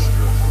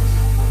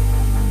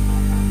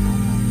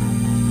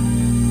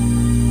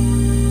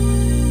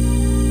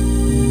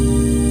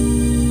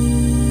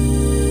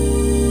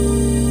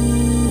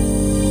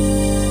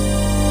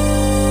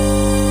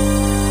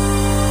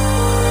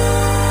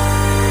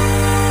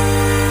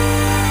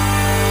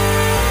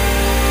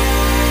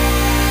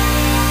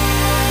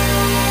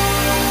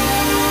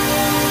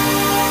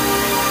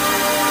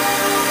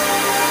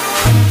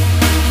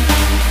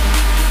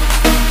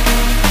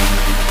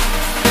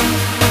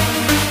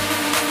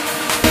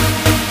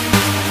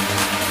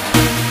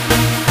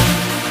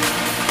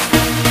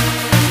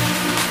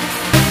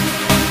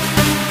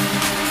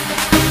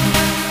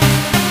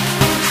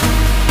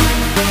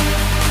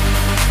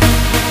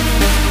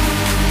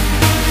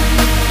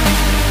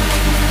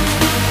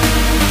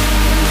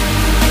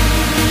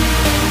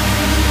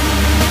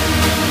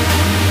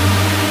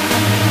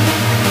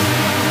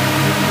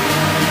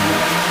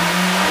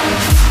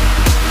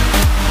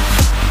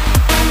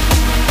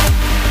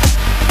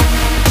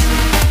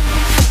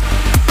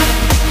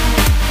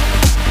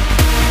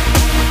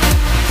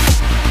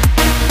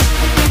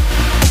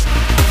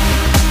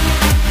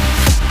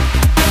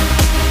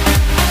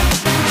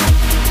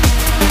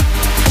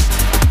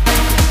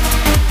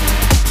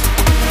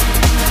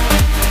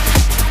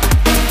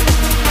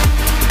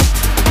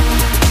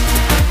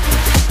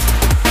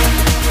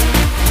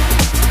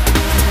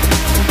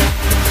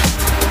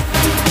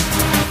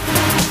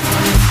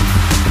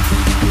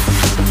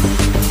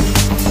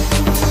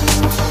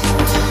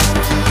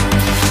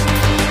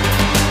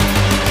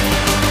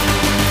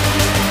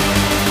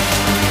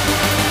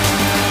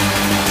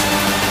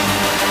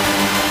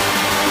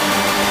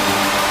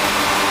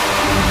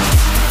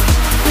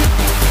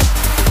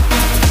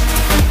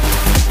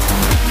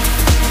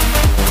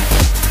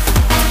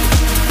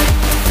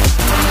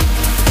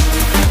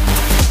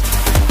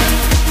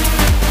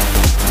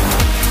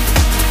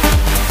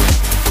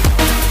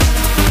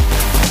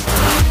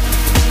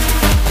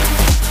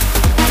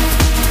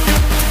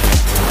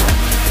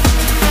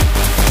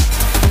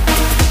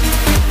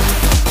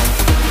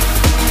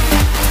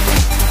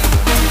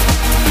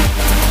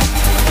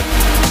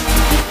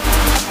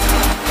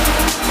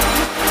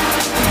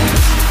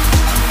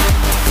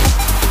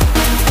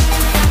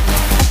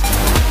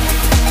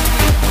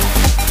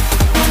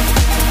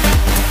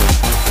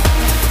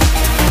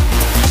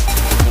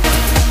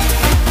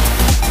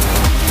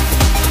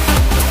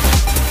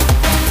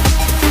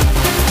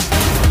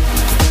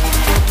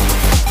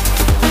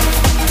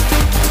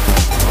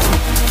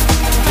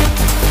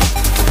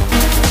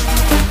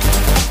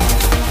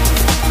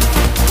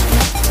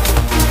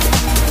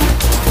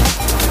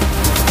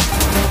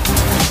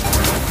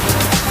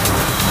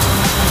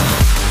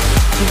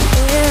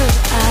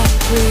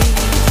 free.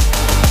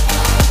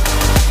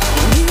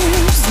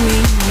 Gives me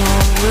no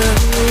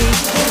relief.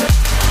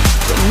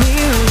 The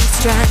mirror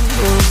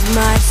strangles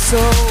my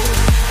soul,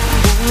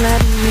 won't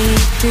let me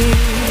be.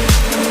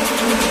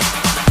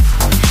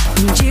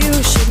 And you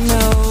should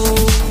know,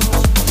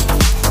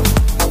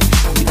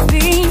 we've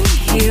been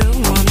here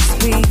once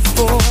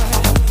before.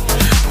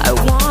 I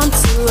want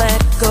to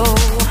let go,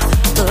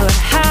 but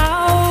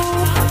how?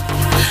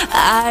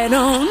 I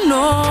don't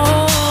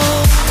know.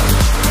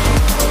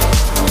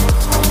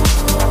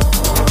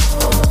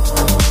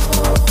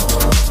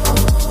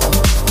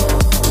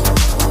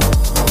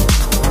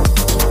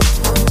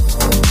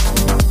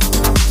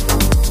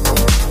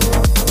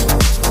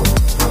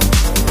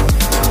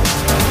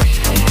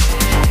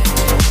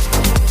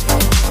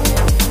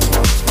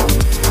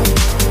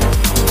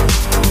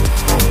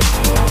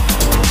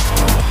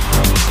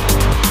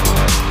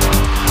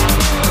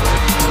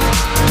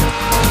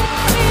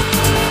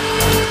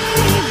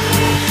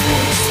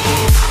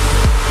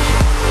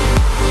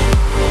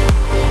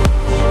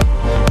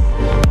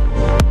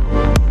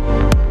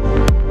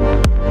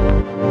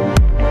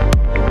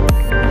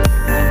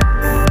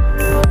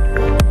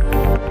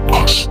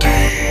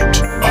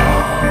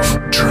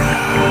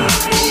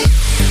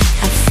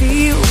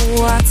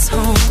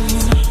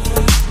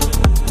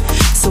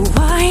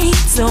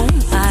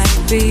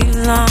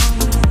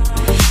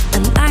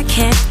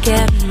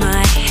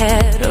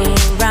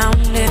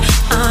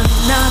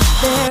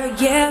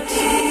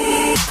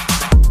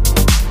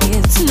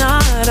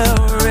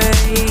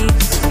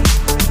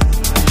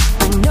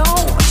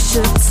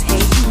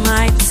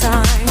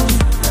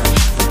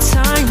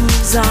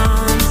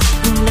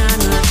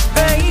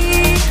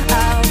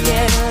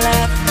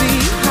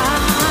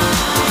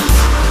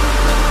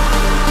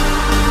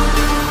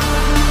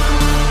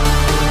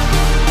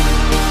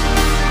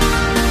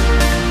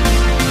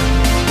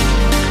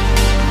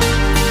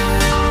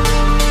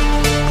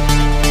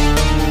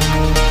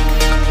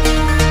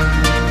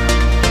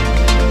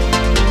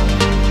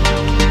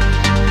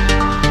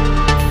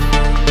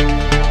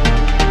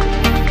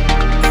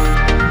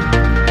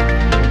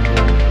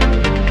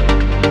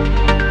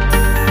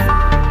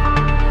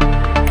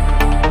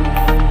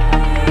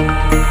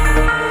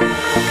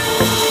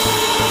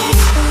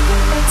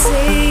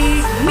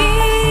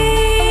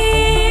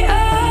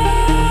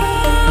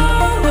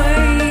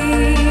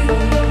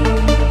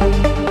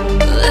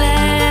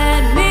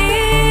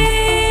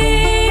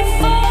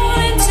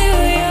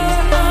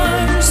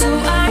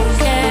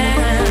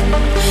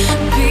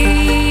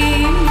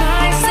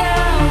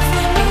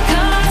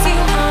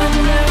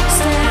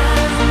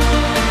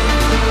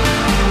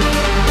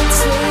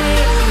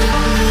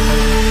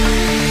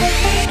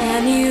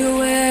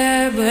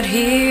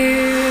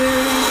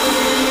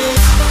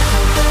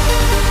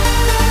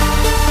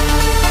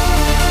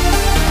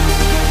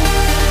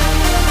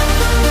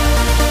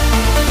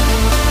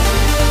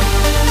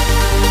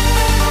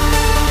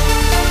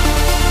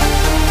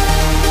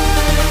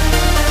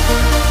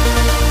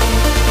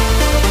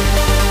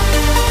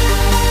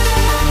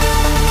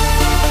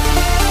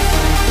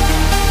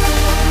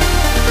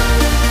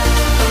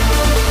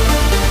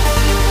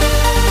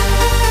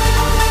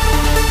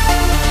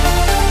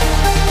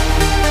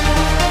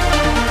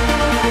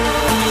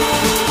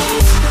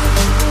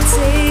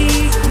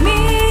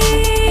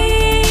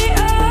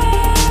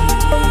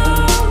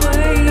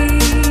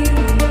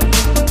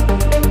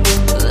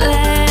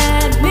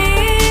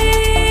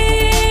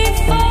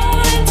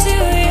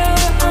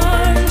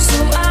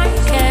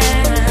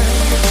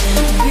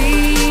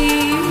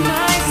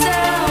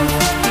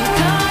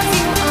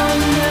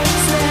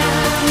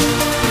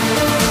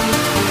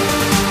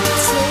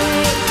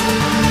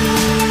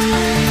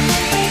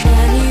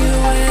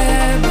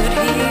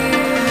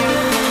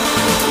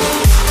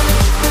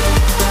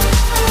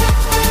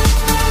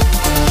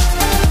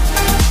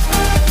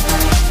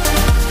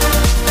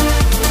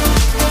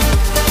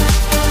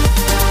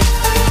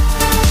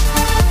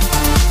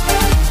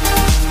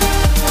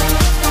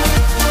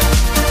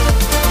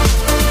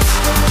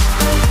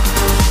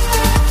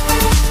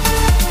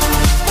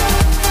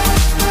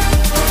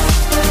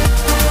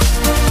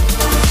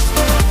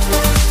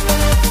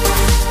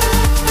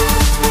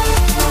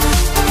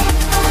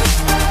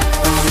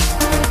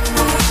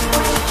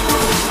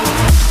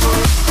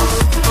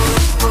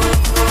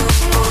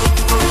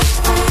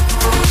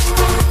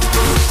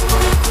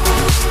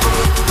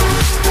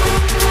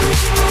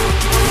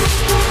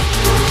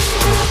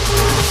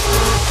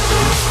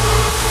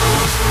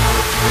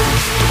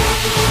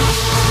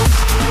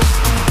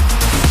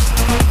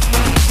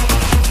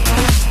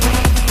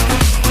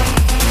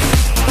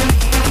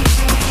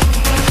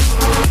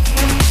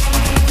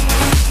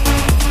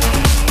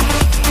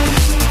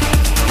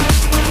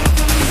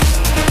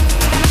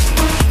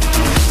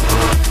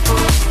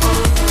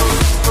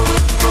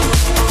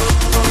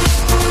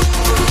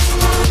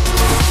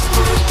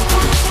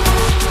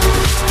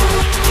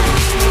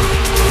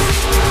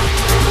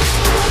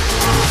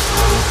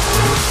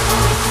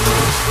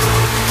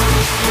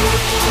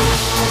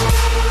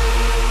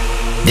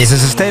 This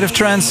is A State of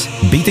Trance,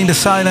 beating the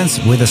silence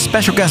with a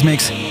special guest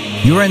mix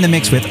You're in the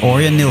mix with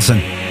Orjan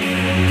Nilsen.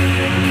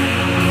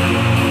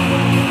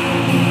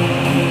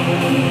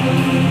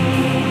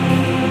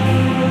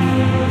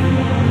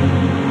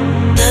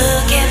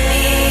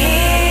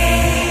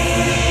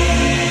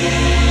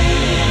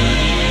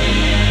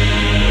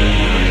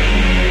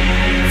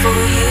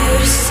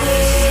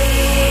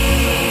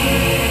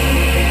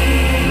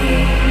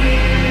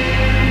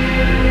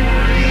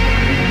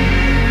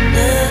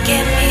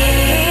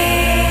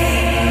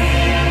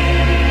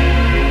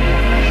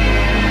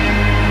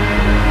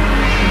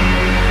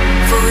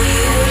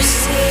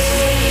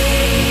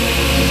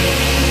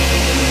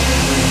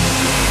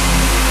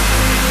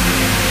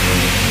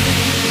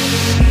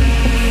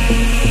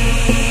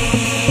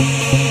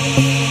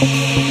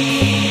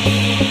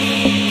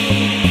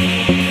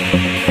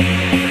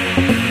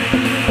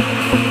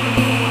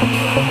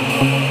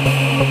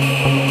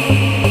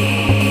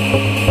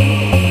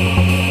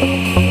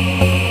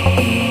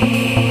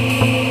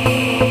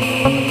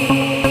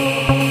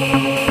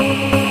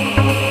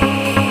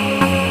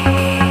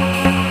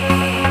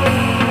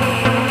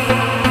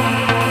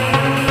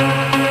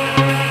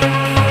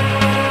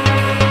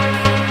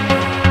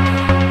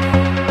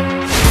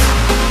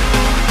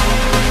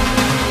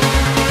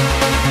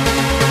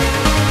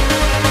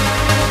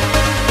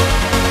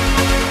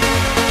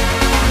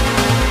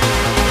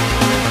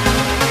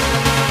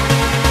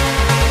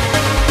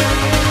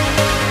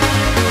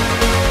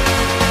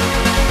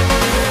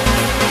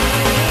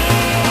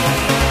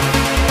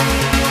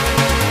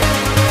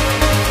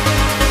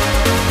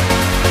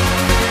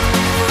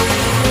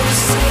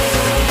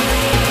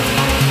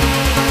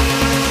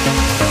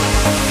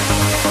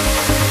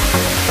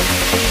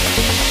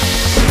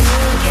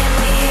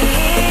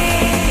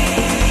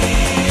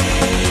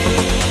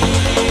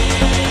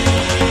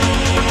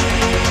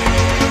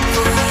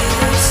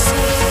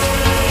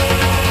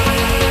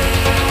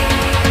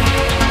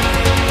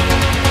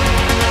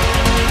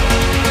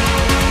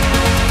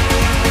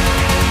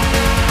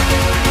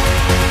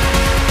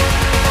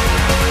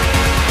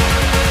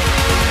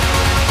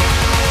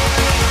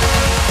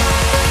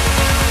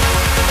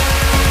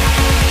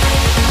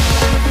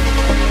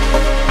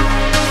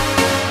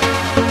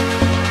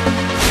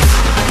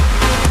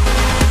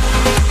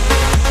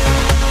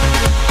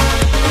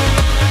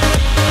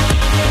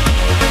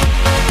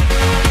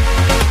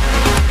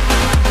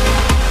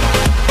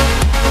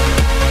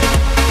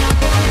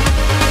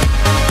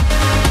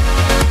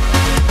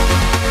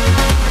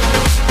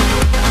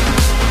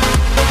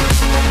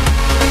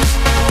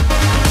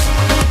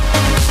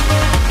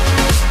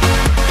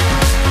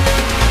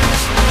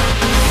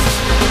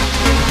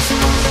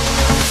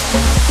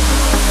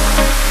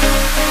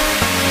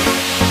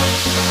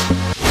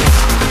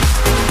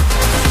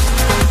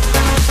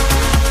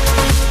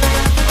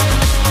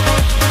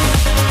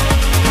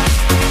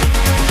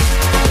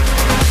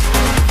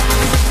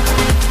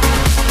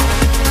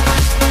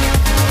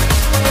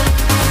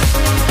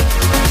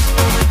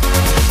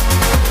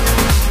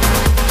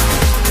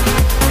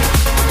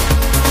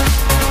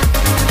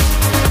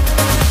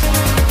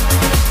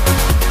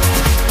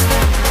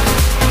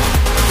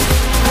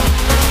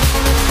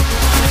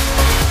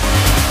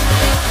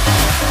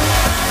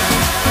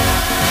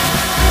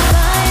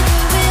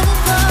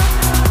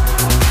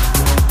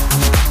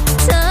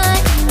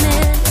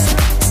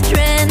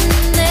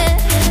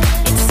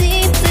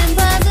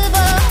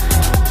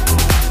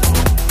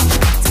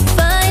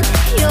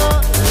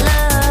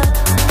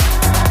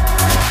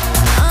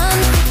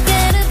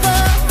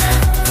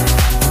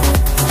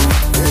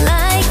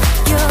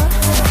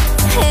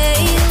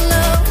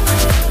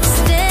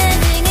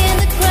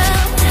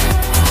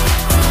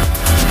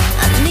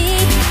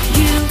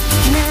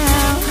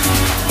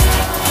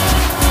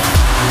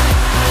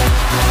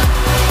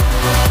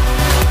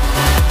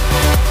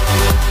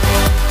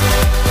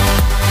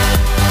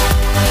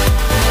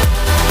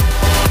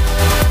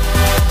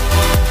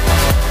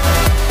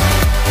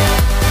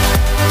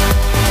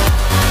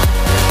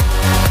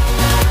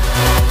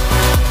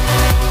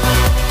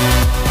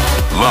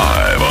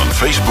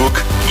 Facebook,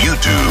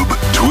 YouTube,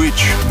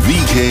 Twitch,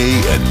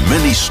 VK, and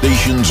many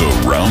stations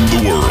around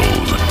the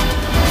world.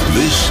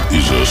 This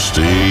is a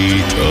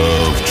state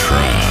of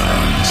trance.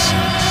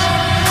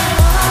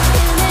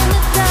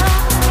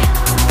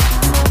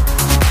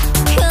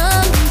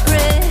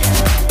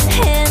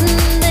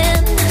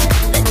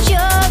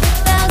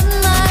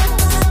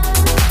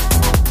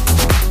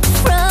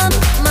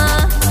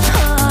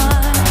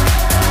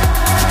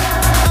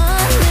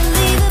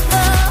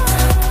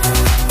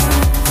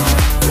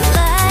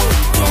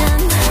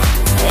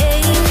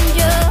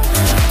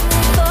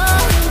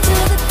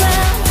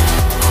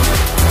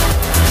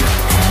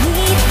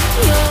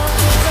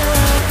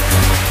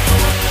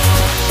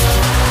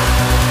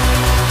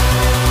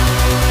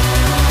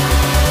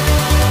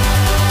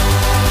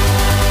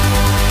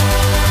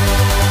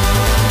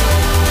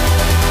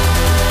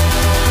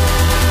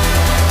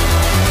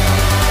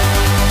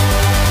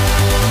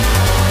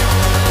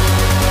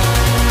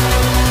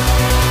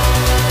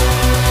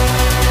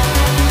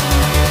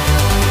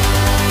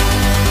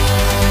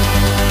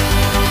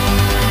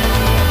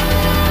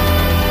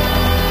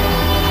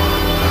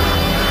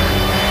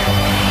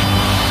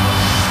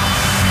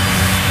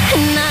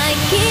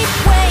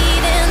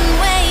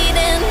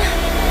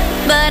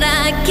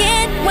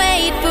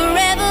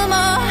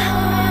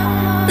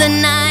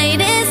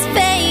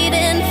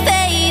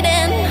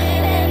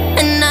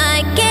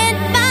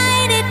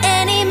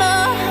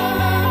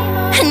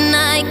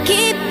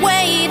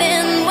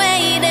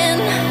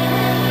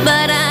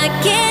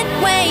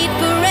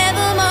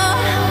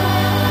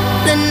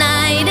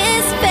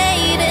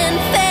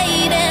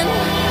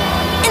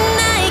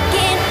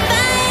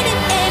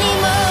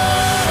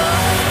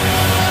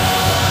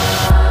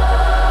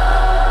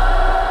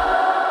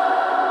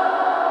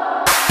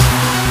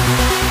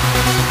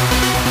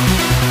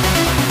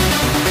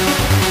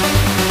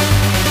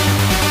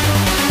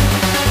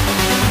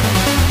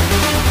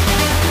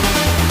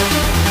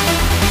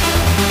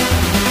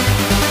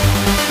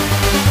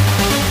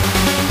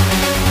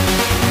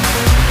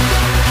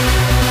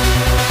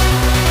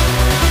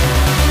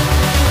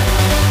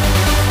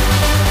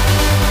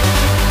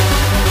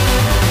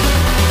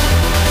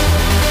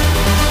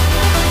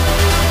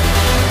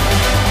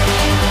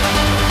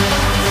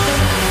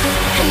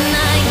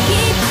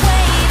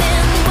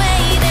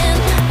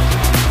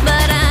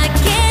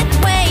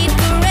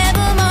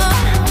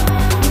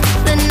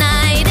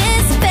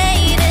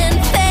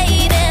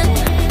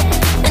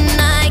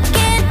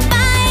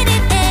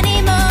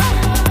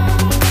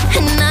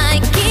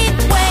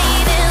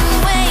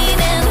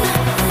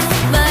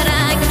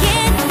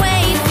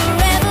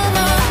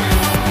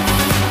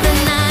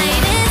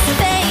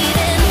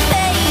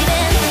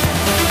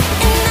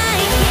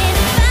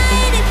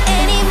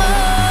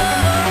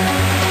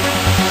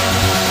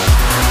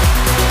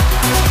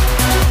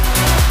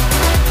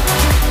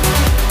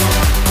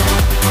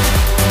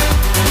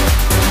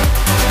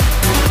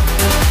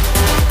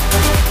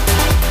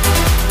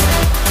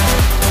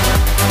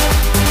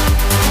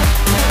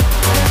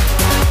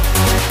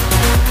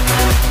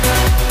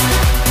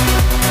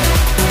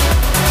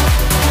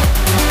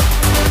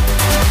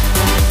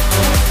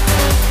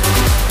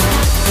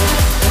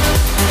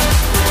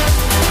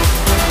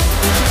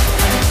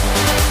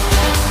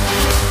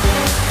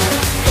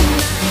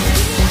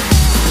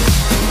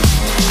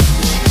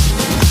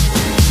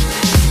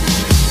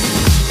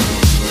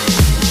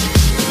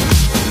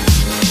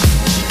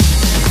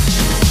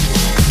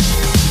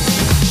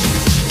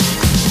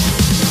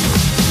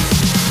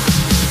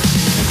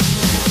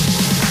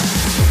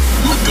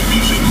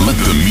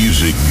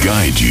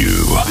 guide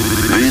you.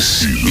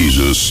 This is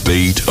a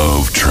state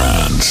of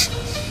trance.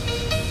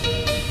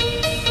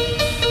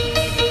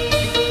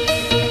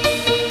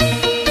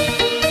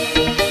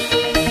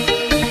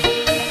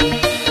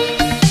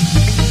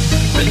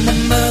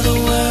 Remember the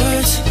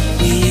words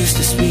we used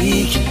to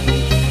speak,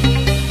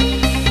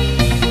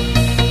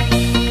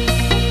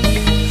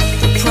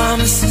 the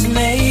promises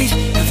made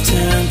have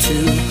turned to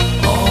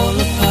all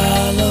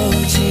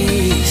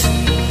apologies.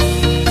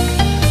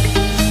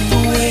 The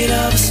weight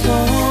of a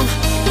storm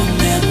of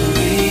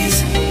memories,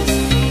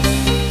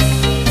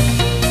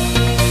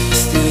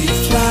 still you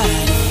fly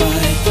to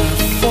fight the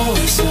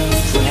force of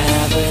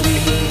gravity.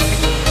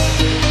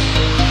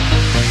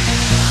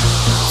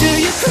 Do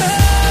you cry?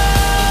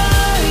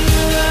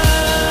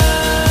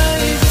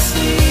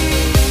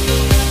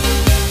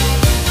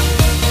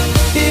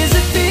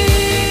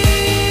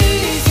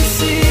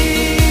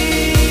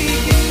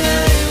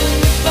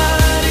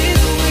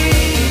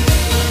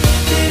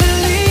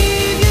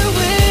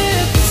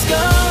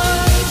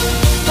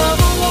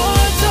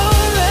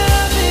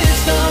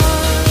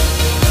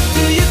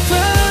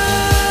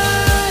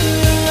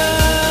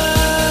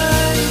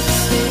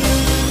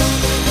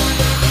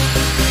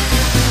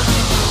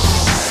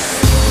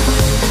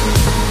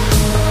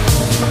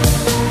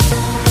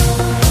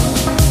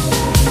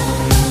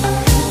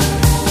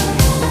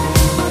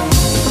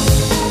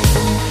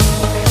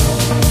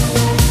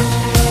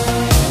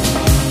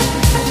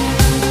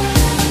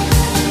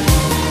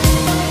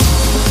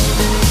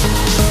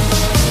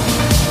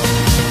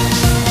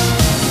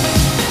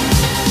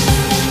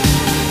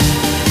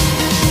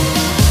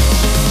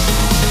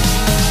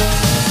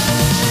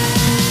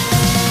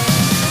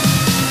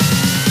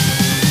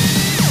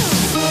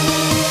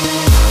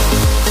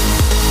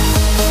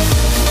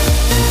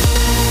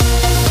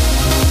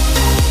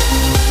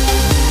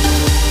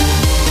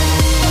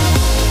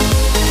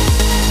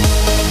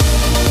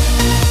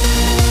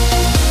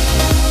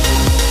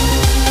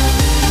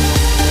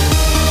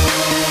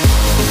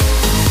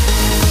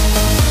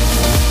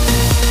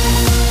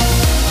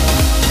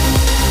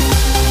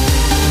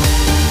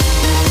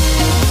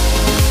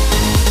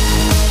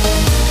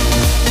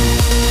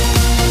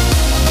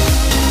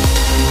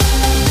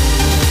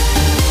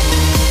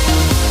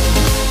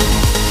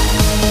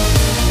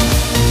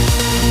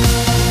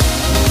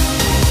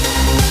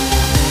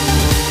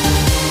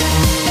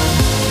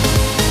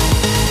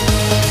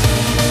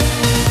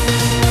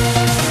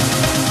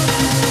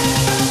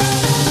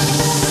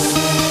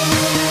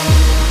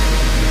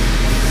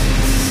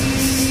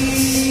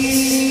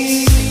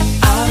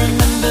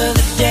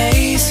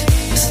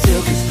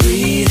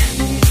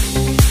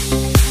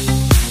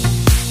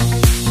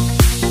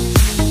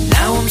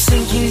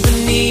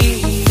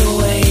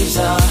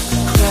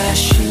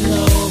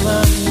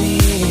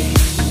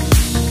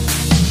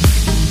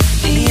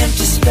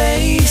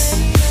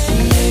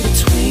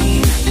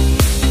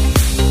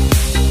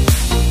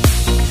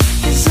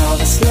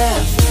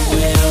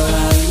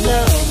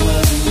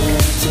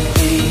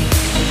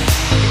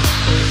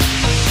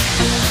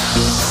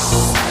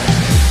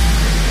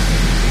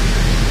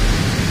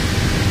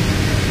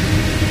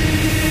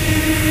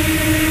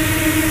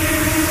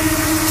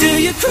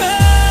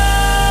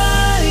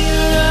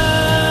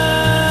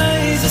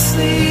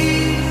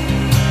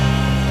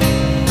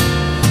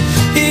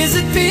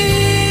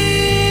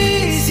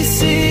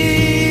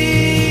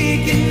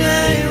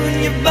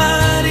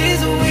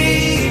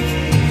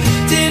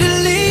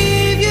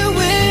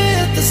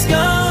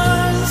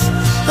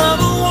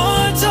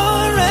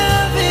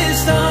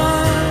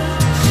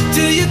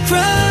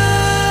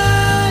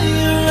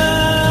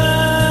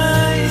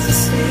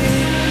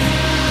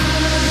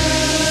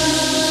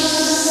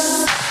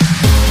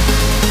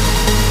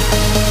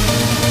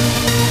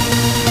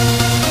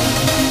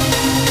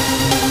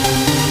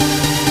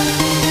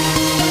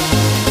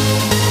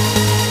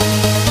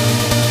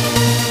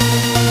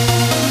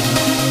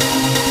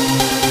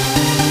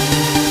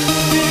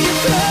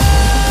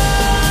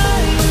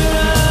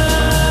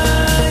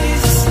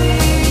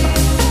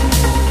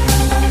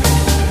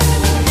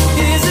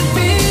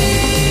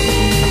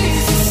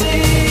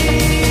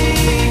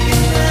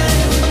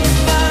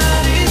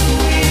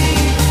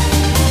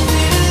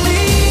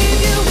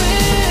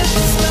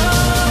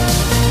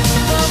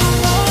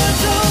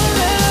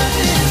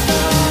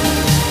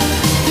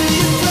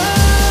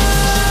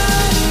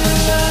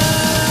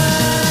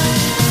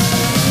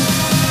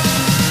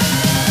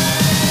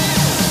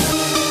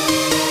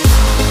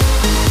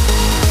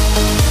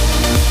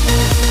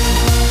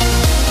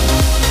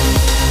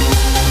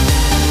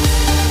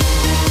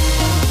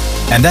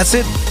 And that's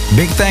it.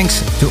 Big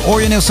thanks to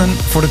Orjan Nilsen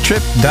for the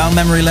trip down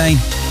memory lane.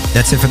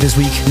 That's it for this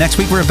week. Next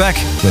week we're back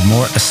with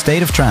more A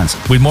State of Trance.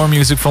 With more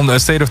music from the A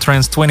State of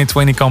Trance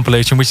 2020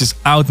 compilation, which is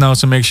out now,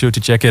 so make sure to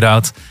check it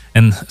out.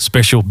 And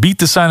special Beat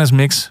the Silence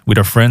mix with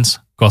our friends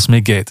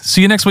Cosmic Gate.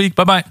 See you next week.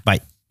 Bye-bye. Bye.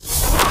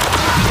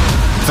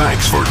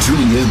 Thanks for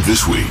tuning in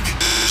this week.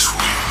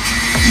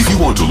 If you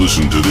want to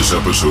listen to this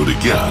episode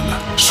again,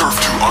 surf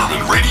to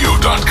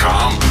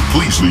ArminRadio.com.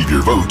 Please leave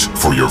your vote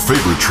for your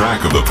favorite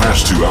track of the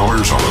past 2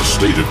 hours on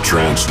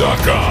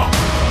AstateOfTrance.com.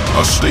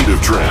 A State of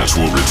Trance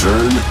will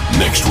return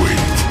next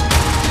week.